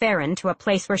drag Farron to a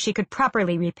place where she could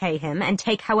properly repay him and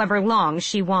take however long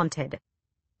she wanted.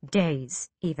 Days,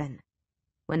 even.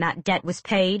 When that debt was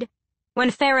paid, when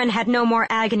Farron had no more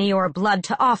agony or blood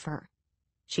to offer,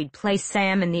 she'd place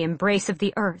Sam in the embrace of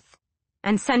the earth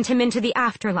and send him into the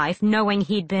afterlife knowing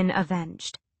he'd been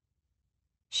avenged.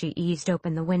 She eased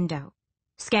open the window,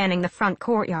 scanning the front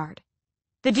courtyard.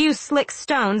 The dew-slick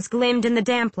stones glimmed in the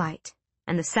damp light,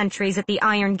 and the sentries at the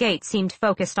iron gate seemed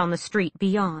focused on the street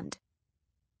beyond.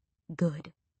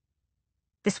 Good.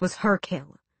 This was her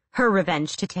kill, her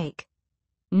revenge to take.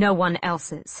 No one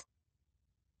else's.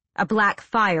 A black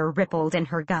fire rippled in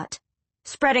her gut,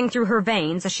 spreading through her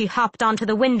veins as she hopped onto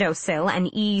the windowsill and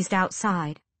eased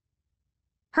outside.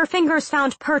 Her fingers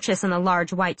found purchase in the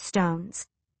large white stones,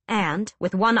 and,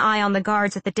 with one eye on the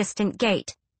guards at the distant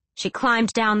gate, she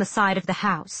climbed down the side of the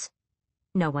house.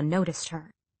 No one noticed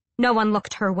her. No one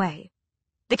looked her way.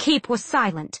 The keep was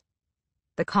silent,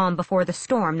 the calm before the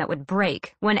storm that would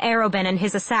break when Arobin and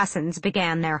his assassins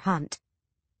began their hunt.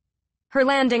 Her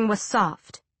landing was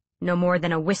soft, no more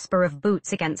than a whisper of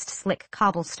boots against slick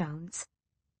cobblestones.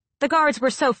 The guards were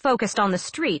so focused on the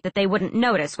street that they wouldn't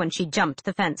notice when she jumped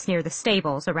the fence near the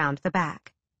stables around the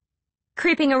back.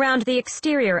 Creeping around the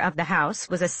exterior of the house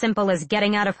was as simple as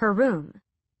getting out of her room,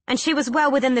 and she was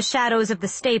well within the shadows of the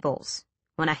stables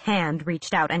when a hand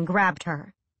reached out and grabbed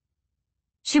her.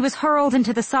 She was hurled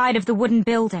into the side of the wooden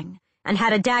building and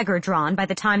had a dagger drawn by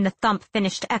the time the thump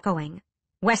finished echoing.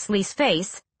 Wesley's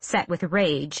face, set with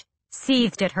rage,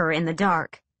 seethed at her in the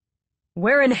dark.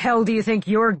 "Where in hell do you think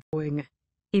you're going?"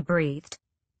 he breathed,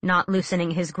 not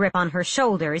loosening his grip on her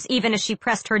shoulders even as she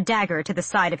pressed her dagger to the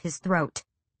side of his throat.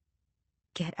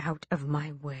 "Get out of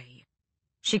my way,"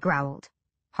 she growled,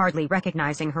 hardly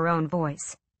recognizing her own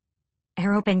voice.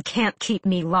 "Arobin can't keep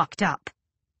me locked up."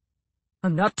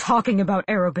 "I'm not talking about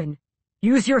Arobin.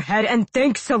 Use your head and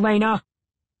think, Celaena!"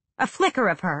 A flicker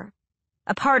of her,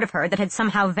 a part of her that had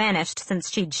somehow vanished since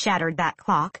she'd shattered that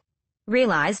clock,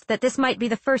 realized that this might be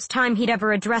the first time he'd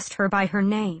ever addressed her by her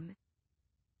name.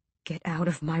 "Get out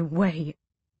of my way,"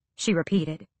 she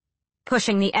repeated,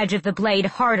 pushing the edge of the blade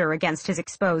harder against his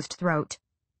exposed throat.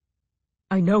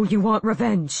 "I know you want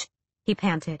revenge," he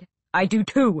panted. "I do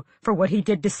too, for what he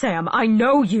did to Sam. I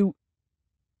know you—"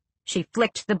 She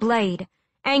flicked the blade,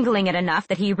 angling it enough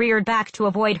that he reared back to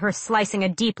avoid her slicing a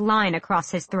deep line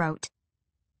across his throat.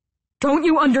 "Don't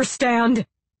you understand?"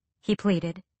 he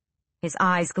pleaded, his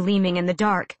eyes gleaming in the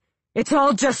dark. "It's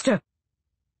all just a—"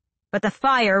 But the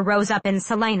fire rose up in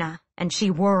Celaena, and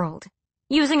she whirled,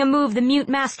 using a move the mute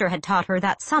master had taught her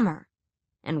that summer,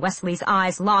 and Wesley's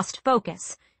eyes lost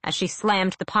focus as she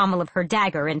slammed the pommel of her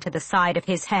dagger into the side of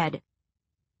his head.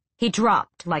 He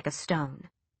dropped like a stone.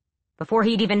 Before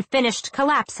he'd even finished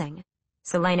collapsing,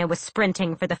 Celaena was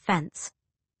sprinting for the fence.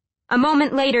 A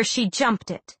moment later she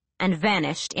jumped it and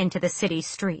vanished into the city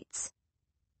streets.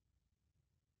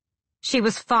 She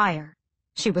was fire.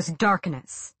 She was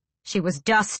darkness. She was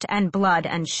dust and blood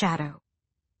and shadow.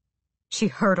 She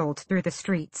hurtled through the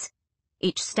streets,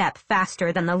 each step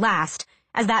faster than the last,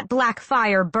 as that black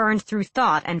fire burned through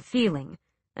thought and feeling,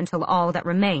 until all that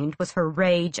remained was her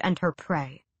rage and her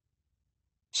prey.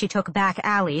 She took back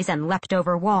alleys and leapt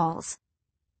over walls.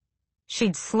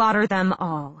 She'd slaughter them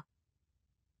all.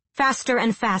 Faster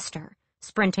and faster,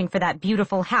 sprinting for that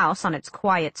beautiful house on its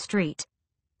quiet street,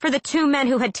 for the two men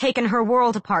who had taken her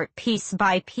world apart piece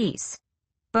by piece,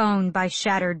 bone by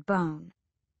shattered bone.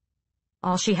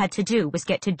 All she had to do was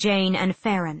get to Jane and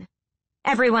Farron.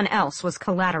 Everyone else was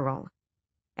collateral.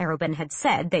 Arobin had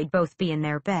said they'd both be in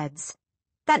their beds.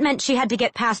 That meant she had to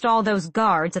get past all those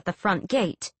guards at the front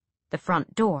gate, the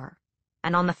front door,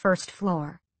 and on the first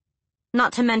floor,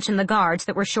 not to mention the guards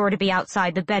that were sure to be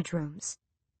outside the bedrooms.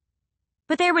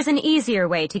 But there was an easier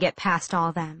way to get past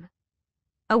all them.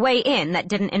 A way in that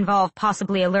didn't involve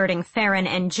possibly alerting Farron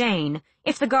and Jane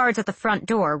if the guards at the front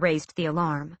door raised the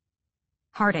alarm.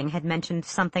 Harding had mentioned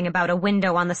something about a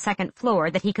window on the second floor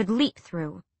that he could leap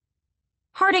through.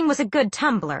 Harding was a good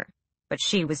tumbler, but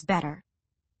she was better.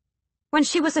 When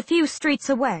she was a few streets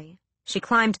away, she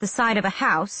climbed the side of a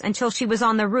house until she was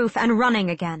on the roof and running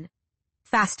again,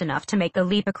 fast enough to make the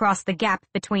leap across the gap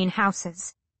between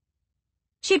houses.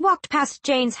 She'd walked past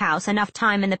Jane's house enough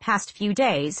time in the past few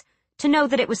days to know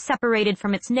that it was separated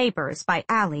from its neighbors by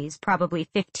alleys probably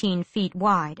 15 feet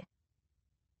wide.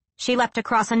 She leapt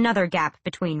across another gap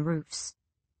between roofs.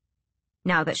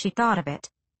 Now that she thought of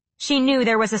it, she knew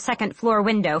there was a second-floor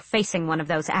window facing one of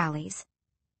those alleys,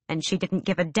 and she didn't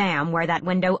give a damn where that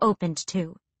window opened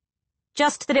to,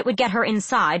 just that it would get her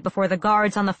inside before the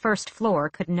guards on the first floor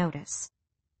could notice.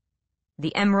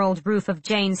 The emerald roof of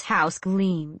Jane's house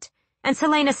gleamed, and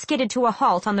Celaena skidded to a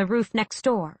halt on the roof next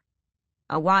door.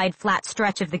 A wide, flat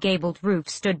stretch of the gabled roof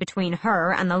stood between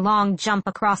her and the long jump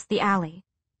across the alley.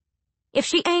 If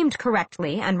she aimed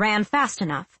correctly and ran fast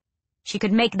enough, she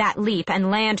could make that leap and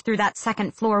land through that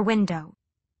second-floor window.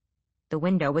 The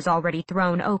window was already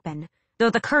thrown open,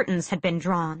 though the curtains had been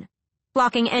drawn,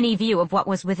 blocking any view of what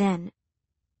was within.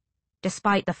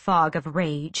 Despite the fog of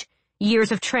rage,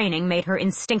 years of training made her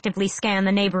instinctively scan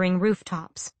the neighboring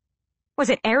rooftops. Was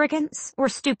it arrogance or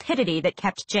stupidity that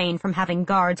kept Jane from having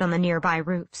guards on the nearby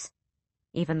roofs?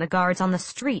 Even the guards on the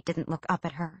street didn't look up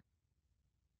at her.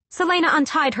 Celaena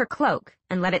untied her cloak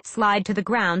and let it slide to the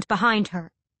ground behind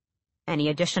her. Any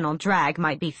additional drag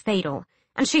might be fatal,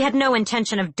 and she had no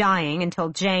intention of dying until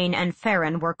Jane and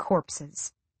Farron were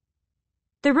corpses.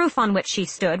 The roof on which she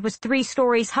stood was 3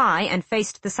 stories high and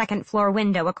faced the second-floor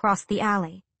window across the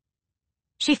alley.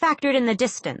 She factored in the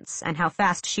distance and how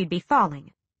fast she'd be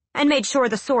falling, and made sure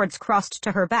the swords crossed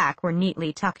to her back were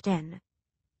neatly tucked in.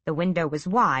 The window was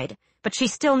wide, but she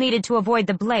still needed to avoid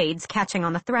the blades catching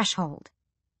on the threshold.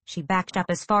 She backed up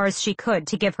as far as she could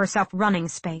to give herself running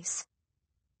space.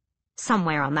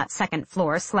 Somewhere on that second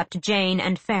floor slept Jane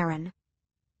and Farron,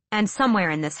 and somewhere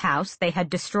in this house they had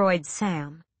destroyed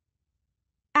Sam.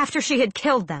 After she had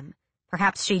killed them,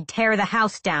 perhaps she'd tear the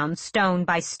house down stone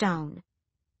by stone.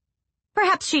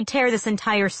 Perhaps she'd tear this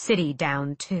entire city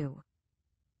down, too.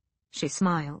 She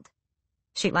smiled.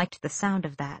 She liked the sound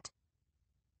of that.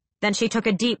 Then she took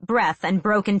a deep breath and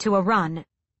broke into a run.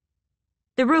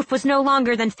 The roof was no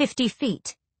longer than 50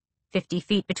 feet. 50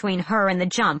 feet between her and the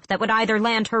jump that would either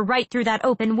land her right through that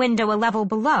open window a level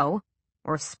below,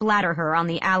 or splatter her on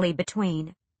the alley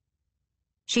between.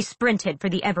 She sprinted for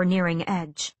the ever-nearing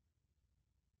edge.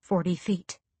 40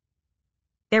 feet.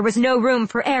 There was no room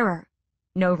for error,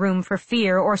 no room for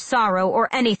fear or sorrow or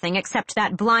anything except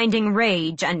that blinding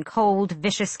rage and cold,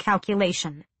 vicious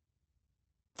calculation.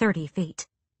 30 feet.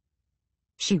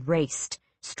 She raced,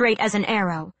 straight as an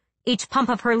arrow, each pump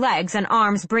of her legs and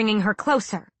arms bringing her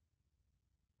closer.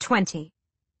 20.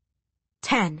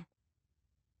 10.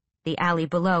 The alley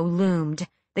below loomed,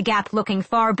 the gap looking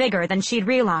far bigger than she'd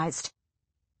realized.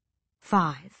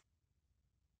 5.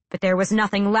 But there was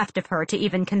nothing left of her to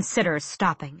even consider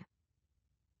stopping.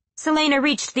 Celaena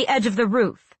reached the edge of the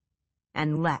roof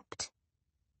and leapt.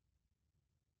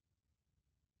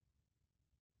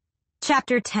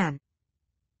 Chapter 10.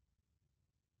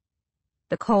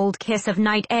 The cold kiss of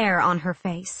night air on her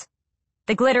face,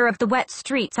 the glitter of the wet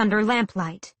streets under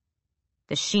lamplight,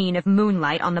 the sheen of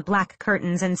moonlight on the black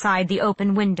curtains inside the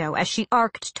open window as she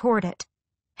arced toward it,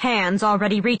 hands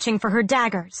already reaching for her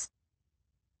daggers.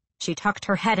 She tucked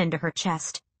her head into her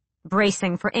chest,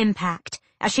 bracing for impact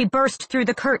as she burst through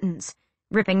the curtains,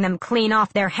 ripping them clean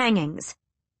off their hangings,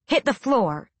 hit the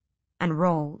floor, and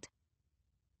rolled.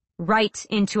 Right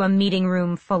into a meeting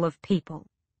room full of people.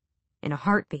 In a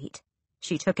heartbeat,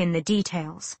 she took in the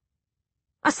details.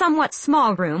 A somewhat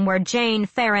small room where Jane,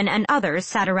 Farron, and others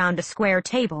sat around a square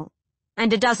table,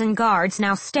 and a dozen guards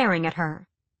now staring at her,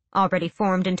 already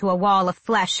formed into a wall of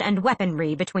flesh and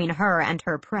weaponry between her and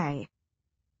her prey.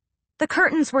 The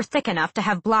curtains were thick enough to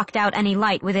have blocked out any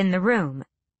light within the room,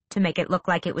 to make it look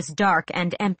like it was dark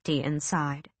and empty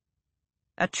inside.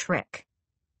 A trick.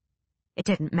 It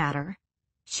didn't matter.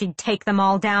 She'd take them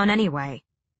all down anyway.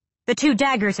 The 2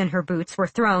 daggers in her boots were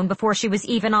thrown before she was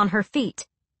even on her feet,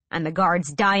 and the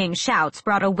guards' dying shouts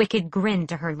brought a wicked grin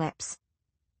to her lips.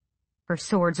 Her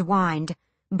swords whined,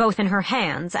 both in her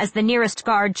hands, as the nearest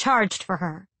guard charged for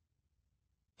her.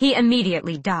 He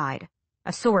immediately died.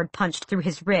 A sword punched through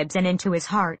his ribs and into his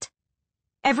heart.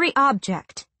 Every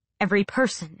object, every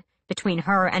person, between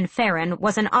her and Farron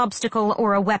was an obstacle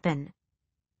or a weapon,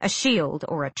 a shield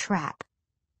or a trap.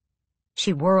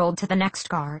 She whirled to the next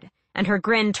guard, and her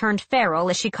grin turned feral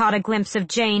as she caught a glimpse of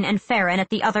Jane and Farron at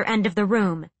the other end of the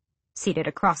room, seated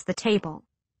across the table.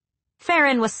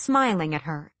 Farron was smiling at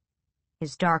her,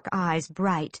 his dark eyes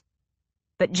bright,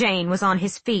 but Jane was on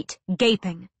his feet,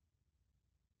 gaping.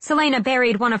 Celaena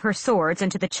buried one of her swords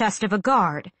into the chest of a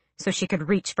guard so she could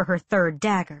reach for her 3rd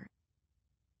dagger.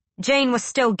 Jane was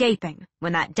still gaping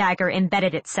when that dagger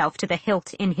embedded itself to the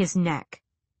hilt in his neck.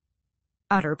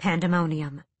 Utter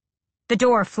pandemonium. The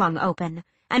door flung open,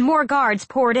 and more guards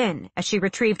poured in as she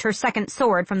retrieved her 2nd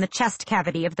sword from the chest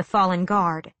cavity of the fallen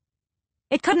guard.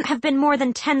 It couldn't have been more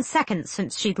than 10 seconds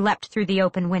since she'd leapt through the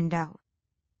open window.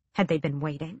 Had they been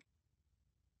waiting?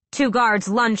 2 guards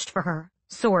lunged for her,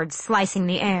 swords slicing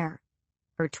the air.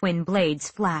 Her twin blades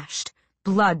flashed,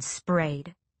 blood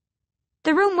sprayed.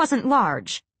 The room wasn't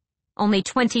large. Only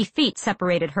 20 feet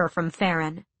separated her from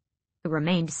Farron, who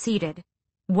remained seated,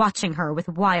 watching her with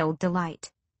wild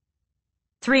delight.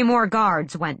 3 more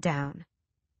guards went down.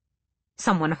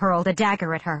 Someone hurled a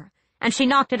dagger at her, and she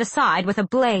knocked it aside with a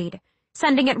blade,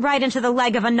 sending it right into the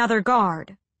leg of another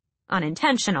guard.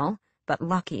 Unintentional, but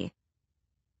lucky.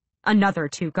 Another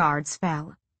 2 guards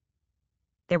fell.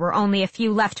 There were only a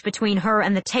few left between her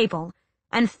and the table,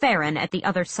 and Farron at the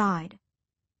other side.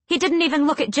 He didn't even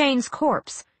look at Jane's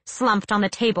corpse, slumped on the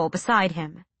table beside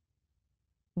him.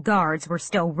 Guards were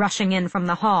still rushing in from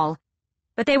the hall,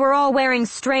 but they were all wearing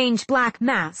strange black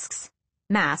masks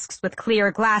with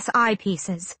clear glass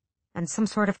eyepieces, and some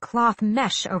sort of cloth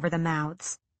mesh over the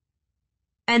mouths.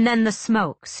 And then the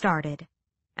smoke started,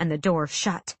 and the door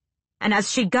shut, and as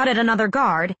she gutted another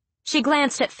guard, she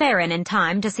glanced at Farron in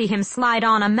time to see him slide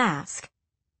on a mask.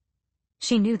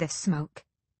 She knew this smoke,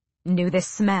 knew this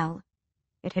smell.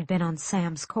 It had been on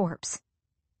Sam's corpse.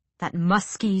 That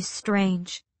musky,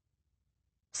 strange.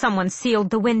 Someone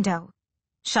sealed the window,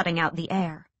 shutting out the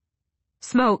air.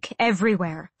 Smoke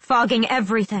everywhere, fogging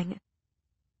everything.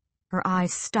 Her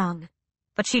eyes stung,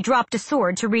 but she dropped a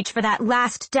sword to reach for that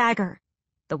last dagger,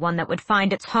 the one that would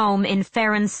find its home in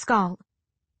Farron's skull.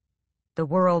 The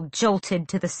world jolted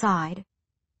to the side.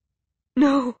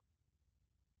 No!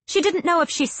 She didn't know if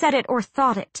she said it or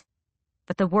thought it,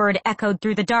 but the word echoed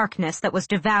through the darkness that was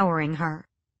devouring her.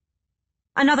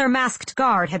 Another masked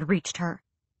guard had reached her.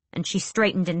 and she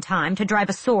straightened in time to drive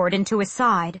a sword into his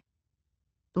side.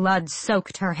 Blood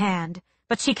soaked her hand,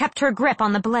 but she kept her grip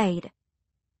on the blade,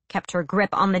 kept her grip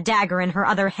on the dagger in her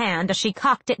other hand as she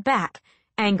cocked it back,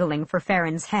 angling for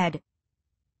Farron's head.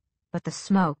 But the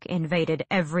smoke invaded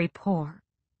every pore,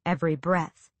 every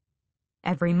breath,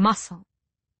 every muscle.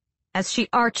 As she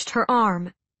arched her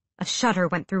arm, a shudder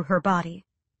went through her body,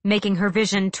 making her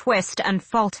vision twist and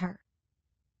falter.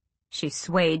 She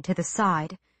swayed to the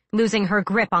side, losing her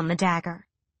grip on the dagger.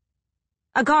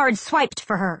 A guard swiped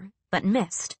for her, but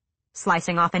missed,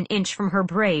 slicing off an inch from her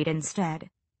braid instead.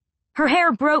 Her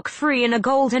hair broke free in a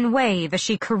golden wave as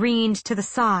she careened to the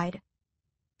side,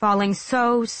 falling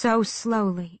so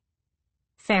slowly,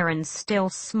 Farron still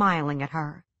smiling at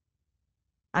her.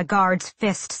 A guard's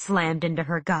fist slammed into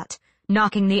her gut,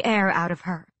 knocking the air out of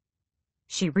her.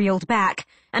 She reeled back,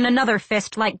 and another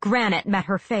fist like granite met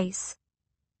her face.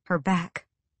 Her back,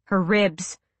 her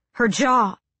ribs, her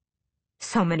jaw.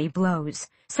 So many blows,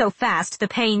 so fast the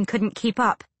pain couldn't keep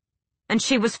up, and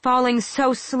she was falling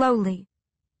so slowly,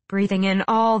 breathing in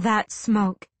all that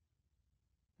smoke.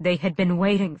 They had been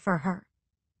waiting for her.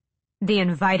 The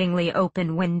invitingly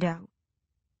open window,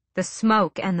 the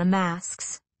smoke and the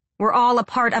masks were all a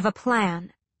part of a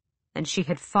plan, and she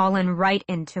had fallen right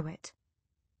into it.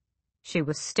 She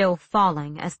was still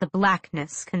falling as the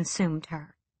blackness consumed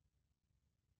her.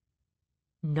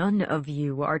 "None of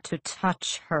you are to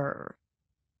touch her,"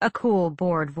 a cool,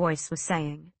 bored voice was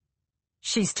saying.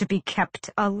 "She's to be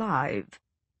kept alive."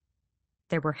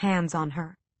 There were hands on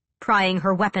her, prying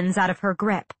her weapons out of her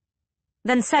grip,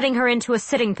 then setting her into a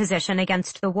sitting position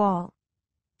against the wall.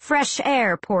 Fresh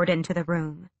air poured into the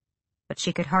room, but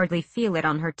she could hardly feel it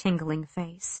on her tingling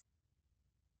face.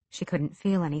 She couldn't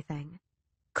feel anything,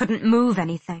 couldn't move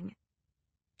anything.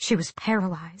 She was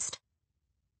paralyzed.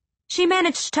 She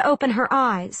managed to open her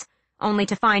eyes, only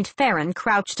to find Farron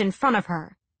crouched in front of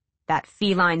her, that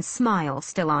feline smile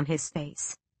still on his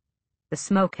face. The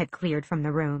smoke had cleared from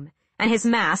the room, and his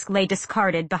mask lay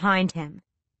discarded behind him.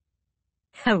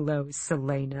 "Hello,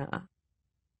 Celaena,"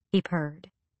 he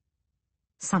purred.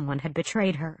 Someone had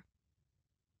betrayed her.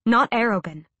 Not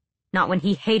Arobin, not when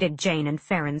he hated Jane and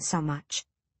Farron so much.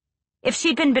 If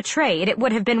she'd been betrayed, it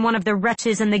would have been one of the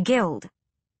wretches in the guild,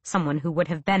 someone who would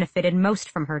have benefited most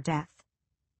from her death.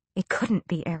 It couldn't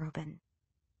be Arobin.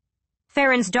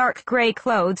 Farron's dark gray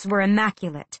clothes were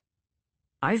immaculate.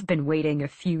 "I've been waiting a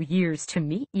few years to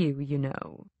meet you, you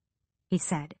know," he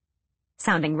said,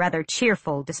 sounding rather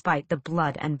cheerful despite the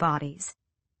blood and bodies.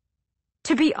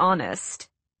 "To be honest,"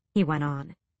 he went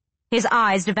on, his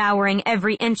eyes devouring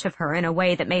every inch of her in a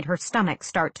way that made her stomach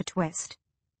start to twist,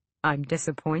 "I'm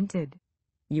disappointed.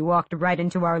 You walked right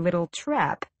into our little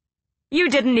trap. You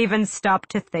didn't even stop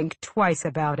to think twice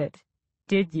about it,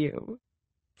 did you?"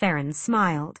 Farron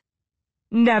smiled.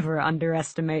 "Never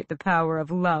underestimate the power of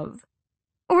love.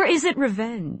 Or is it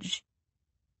revenge?"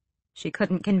 She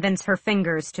couldn't convince her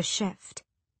fingers to shift.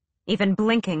 Even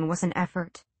blinking was an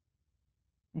effort.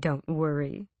 "Don't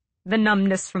worry. The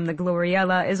numbness from the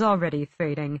Gloriella is already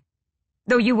fading,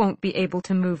 though you won't be able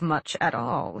to move much at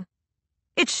all.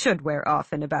 It should wear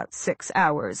off in about 6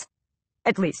 hours.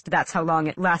 At least that's how long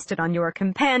it lasted on your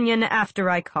companion after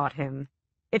I caught him.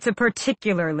 It's a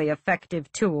particularly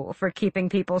effective tool for keeping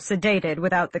people sedated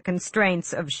without the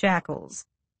constraints of shackles.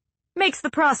 Makes the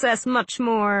process much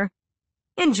more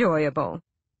enjoyable,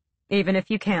 even if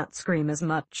you can't scream as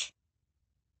much."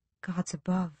 Gods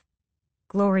above.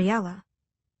 Gloriella.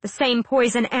 The same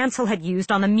poison Ansel had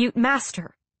used on the mute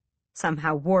master,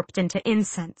 somehow warped into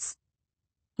incense.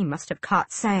 He must have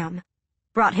caught Sam,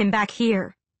 brought him back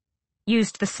here,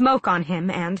 used the smoke on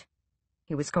him, and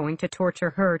he was going to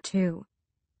torture her, too.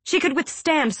 She could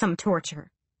withstand some torture,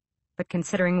 but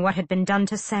considering what had been done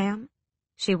to Sam,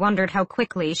 she wondered how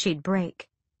quickly she'd break.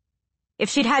 If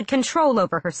she'd had control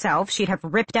over herself, she'd have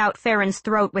ripped out Farron's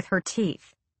throat with her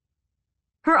teeth.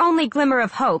 Her only glimmer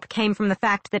of hope came from the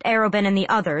fact that Arobin and the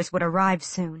others would arrive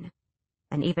soon.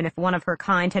 And even if one of her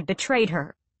kind had betrayed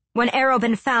her, when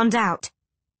Arobin found out,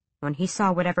 when he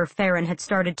saw whatever Farron had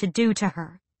started to do to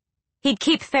her, he'd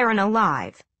keep Farron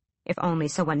alive, if only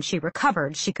so when she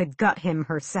recovered she could gut him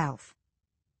herself.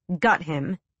 Gut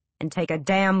him, and take a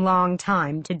damn long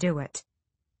time to do it.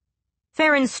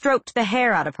 Farron stroked the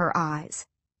hair out of her eyes,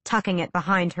 tucking it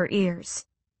behind her ears.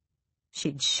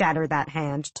 She'd shatter that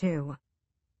hand, too,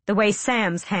 the way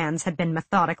Sam's hands had been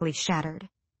methodically shattered.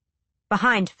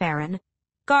 Behind Farron,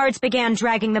 guards began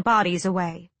dragging the bodies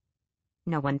away.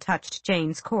 No one touched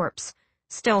Jane's corpse,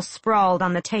 still sprawled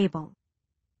on the table.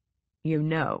 "You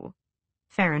know,"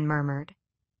 Farron murmured,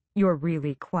 "you're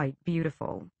really quite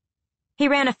beautiful." He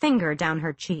ran a finger down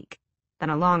her cheek, then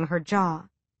along her jaw,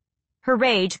 Her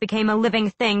rage became a living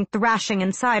thing thrashing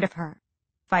inside of her,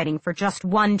 fighting for just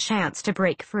one chance to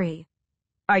break free.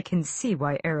 I can see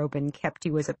why Arobin kept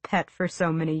you as a pet for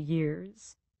so many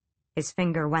years. His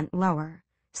finger went lower,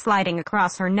 sliding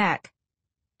across her neck.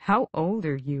 How old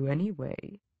are you,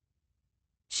 anyway?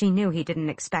 She knew he didn't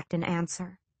expect an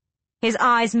answer. His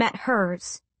eyes met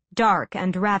hers, dark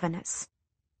and ravenous.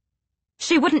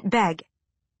 She wouldn't beg.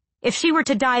 If she were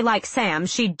to die like Sam,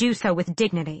 she'd do so with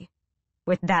dignity,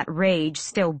 with that rage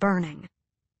still burning.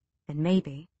 And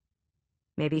maybe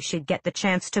she'd get the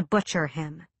chance to butcher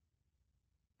him.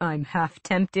 I'm half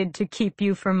tempted to keep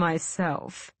you for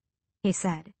myself, he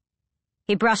said.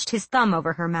 He brushed his thumb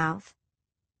over her mouth.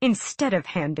 Instead of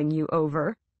handing you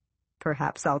over,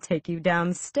 perhaps I'll take you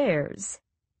downstairs.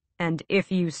 And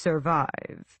if you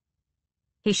survive...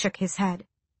 He shook his head.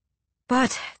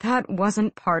 But that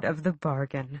wasn't part of the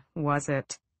bargain, was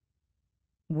it?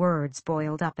 Words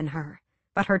boiled up in her,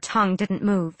 but her tongue didn't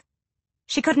move.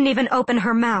 She couldn't even open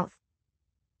her mouth.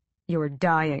 You're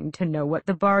dying to know what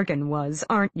the bargain was,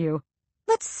 aren't you?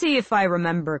 Let's see if I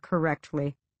remember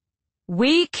correctly.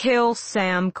 We kill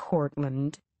Sam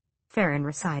Cortland, Farron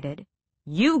recited.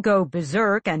 You go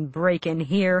berserk and break in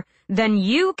here, then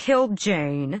you kill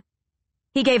Jane.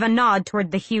 He gave a nod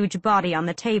toward the huge body on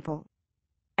the table.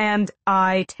 And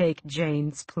I take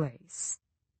Jane's place.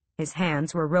 His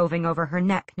hands were roving over her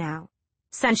neck now,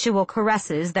 sensual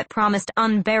caresses that promised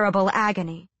unbearable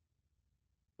agony.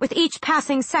 With each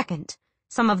passing second,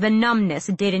 some of the numbness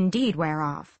did indeed wear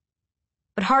off,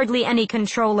 but hardly any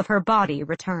control of her body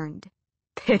returned.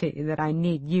 Pity that I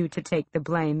need you to take the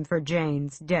blame for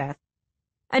Jane's death.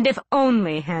 And if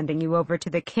only handing you over to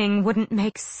the king wouldn't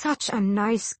make such a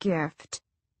nice gift.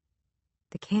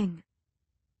 The king.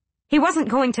 He wasn't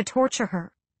going to torture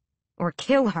her, or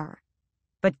kill her,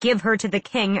 but give her to the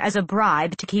king as a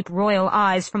bribe to keep royal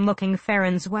eyes from looking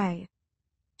Farron's way.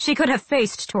 She could have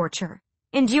faced torture,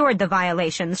 endured the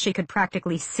violations she could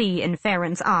practically see in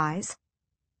Farron's eyes.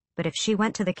 But if she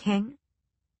went to the king,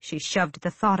 she shoved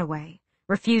the thought away,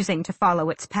 refusing to follow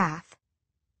its path.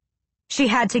 She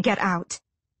had to get out.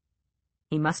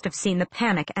 He must have seen the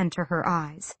panic enter her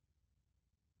eyes.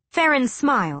 Farron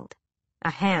smiled, a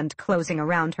hand closing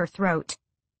around her throat.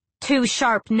 2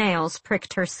 sharp nails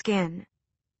pricked her skin.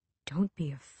 Don't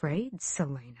be afraid,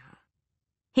 Celaena,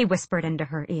 he whispered into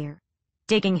her ear,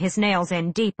 digging his nails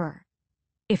in deeper.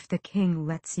 If the king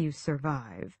lets you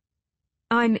survive,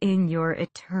 I'm in your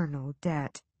eternal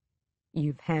debt.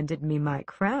 You've handed me my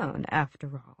crown, after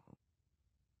all.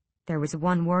 There was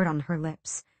one word on her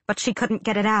lips, but she couldn't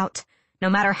get it out, no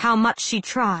matter how much she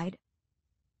tried.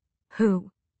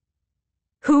 Who?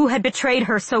 Who had betrayed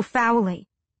her so foully?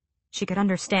 She could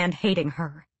understand hating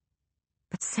her.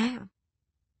 But Sam.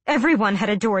 Everyone had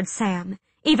adored Sam,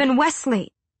 even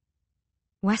Wesley.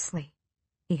 Wesley,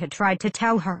 he had tried to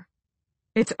tell her.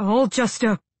 It's all just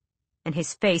a... And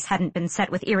his face hadn't been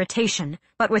set with irritation,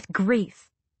 but with grief.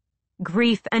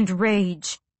 Grief and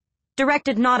rage,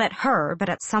 directed not at her, but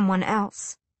at someone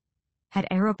else. Had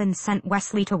Arobin sent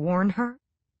Wesley to warn her?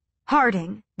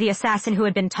 Harding, the assassin who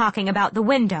had been talking about the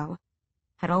window,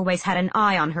 had always had an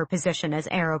eye on her position as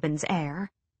Arobin's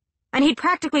heir. And he'd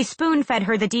practically spoon-fed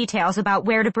her the details about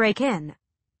where to break in,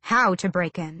 how to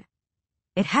break in.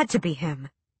 It had to be him.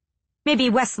 Maybe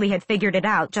Wesley had figured it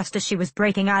out just as she was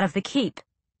breaking out of the keep.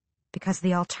 Because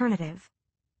the alternative...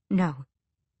 No,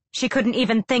 she couldn't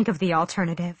even think of the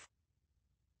alternative.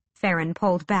 Farron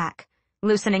pulled back,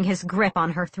 loosening his grip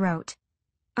on her throat.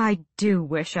 I do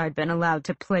wish I'd been allowed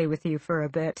to play with you for a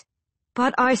bit,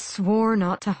 but I swore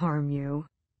not to harm you.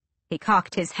 He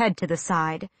cocked his head to the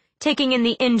side, taking in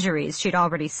the injuries she'd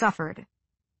already suffered.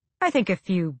 I think a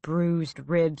few bruised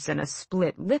ribs and a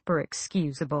split lip are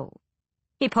excusable.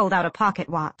 He pulled out a pocket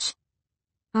watch.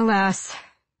 Alas,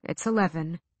 it's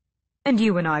 11, and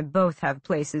you and I both have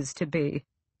places to be.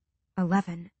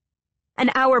 11.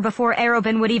 An hour before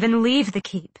Arobin would even leave the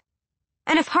keep.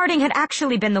 And if Harding had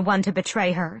actually been the one to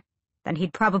betray her, then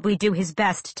he'd probably do his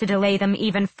best to delay them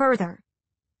even further.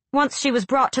 Once she was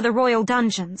brought to the royal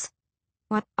dungeons,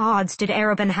 what odds did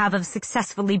Arobin have of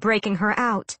successfully breaking her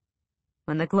out?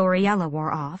 When the Gloriella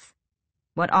wore off,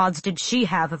 what odds did she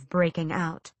have of breaking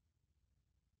out?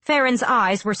 Farron's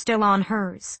eyes were still on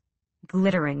hers,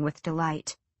 glittering with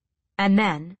delight. And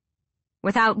then,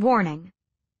 without warning,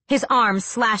 his arm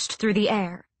slashed through the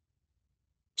air.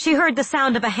 She heard the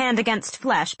sound of a hand against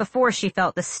flesh before she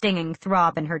felt the stinging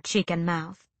throb in her cheek and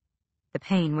mouth. The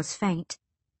pain was faint.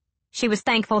 She was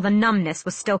thankful the numbness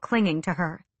was still clinging to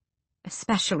her,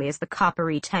 especially as the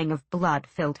coppery tang of blood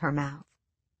filled her mouth.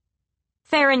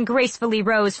 Farron gracefully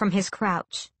rose from his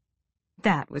crouch.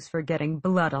 That was for getting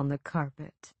blood on the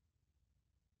carpet.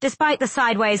 Despite the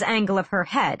sideways angle of her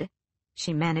head,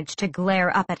 she managed to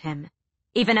glare up at him,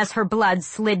 even as her blood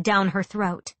slid down her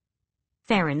throat.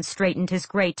 Farron straightened his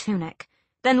gray tunic,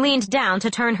 then leaned down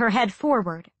to turn her head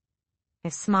forward.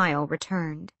 His smile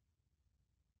returned.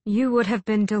 "You would have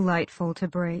been delightful to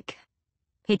break,"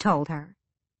 he told her,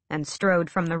 and strode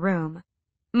from the room,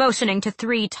 motioning to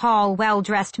 3 tall,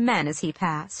 well-dressed men as he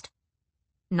passed.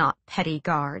 Not petty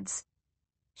guards.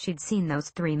 She'd seen those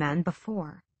 3 men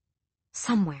before.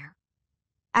 Somewhere.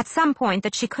 At some point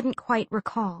that she couldn't quite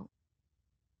recall.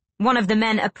 One of the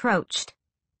men approached,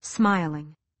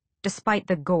 smiling, despite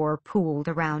the gore pooled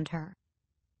around her.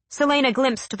 Celaena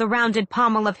glimpsed the rounded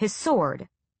pommel of his sword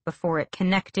before it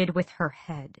connected with her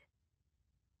head.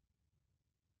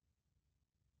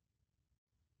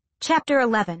 Chapter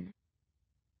 11.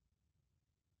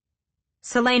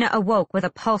 Celaena awoke with a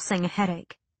pulsing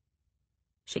headache.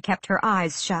 She kept her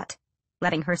eyes shut,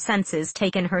 letting her senses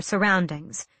take in her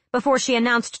surroundings before she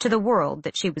announced to the world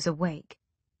that she was awake.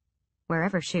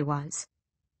 Wherever she was,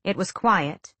 it was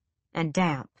quiet and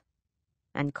damp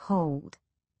and cold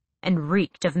and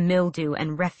reeked of mildew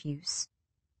and refuse.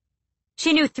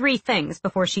 She knew 3 things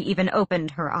before she even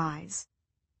opened her eyes.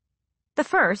 The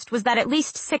first was that at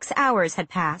least 6 hours had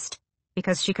passed,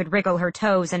 because she could wriggle her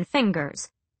toes and fingers,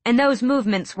 and those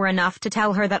movements were enough to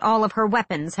tell her that all of her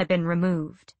weapons had been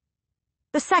removed.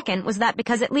 The second was that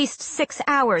because at least 6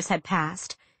 hours had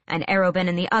passed, and Arobin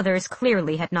and the others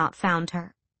clearly had not found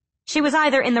her. She was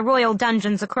either in the royal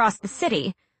dungeons across the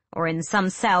city, or in some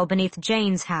cell beneath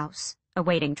Jane's house,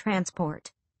 awaiting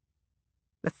transport.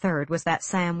 The third was that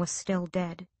Sam was still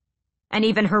dead, and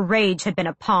even her rage had been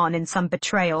a pawn in some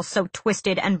betrayal so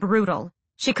twisted and brutal,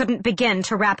 she couldn't begin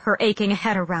to wrap her aching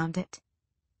head around it.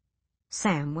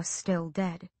 Sam was still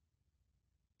dead.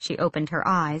 She opened her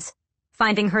eyes,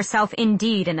 finding herself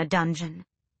indeed in a dungeon,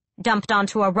 dumped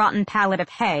onto a rotten pallet of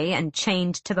hay and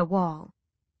chained to the wall.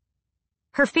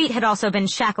 Her feet had also been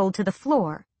shackled to the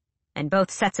floor, and both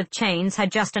sets of chains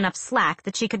had just enough slack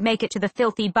that she could make it to the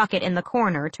filthy bucket in the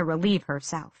corner to relieve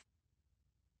herself.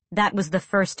 That was the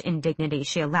first indignity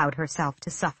she allowed herself to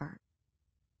suffer.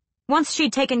 Once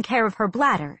she'd taken care of her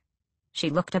bladder, she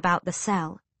looked about the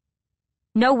cell.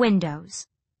 No windows,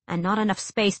 and not enough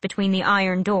space between the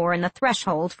iron door and the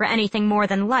threshold for anything more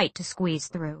than light to squeeze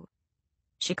through.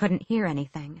 She couldn't hear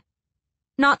anything.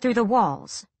 Not through the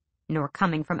walls, nor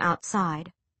coming from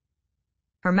outside.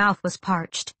 Her mouth was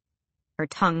parched, her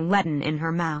tongue leaden in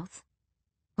her mouth.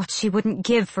 What she wouldn't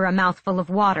give for a mouthful of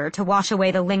water to wash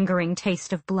away the lingering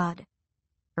taste of blood.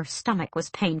 Her stomach was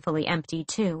painfully empty,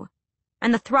 too,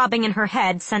 and the throbbing in her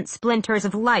head sent splinters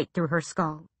of light through her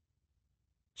skull.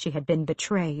 She had been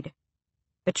betrayed.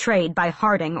 Betrayed by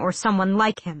Harding or someone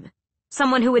like him.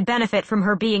 Someone who would benefit from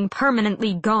her being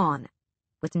permanently gone,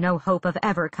 with no hope of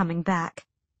ever coming back.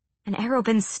 And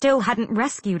Arobin still hadn't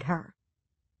rescued her.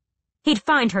 He'd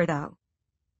find her, though.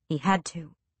 He had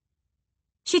to.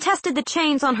 She tested the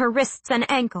chains on her wrists and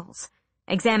ankles,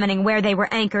 examining where they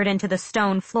were anchored into the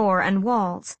stone floor and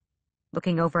walls,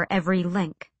 looking over every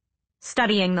link,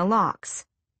 studying the locks.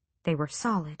 They were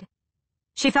solid.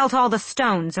 She felt all the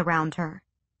stones around her,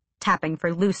 tapping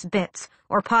for loose bits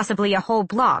or possibly a whole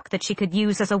block that she could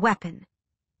use as a weapon.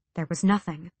 There was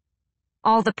nothing.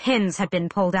 All the pins had been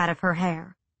pulled out of her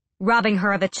hair, robbing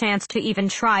her of a chance to even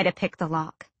try to pick the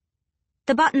lock.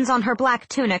 The buttons on her black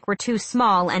tunic were too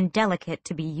small and delicate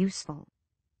to be useful.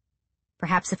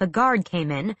 Perhaps if a guard came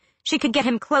in, she could get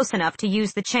him close enough to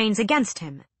use the chains against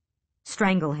him,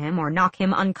 strangle him or knock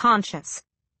him unconscious,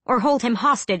 or hold him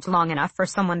hostage long enough for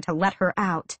someone to let her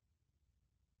out.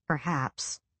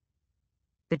 Perhaps.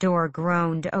 The door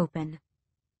groaned open,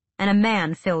 and a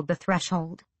man filled the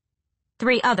threshold.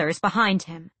 3 others behind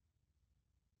him.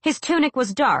 His tunic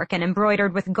was dark and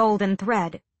embroidered with golden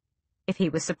thread. If he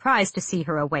was surprised to see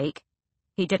her awake,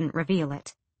 he didn't reveal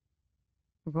it.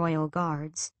 Royal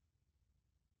guards.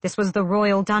 This was the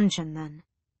royal dungeon, then.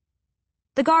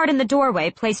 The guard in the doorway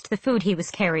placed the food he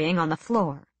was carrying on the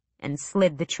floor and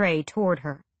slid the tray toward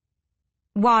her.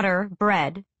 Water,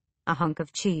 bread, a hunk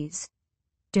of cheese.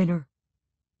 "Dinner,"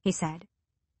 he said,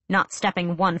 not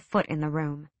stepping 1 foot in the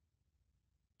room.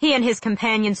 He and his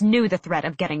companions knew the threat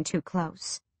of getting too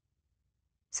close.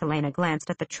 Celaena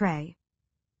glanced at the tray.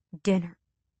 Dinner.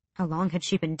 How long had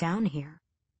she been down here?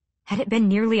 Had it been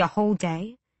nearly a whole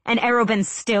day, and Arobin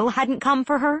still hadn't come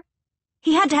for her?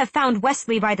 He had to have found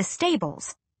Wesley by the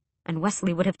stables, and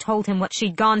Wesley would have told him what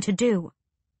she'd gone to do.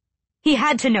 He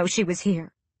had to know she was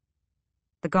here.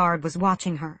 The guard was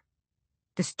watching her.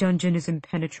 "This dungeon is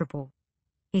impenetrable,"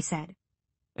 he said,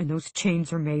 "and those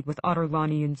chains are made with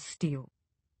Otterlanian steel."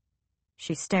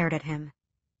 She stared at him.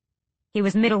 He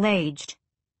was middle-aged,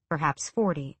 perhaps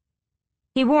 40.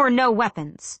 He wore no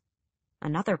weapons.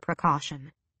 Another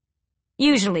precaution.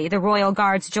 Usually the royal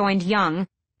guards joined young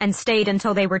and stayed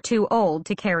until they were too old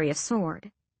to carry a sword.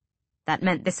 That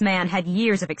meant this man had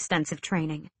years of extensive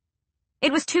training.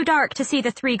 It was too dark to see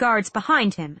the 3 guards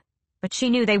behind him, but she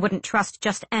knew they wouldn't trust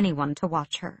just anyone to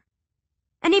watch her.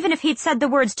 And even if he'd said the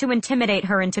words to intimidate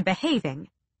her into behaving,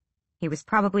 he was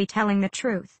probably telling the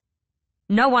truth.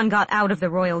 No one got out of the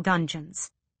royal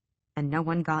dungeons, and no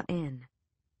one got in.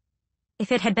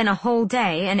 If it had been a whole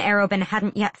day and Arobin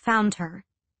hadn't yet found her,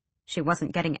 she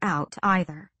wasn't getting out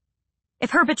either.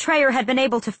 If her betrayer had been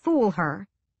able to fool her,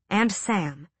 and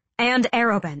Sam, and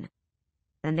Arobin,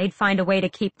 then they'd find a way to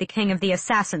keep the king of the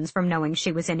assassins from knowing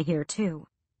she was in here too.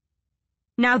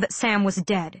 Now that Sam was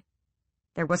dead,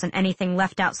 there wasn't anything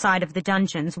left outside of the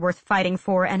dungeons worth fighting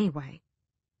for anyway.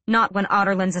 Not when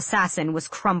Otterland's assassin was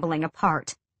crumbling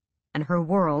apart, and her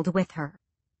world with her.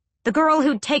 The girl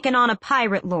who'd taken on a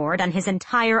pirate lord and his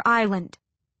entire island.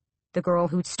 The girl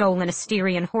who'd stolen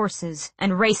Asterian horses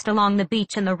and raced along the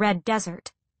beach in the Red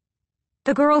Desert.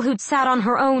 The girl who'd sat on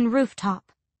her own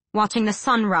rooftop, watching the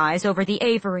sun rise over the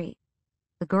Avery.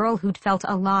 The girl who'd felt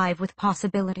alive with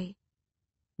possibility.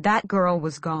 That girl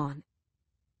was gone.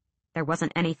 There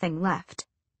wasn't anything left.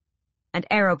 And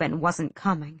Arobin wasn't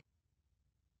coming.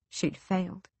 She'd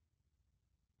failed.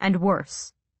 And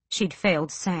worse, she'd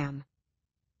failed Sam.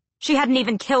 She hadn't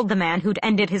even killed the man who'd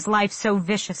ended his life so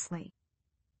viciously.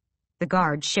 The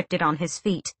guard shifted on his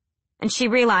feet, and she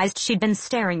realized she'd been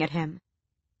staring at him.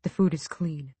 "The food is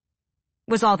clean,"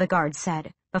 was all the guard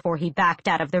said before he backed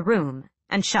out of the room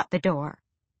and shut the door.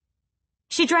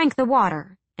 She drank the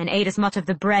water and ate as much of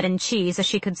the bread and cheese as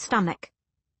she could stomach.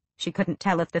 She couldn't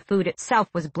tell if the food itself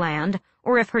was bland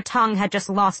or if her tongue had just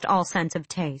lost all sense of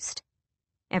taste.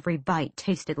 Every bite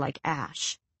tasted like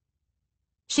ash.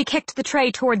 She kicked the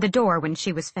tray toward the door when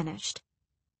she was finished.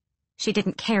 She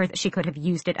didn't care that she could have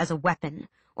used it as a weapon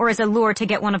or as a lure to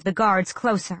get one of the guards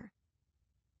closer.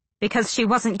 Because she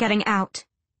wasn't getting out,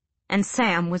 and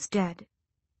Sam was dead.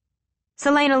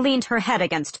 Celaena leaned her head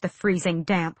against the freezing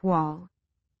damp wall.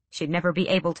 She'd never be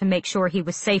able to make sure he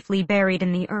was safely buried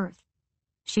in the earth.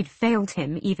 She'd failed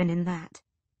him even in that.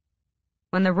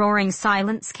 When the roaring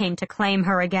silence came to claim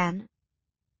her again,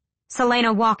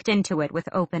 Celaena walked into it with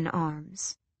open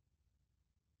arms.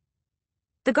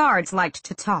 The guards liked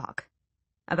to talk.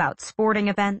 About sporting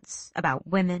events, about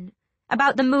women,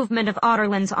 about the movement of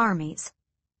Otterland's armies.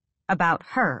 About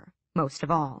her, most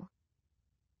of all.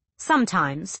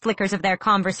 Sometimes flickers of their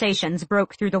conversations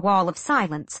broke through the wall of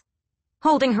silence,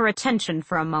 holding her attention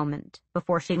for a moment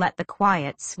before she let the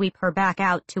quiet sweep her back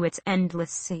out to its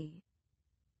endless sea.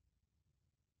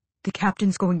 "The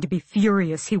captain's going to be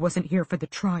furious he wasn't here for the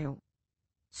trial."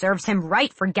 "Serves him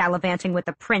right for gallivanting with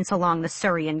the prince along the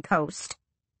Surian coast."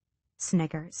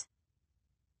 Sniggers.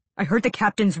 "I heard the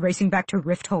captain's racing back to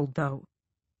Rifthold, though."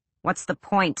 "What's the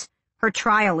point? Her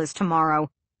trial is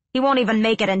tomorrow. He won't even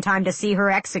make it in time to see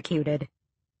her executed."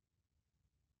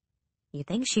 "You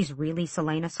think she's really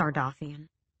Celaena Sardothien?"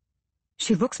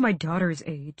 "She looks my daughter's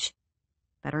age."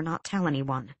 "Better not tell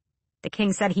anyone. The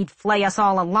king said he'd flay us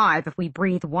all alive if we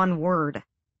breathe one word."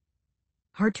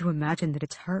 "Hard to imagine that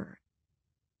it's her.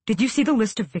 Did you see the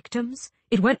list of victims?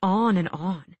 It went on and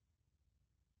on."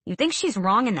 "You think she's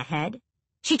wrong in the head?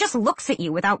 She just looks at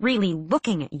you without really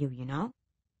looking at you, you know?"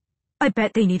 "I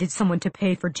bet they needed someone to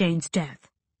pay for Jane's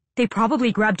death. They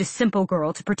probably grabbed a simple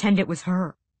girl to pretend it was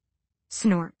her."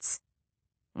 Snorts.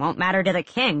 "Won't matter to the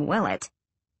king, will it?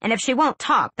 And if she won't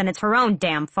talk, then it's her own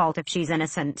damn fault if she's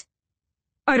innocent."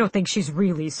 "I don't think she's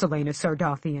really Celaena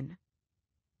Sardothien."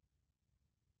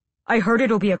 "I heard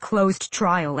it'll be a closed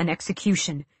trial and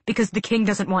execution because the king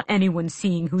doesn't want anyone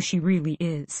seeing who she really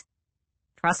is."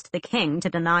 "Trust the king to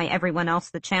deny everyone else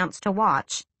the chance to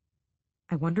watch."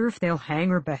 "I wonder if they'll hang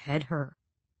or behead her."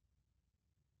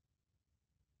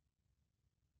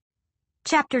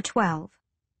 Chapter 12.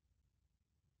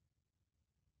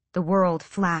 The world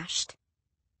flashed.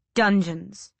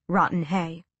 Dungeons, rotten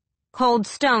hay, cold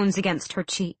stones against her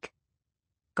cheek.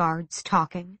 Guards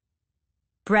talking.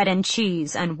 Bread and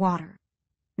cheese and water.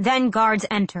 Then guards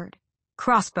entered,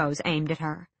 crossbows aimed at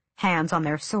her, hands on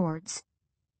their swords.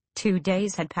 2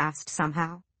 days had passed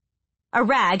somehow. A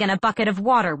rag and a bucket of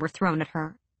water were thrown at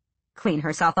her. Clean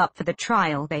herself up for the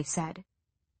trial, they said.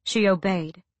 She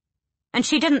obeyed. And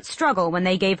she didn't struggle when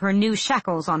they gave her new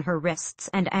shackles on her wrists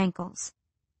and ankles.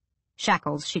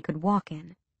 Shackles she could walk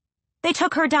in. They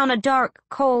took her down a dark,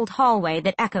 cold hallway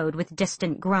that echoed with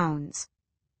distant groans.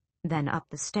 Then up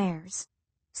the stairs.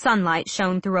 Sunlight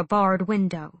shone through a barred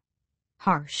window.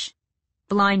 Harsh.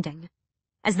 Blinding.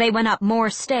 As they went up more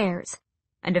stairs,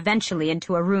 and eventually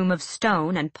into a room of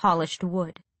stone and polished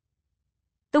wood.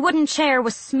 The wooden chair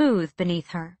was smooth beneath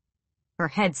her. Her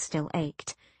head still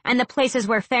ached, and the places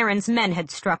where Farron's men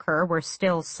had struck her were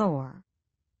still sore.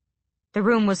 The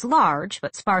room was large,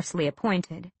 but sparsely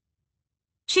appointed.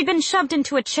 She'd been shoved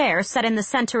into a chair set in the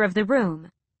center of the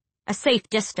room, a safe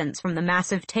distance from the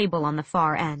massive table on the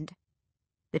far end,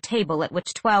 the table at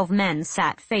which 12 men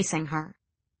sat facing her.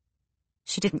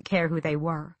 She didn't care who they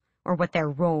were, or what their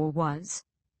role was.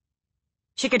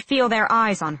 She could feel their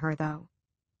eyes on her, though.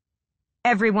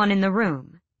 Everyone in the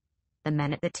room, the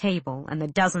men at the table and the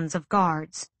dozens of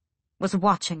guards, was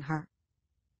watching her.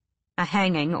 A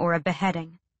hanging or a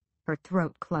beheading, her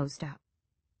throat closed up.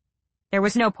 There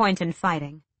was no point in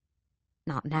fighting.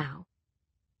 Not now.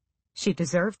 She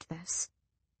deserved this.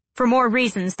 For more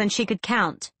reasons than she could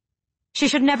count. She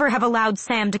should never have allowed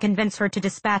Sam to convince her to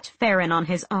dispatch Farron on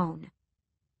his own.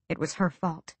 It was her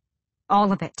fault.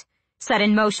 All of it, set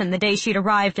in motion the day she'd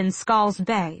arrived in Skulls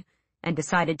Bay and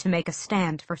decided to make a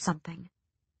stand for something.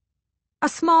 A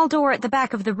small door at the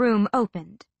back of the room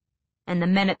opened, and the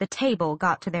men at the table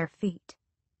got to their feet.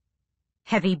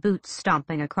 Heavy boots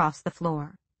stomping across the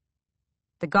floor.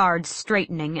 The guards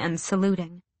straightening and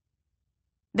saluting.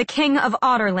 The King of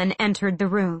Otterlin entered the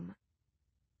room.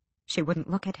 She wouldn't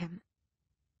look at him.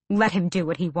 Let him do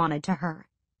what he wanted to her.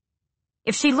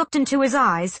 If she looked into his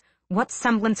eyes, what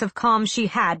semblance of calm she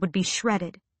had would be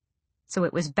shredded. So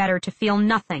it was better to feel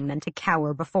nothing than to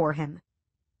cower before him.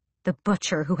 The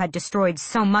butcher who had destroyed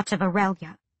so much of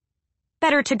Aurelia.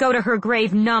 Better to go to her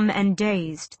grave numb and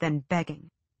dazed than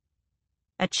begging.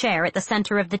 A chair at the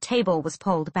center of the table was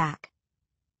pulled back.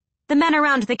 The men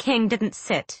around the king didn't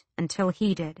sit until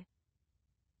he did.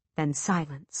 Then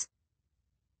silence.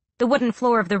 The wooden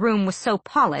floor of the room was so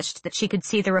polished that she could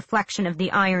see the reflection of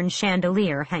the iron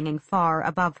chandelier hanging far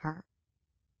above her.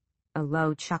 A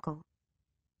low chuckle,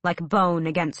 like bone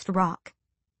against rock.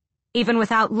 Even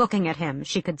without looking at him,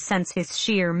 she could sense his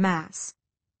sheer mass,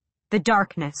 the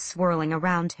darkness swirling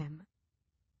around him.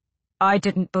 "I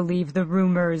didn't believe the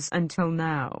rumors until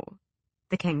now,"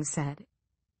 the king said.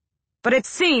 "But it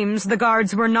seems the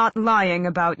guards were not lying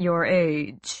about your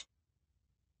age."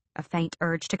 A faint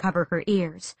urge to cover her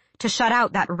ears, to shut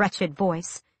out that wretched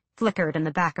voice, flickered in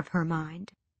the back of her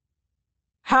mind.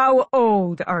 "How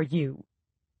old are you?"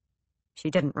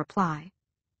 She didn't reply.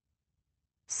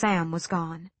 Sam was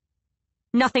gone.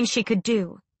 Nothing she could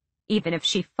do, even if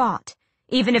she fought,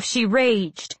 even if she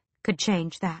raged, could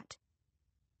change that.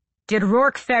 "Did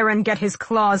Rourke Farron get his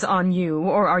claws on you,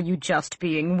 or are you just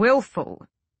being willful?"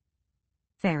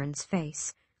 Farron's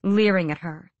face, leering at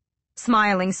her,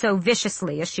 smiling so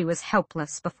viciously as she was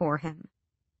helpless before him.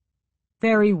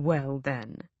 "Very well,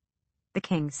 then," the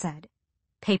king said,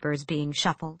 papers being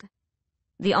shuffled,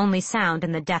 the only sound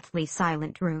in the deathly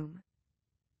silent room.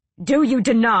 "Do you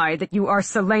deny that you are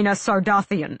Celaena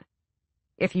Sardothien?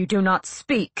 If you do not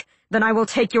speak, then I will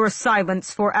take your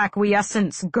silence for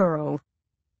acquiescence, girl."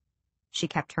 She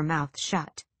kept her mouth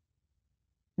shut.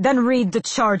 "Then read the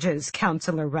charges,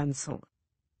 Counselor Rensel."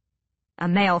 A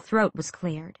male throat was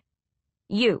cleared.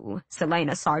 "You,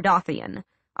 Celaena Sardothien,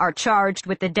 are charged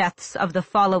with the deaths of the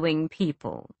following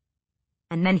people."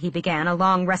 And then he began a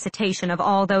long recitation of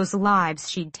all those lives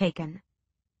she'd taken.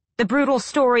 The brutal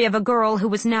story of a girl who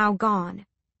was now gone.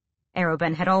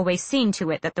 Arobin had always seen to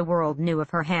it that the world knew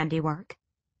of her handiwork.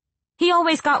 He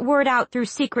always got word out through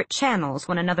secret channels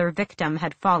when another victim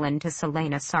had fallen to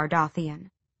Celaena Sardothien.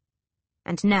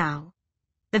 And now,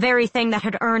 the very thing that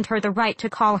had earned her the right to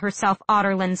call herself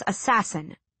Otterlin's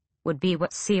assassin would be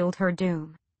what sealed her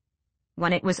doom.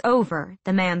 When it was over,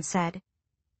 the man said,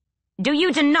 "Do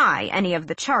you deny any of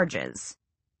the charges?"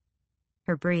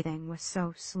 Her breathing was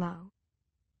so slow.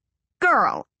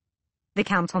 "Girl," the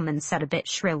councilman said a bit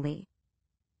shrilly,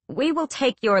 "we will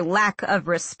take your lack of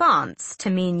response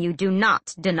to mean you do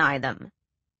not deny them.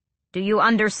 Do you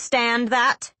understand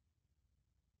that?"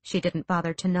 She didn't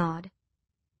bother to nod.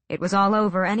 It was all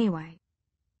over anyway.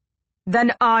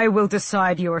 "Then I will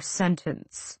decide your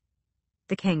sentence,"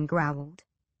 the king growled.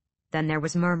 Then there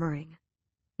was murmuring,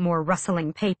 more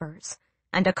rustling papers,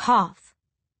 and a cough.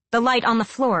 The light on the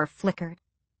floor flickered.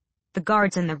 The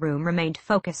guards in the room remained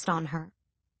focused on her,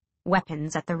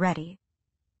 weapons at the ready.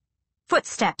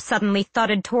 Footsteps suddenly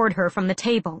thudded toward her from the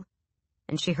table,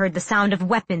 and she heard the sound of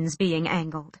weapons being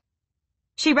angled.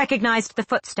 She recognized the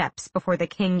footsteps before the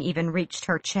king even reached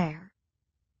her chair.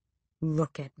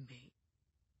 "Look at me."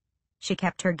 She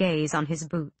kept her gaze on his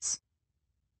boots.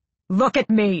 "Look at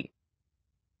me!"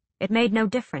 It made no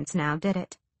difference now, did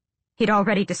it? He'd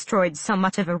already destroyed so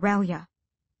much of Aurelia.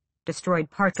 Destroyed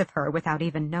parts of her without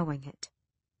even knowing it.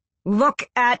 "Look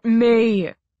at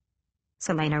me!"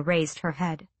 Celaena raised her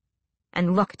head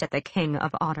and looked at the King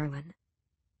of Audurlin.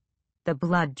 The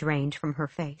blood drained from her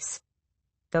face.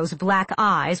 Those black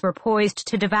eyes were poised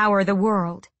to devour the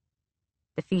world.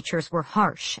 The features were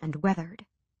harsh and weathered.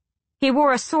 He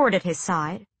wore a sword at his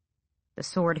side, the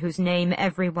sword whose name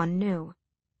everyone knew,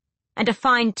 and a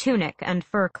fine tunic and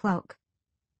fur cloak.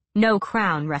 No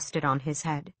crown rested on his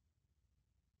head.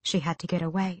 She had to get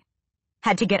away,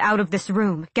 had to get out of this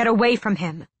room, get away from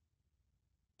him.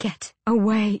 Get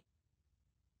away.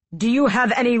 Do you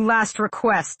have any last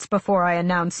requests before I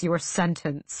announce your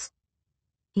sentence?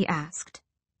 He asked,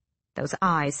 those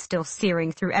eyes still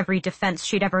searing through every defense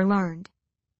she'd ever learned.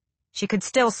 She could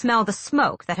still smell the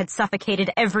smoke that had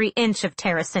suffocated every inch of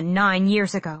Terrasen 9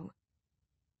 years ago.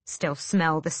 Still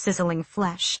smell the sizzling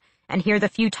flesh and hear the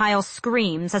futile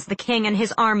screams as the king and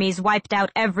his armies wiped out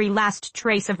every last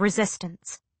trace of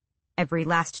resistance, every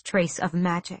last trace of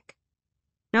magic.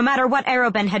 No matter what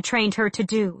Arobynn had trained her to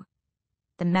do,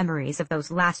 the memories of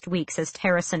those last weeks as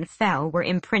Terrasen fell were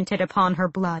imprinted upon her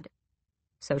blood,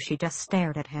 so she just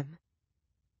stared at him.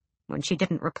 When she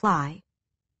didn't reply,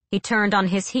 he turned on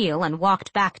his heel and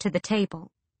walked back to the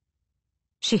table.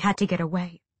 She had to get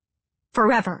away.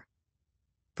 Forever.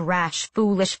 Brash,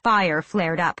 foolish fire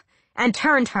flared up and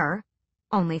turned her,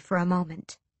 only for a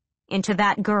moment, into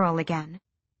that girl again.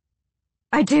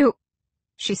 "I do,"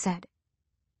 she said,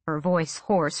 her voice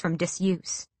hoarse from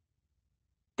disuse.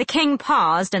 The king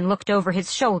paused and looked over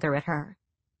his shoulder at her.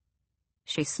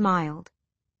 She smiled.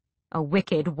 A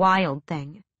wicked, wild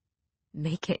thing.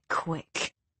 Make it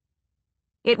quick.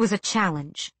 It was a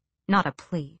challenge, not a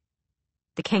plea.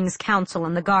 The king's council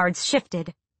and the guards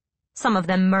shifted, some of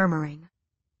them murmuring.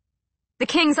 The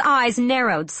king's eyes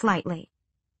narrowed slightly,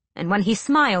 and when he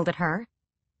smiled at her,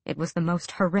 it was the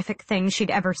most horrific thing she'd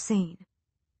ever seen.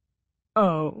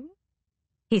 "Oh?"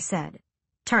 he said,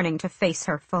 turning to face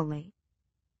her fully.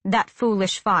 That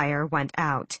foolish fire went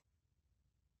out.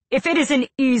 "If it is an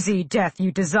easy death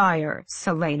you desire,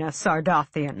 Celaena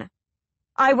Sardothien,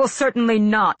 I will certainly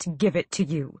not give it to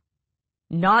you.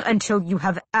 Not until you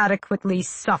have adequately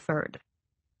suffered."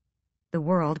 The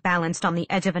world balanced on the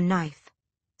edge of a knife,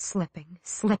 slipping,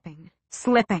 slipping,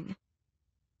 slipping.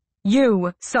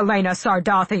 "You, Celaena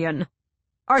Sardothien,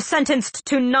 are sentenced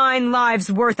to 9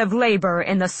 lives' worth of labor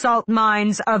in the salt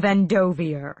mines of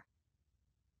Endovier."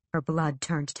 Her blood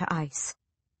turned to ice.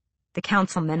 The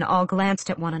councilmen all glanced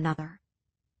at one another.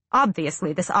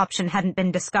 Obviously, this option hadn't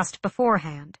been discussed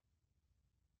beforehand.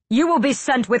 "You will be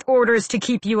sent with orders to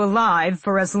keep you alive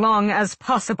for as long as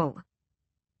possible,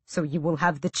 so you will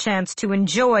have the chance to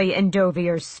enjoy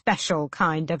Endovier's special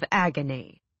kind of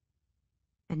agony."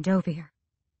 Endovier.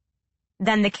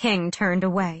 Then the king turned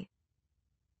away.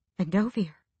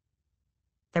 Endovier.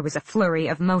 There was a flurry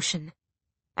of motion,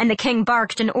 and the king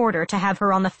barked an order to have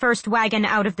her on the first wagon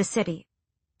out of the city.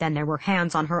 Then there were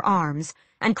hands on her arms,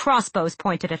 and crossbows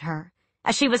pointed at her,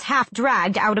 as she was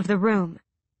half-dragged out of the room.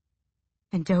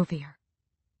 Endovier.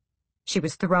 She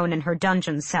was thrown in her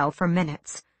dungeon cell for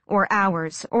minutes, or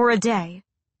hours, or a day.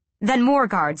 Then more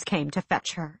guards came to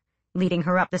fetch her, leading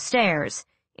her up the stairs,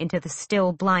 into the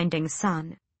still blinding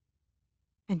sun.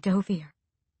 Endovier.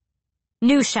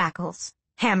 New shackles,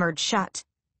 hammered shut.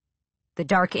 The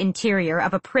dark interior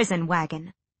of a prison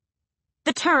wagon.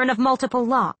 The turn of multiple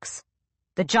locks.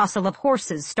 The jostle of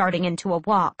horses starting into a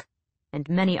walk, and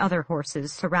many other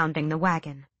horses surrounding the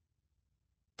wagon.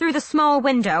 Through the small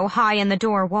window high in the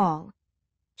door wall,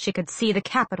 she could see the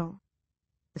capital,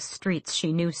 the streets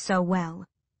she knew so well,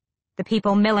 the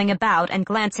people milling about and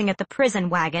glancing at the prison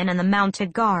wagon and the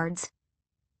mounted guards,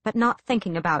 but not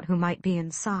thinking about who might be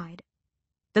inside.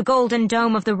 The golden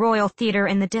dome of the Royal Theatre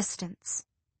in the distance,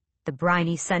 the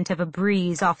briny scent of a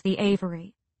breeze off the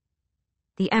Avery,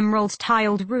 the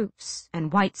emerald-tiled roofs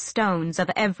and white stones of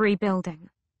every building.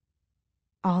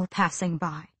 All passing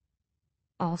by,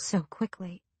 all so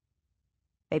quickly.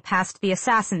 They passed the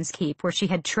Assassin's Keep where she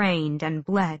had trained and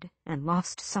bled and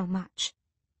lost so much.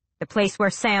 The place where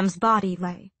Sam's body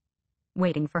lay,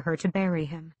 waiting for her to bury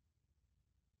him.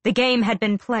 The game had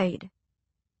been played,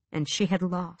 and she had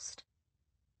lost.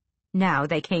 Now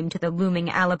they came to the looming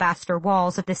alabaster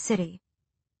walls of the city,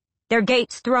 their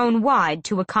gates thrown wide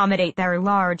to accommodate their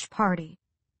large party.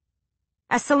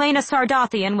 As Celaena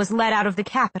Sardothien was led out of the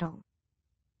capital,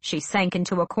 she sank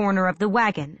into a corner of the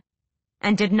wagon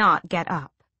and did not get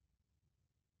up.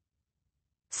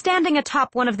 Standing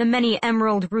atop one of the many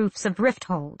emerald roofs of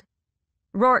Rifthold,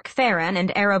 Rourke Farron and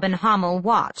Arobynn Hamel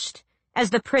watched as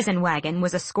the prison wagon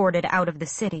was escorted out of the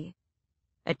city.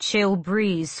 A chill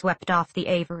breeze swept off the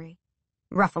Avery,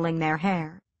 ruffling their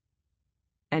hair.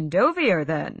 "Endovier,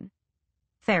 then,"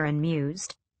 Farron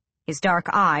mused, his dark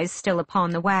eyes still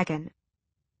upon the wagon.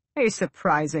 A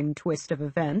surprising twist of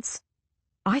events.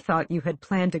 I thought you had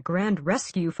planned a grand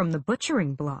rescue from the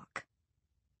butchering block.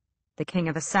 The King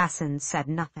of Assassins said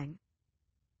nothing.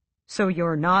 So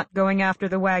you're not going after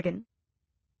the wagon?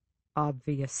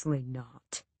 Obviously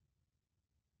not,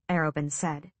 Arobin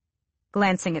said,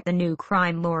 glancing at the new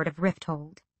crime lord of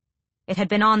Rifthold. It had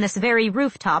been on this very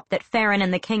rooftop that Farron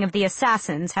and the King of the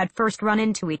Assassins had first run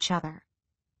into each other.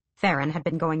 Farron had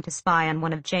been going to spy on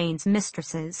one of Jane's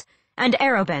mistresses, and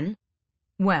Arobin,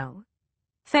 well,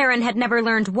 Farron had never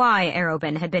learned why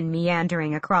Arobin had been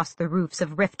meandering across the roofs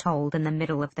of Rifthold in the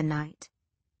middle of the night.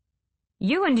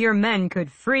 You and your men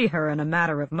could free her in a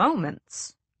matter of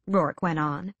moments, Rourke went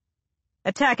on.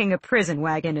 Attacking a prison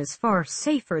wagon is far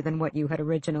safer than what you had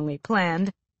originally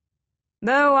planned.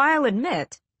 Though I'll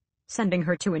admit, sending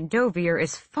her to Endovier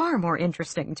is far more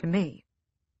interesting to me.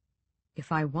 If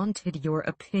I wanted your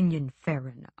opinion,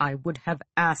 Farron, I would have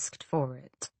asked for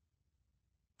it.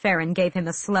 Farron gave him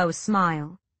a slow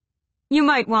smile. You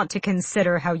might want to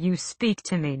consider how you speak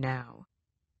to me now.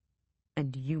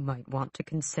 And you might want to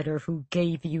consider who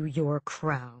gave you your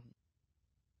crown.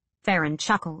 Farron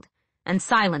chuckled, and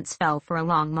silence fell for a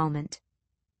long moment.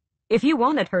 If you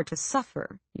wanted her to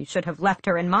suffer, you should have left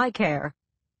her in my care.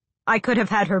 I could have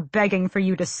had her begging for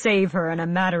you to save her in a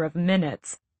matter of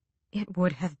minutes. It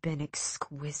would have been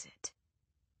exquisite.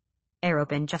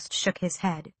 Arobin just shook his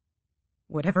head.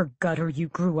 Whatever gutter you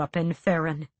grew up in,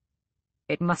 Farron,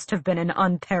 it must have been an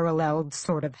unparalleled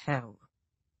sort of hell.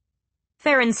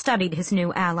 Farron studied his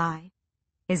new ally,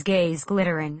 his gaze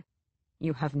glittering.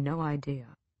 You have no idea.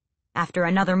 After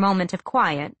another moment of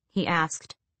quiet, he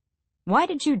asked, "Why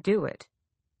did you do it?"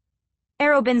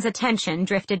 Arobin's attention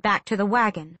drifted back to the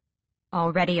wagon,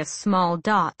 already a small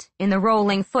dot in the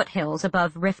rolling foothills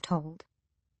above Rifthold.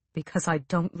 Because I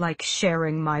don't like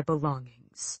sharing my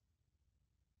belongings.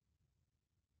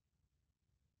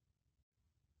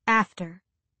 After.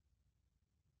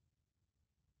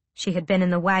 She had been in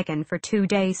the wagon for 2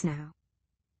 days now,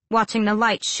 watching the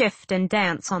light shift and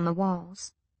dance on the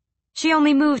walls. She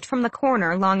only moved from the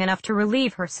corner long enough to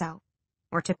relieve herself,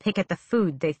 or to pick at the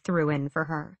food they threw in for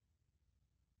her.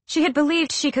 She had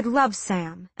believed she could love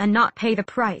Sam and not pay the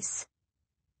price.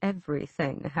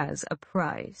 Everything has a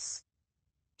price,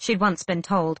 she'd once been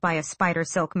told by a spider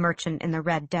silk merchant in the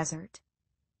Red Desert.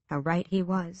 How right he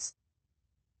was.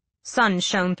 Sun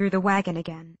shone through the wagon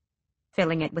again,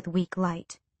 filling it with weak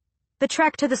light. The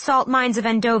trek to the salt mines of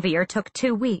Endovier took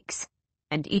 2 weeks,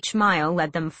 and each mile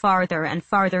led them farther and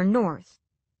farther north,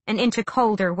 and into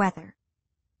colder weather.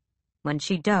 When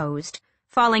she dozed,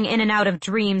 falling in and out of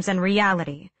dreams and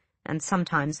reality, and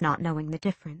sometimes not knowing the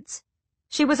difference,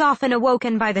 she was often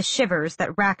awoken by the shivers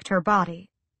that racked her body.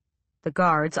 The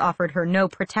guards offered her no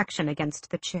protection against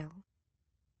the chill.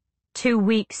 2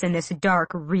 weeks in this dark,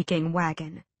 reeking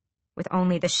wagon, with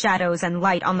only the shadows and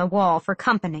light on the wall for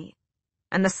company,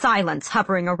 and the silence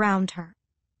hovering around her.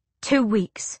 2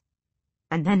 weeks,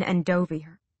 and then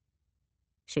Endovier.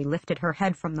 She lifted her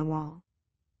head from the wall.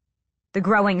 The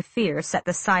growing fear set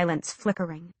the silence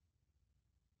flickering.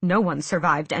 No one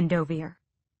survived Endovier.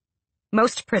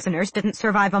 Most prisoners didn't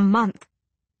survive a month.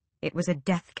 It was a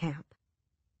death camp.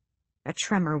 A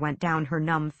tremor went down her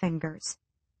numb fingers.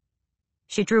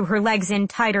 She drew her legs in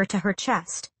tighter to her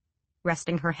chest,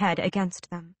 resting her head against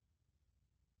them.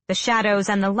 The shadows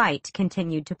and the light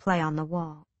continued to play on the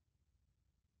wall.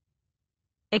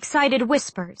 Excited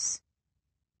whispers,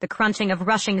 the crunching of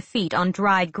rushing feet on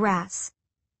dried grass,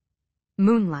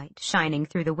 moonlight shining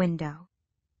through the window.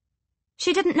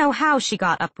 She didn't know how she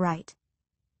got upright,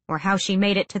 or how she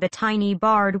made it to the tiny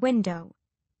barred window,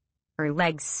 her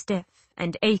legs stiff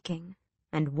and aching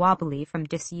and wobbly from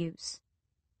disuse.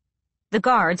 The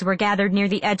guards were gathered near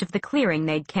the edge of the clearing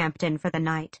they'd camped in for the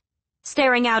night,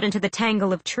 staring out into the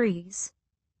tangle of trees.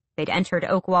 They'd entered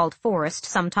Oakwalled Forest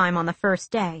sometime on the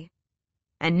first day,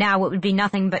 and now it would be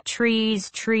nothing but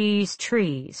trees, trees,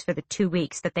 trees for the 2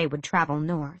 weeks that they would travel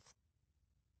north.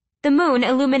 The moon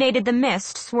illuminated the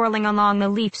mist swirling along the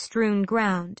leaf-strewn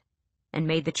ground, and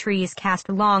made the trees cast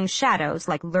long shadows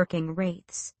like lurking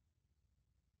wraiths.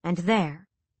 And there,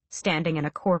 standing in a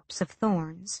corpse of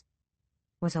thorns,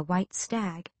 was a white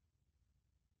stag.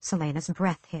 Celaena's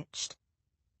breath hitched.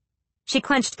 She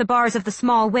clenched the bars of the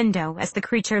small window as the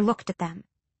creature looked at them.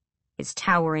 His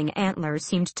towering antlers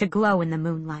seemed to glow in the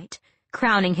moonlight,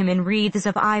 crowning him in wreaths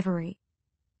of ivory.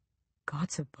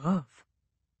 "Gods above,"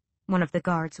 one of the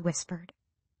guards whispered.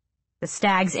 The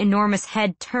stag's enormous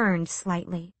head turned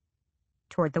slightly,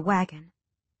 toward the wagon,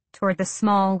 toward the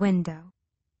small window.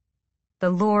 The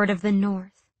Lord of the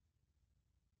North.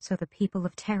 So the people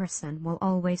of Terrasen will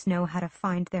always know how to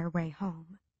find their way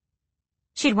home.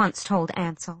 She'd once told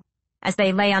Ansel, as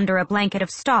they lay under a blanket of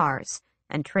stars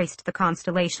and traced the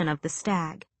constellation of the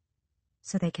stag,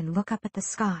 so they can look up at the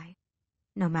sky,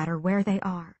 no matter where they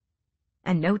are,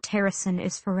 and know Terrasen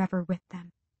is forever with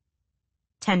them.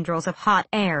 Tendrils of hot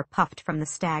air puffed from the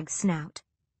stag's snout,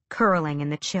 curling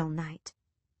in the chill night.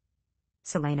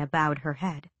 Celaena bowed her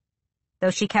head,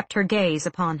 though she kept her gaze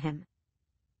upon him.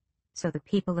 So the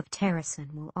people of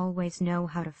Terrasen will always know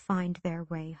how to find their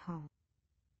way home.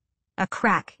 A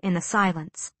crack in the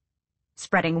silence,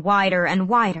 spreading wider and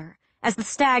wider as the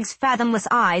stag's fathomless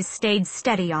eyes stayed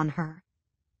steady on her.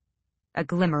 A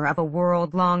glimmer of a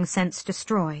world long since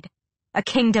destroyed, a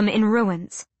kingdom in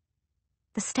ruins.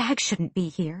 The stag shouldn't be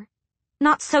here,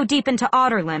 not so deep into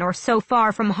Otterlin or so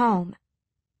far from home.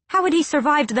 How had he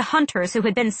survived the hunters who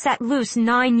had been set loose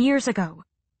 9 years ago?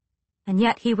 And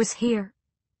yet he was here,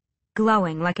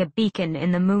 glowing like a beacon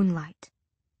in the moonlight.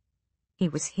 He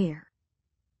was here.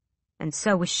 And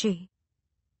so was she.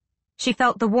 She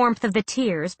felt the warmth of the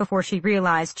tears before she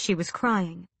realized she was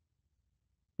crying.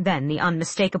 Then the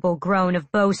unmistakable groan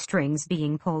of bowstrings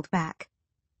being pulled back.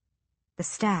 The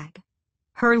stag,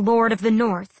 her lord of the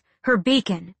north, her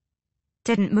beacon,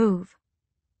 didn't move.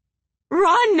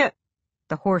 "Run!"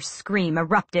 The hoarse scream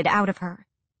erupted out of her.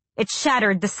 It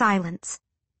shattered the silence.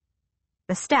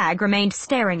 The stag remained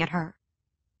staring at her.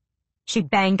 She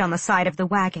banged on the side of the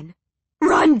wagon.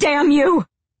 "Run, damn you!"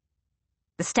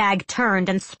 The stag turned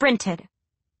and sprinted,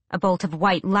 a bolt of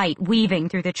white light weaving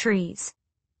through the trees.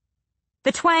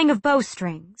 The twang of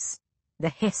bowstrings, the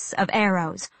hiss of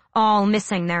arrows, all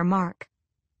missing their mark.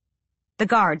 The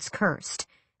guards cursed,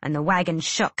 and the wagon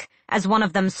shook as one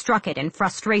of them struck it in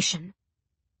frustration.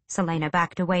 Celaena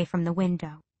backed away from the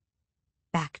window.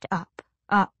 Backed up,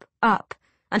 up, up,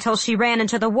 until she ran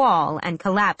into the wall and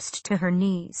collapsed to her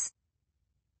knees.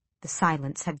 The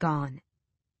silence had gone.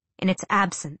 In its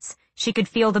absence, she could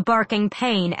feel the barking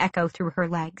pain echo through her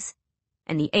legs,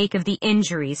 and the ache of the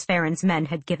injuries Farron's men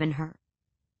had given her,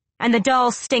 and the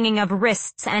dull stinging of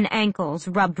wrists and ankles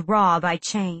rubbed raw by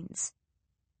chains.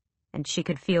 And she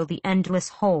could feel the endless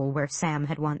hole where Sam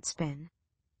had once been.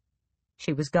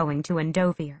 She was going to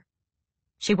Endovier.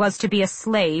 She was to be a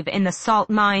slave in the salt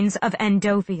mines of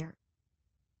Endovier.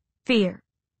 Fear,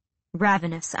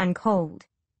 ravenous and cold,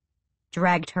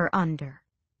 dragged her under.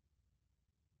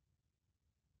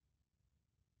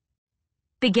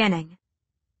 Beginning.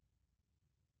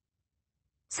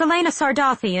 Celaena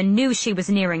Sardothien knew she was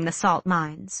nearing the salt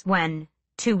mines when,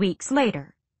 2 weeks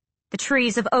later, the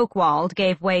trees of Oakwald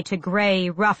gave way to gray,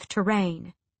 rough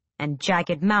terrain, and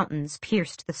jagged mountains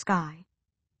pierced the sky.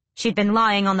 She'd been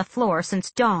lying on the floor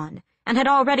since dawn and had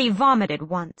already vomited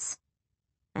once,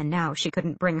 and now she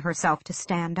couldn't bring herself to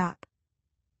stand up.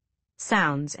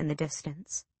 Sounds in the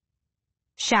distance.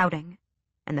 Shouting,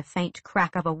 and the faint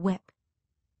crack of a whip.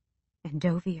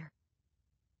 Endovier.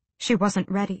 She wasn't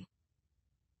ready.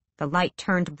 The light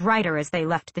turned brighter as they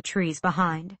left the trees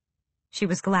behind. She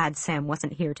was glad Sam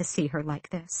wasn't here to see her like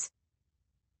this.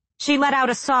 She let out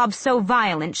a sob so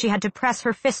violent she had to press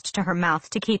her fist to her mouth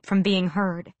to keep from being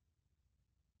heard.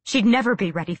 She'd never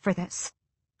be ready for this.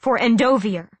 For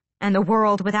Endovier and the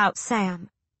world without Sam.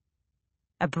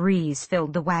 A breeze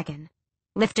filled the wagon,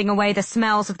 lifting away the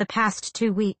smells of the past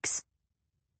 2 weeks.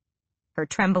 Her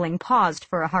trembling paused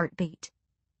for a heartbeat.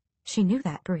 She knew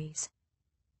that breeze.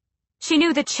 She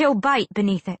knew the chill bite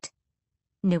beneath it.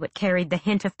 Knew it carried the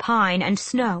hint of pine and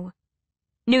snow.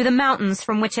 Knew the mountains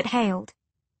from which it hailed.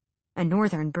 A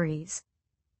northern breeze.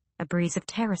 A breeze of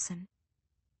Terrasen.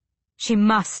 She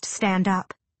must stand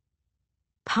up.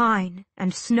 Pine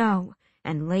and snow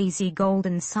and lazy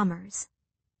golden summers.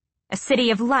 A city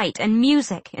of light and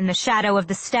music in the shadow of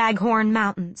the Staghorn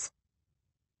Mountains.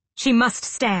 She must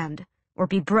stand, or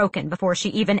be broken before she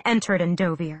even entered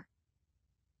Endovier.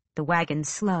 The wagon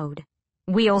slowed,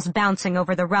 wheels bouncing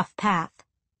over the rough path.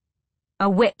 A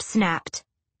whip snapped.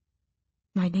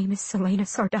 "My name is Celaena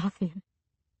Sardothien,"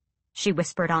 she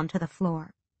whispered onto the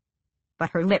floor,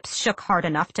 but her lips shook hard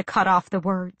enough to cut off the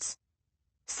words.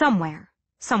 Somewhere,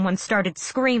 someone started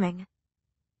screaming.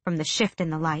 From the shift in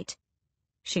the light,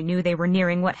 she knew they were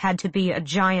nearing what had to be a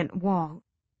giant wall.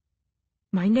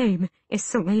 "My name is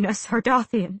Celaena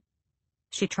Sardothien,"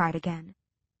 she tried again.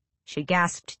 She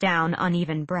gasped down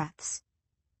uneven breaths.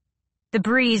 The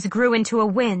breeze grew into a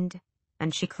wind,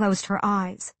 and she closed her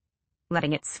eyes,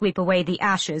 letting it sweep away the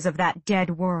ashes of that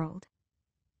dead world,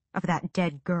 of that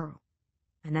dead girl.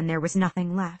 And then there was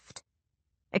nothing left,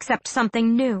 except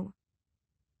something new.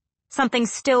 Something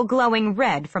still glowing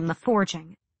red from the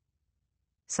forging.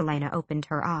 Celaena opened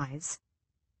her eyes.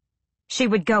 She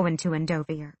would go into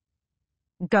Endovier.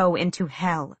 Go into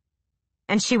hell.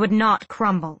 And she would not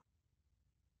crumble.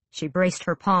 She braced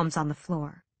her palms on the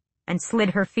floor and slid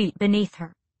her feet beneath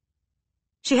her.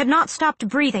 She had not stopped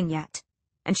breathing yet,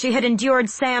 and she had endured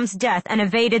Sam's death and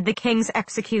evaded the king's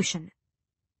execution.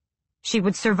 She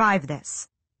would survive this.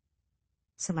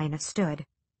 Celaena stood,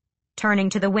 turning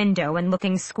to the window and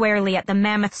looking squarely at the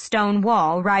mammoth stone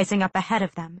wall rising up ahead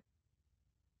of them.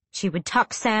 She would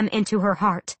tuck Sam into her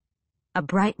heart, a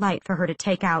bright light for her to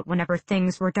take out whenever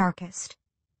things were darkest.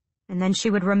 And then she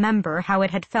would remember how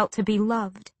it had felt to be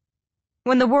loved,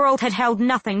 when the world had held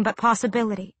nothing but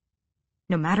possibility.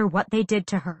 No matter what they did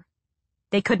to her,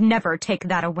 they could never take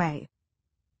that away.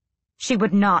 She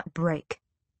would not break.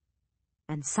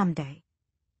 And someday,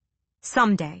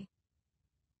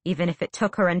 even if it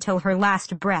took her until her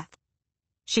last breath,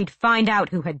 she'd find out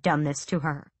who had done this to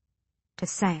her, to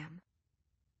Sam.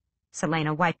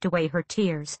 Celaena wiped away her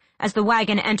tears as the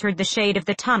wagon entered the shade of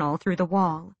the tunnel through the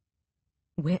wall.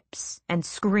 Whips and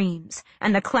screams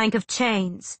and the clank of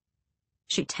chains.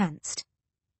 She tensed,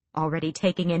 already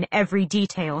taking in every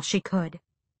detail she could.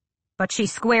 But she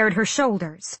squared her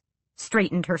shoulders,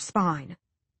 straightened her spine.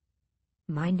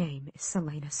 "My name is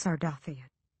Celaena Sardothien,"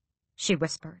 she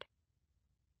whispered.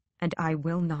 "And I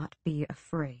will not be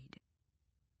afraid."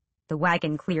 The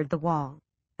wagon cleared the wall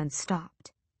and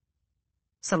stopped.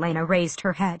 Celaena raised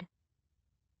her head.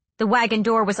 The wagon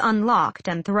door was unlocked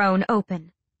and thrown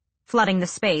open, flooding the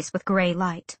space with gray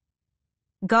light.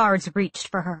 Guards reached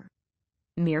for her,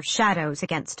 mere shadows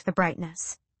against the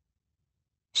brightness.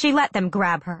 She let them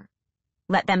grab her,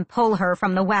 let them pull her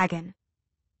from the wagon.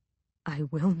 "I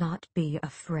will not be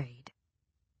afraid."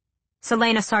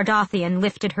 Celaena Sardothien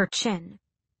lifted her chin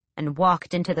and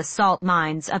walked into the salt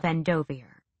mines of Endovier.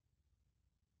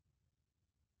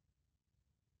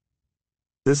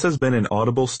 This has been an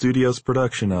Audible Studios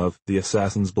production of The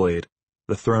Assassin's Blade,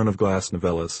 The Throne of Glass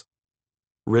novellas.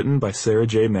 Written by Sarah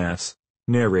J. Maas,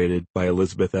 narrated by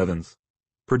Elizabeth Evans.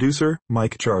 Producer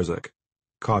Mike Charzak.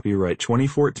 Copyright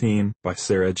 2014 by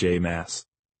Sarah J. Maas.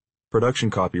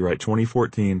 Production copyright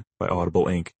 2014 by Audible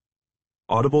Inc.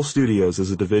 Audible Studios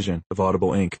is a division of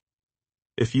Audible Inc.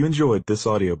 If you enjoyed this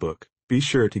audiobook, be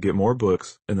sure to get more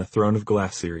books in the Throne of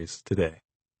Glass series today.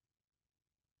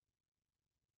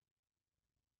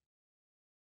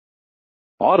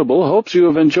 Audible hopes you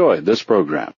have enjoyed this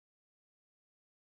program.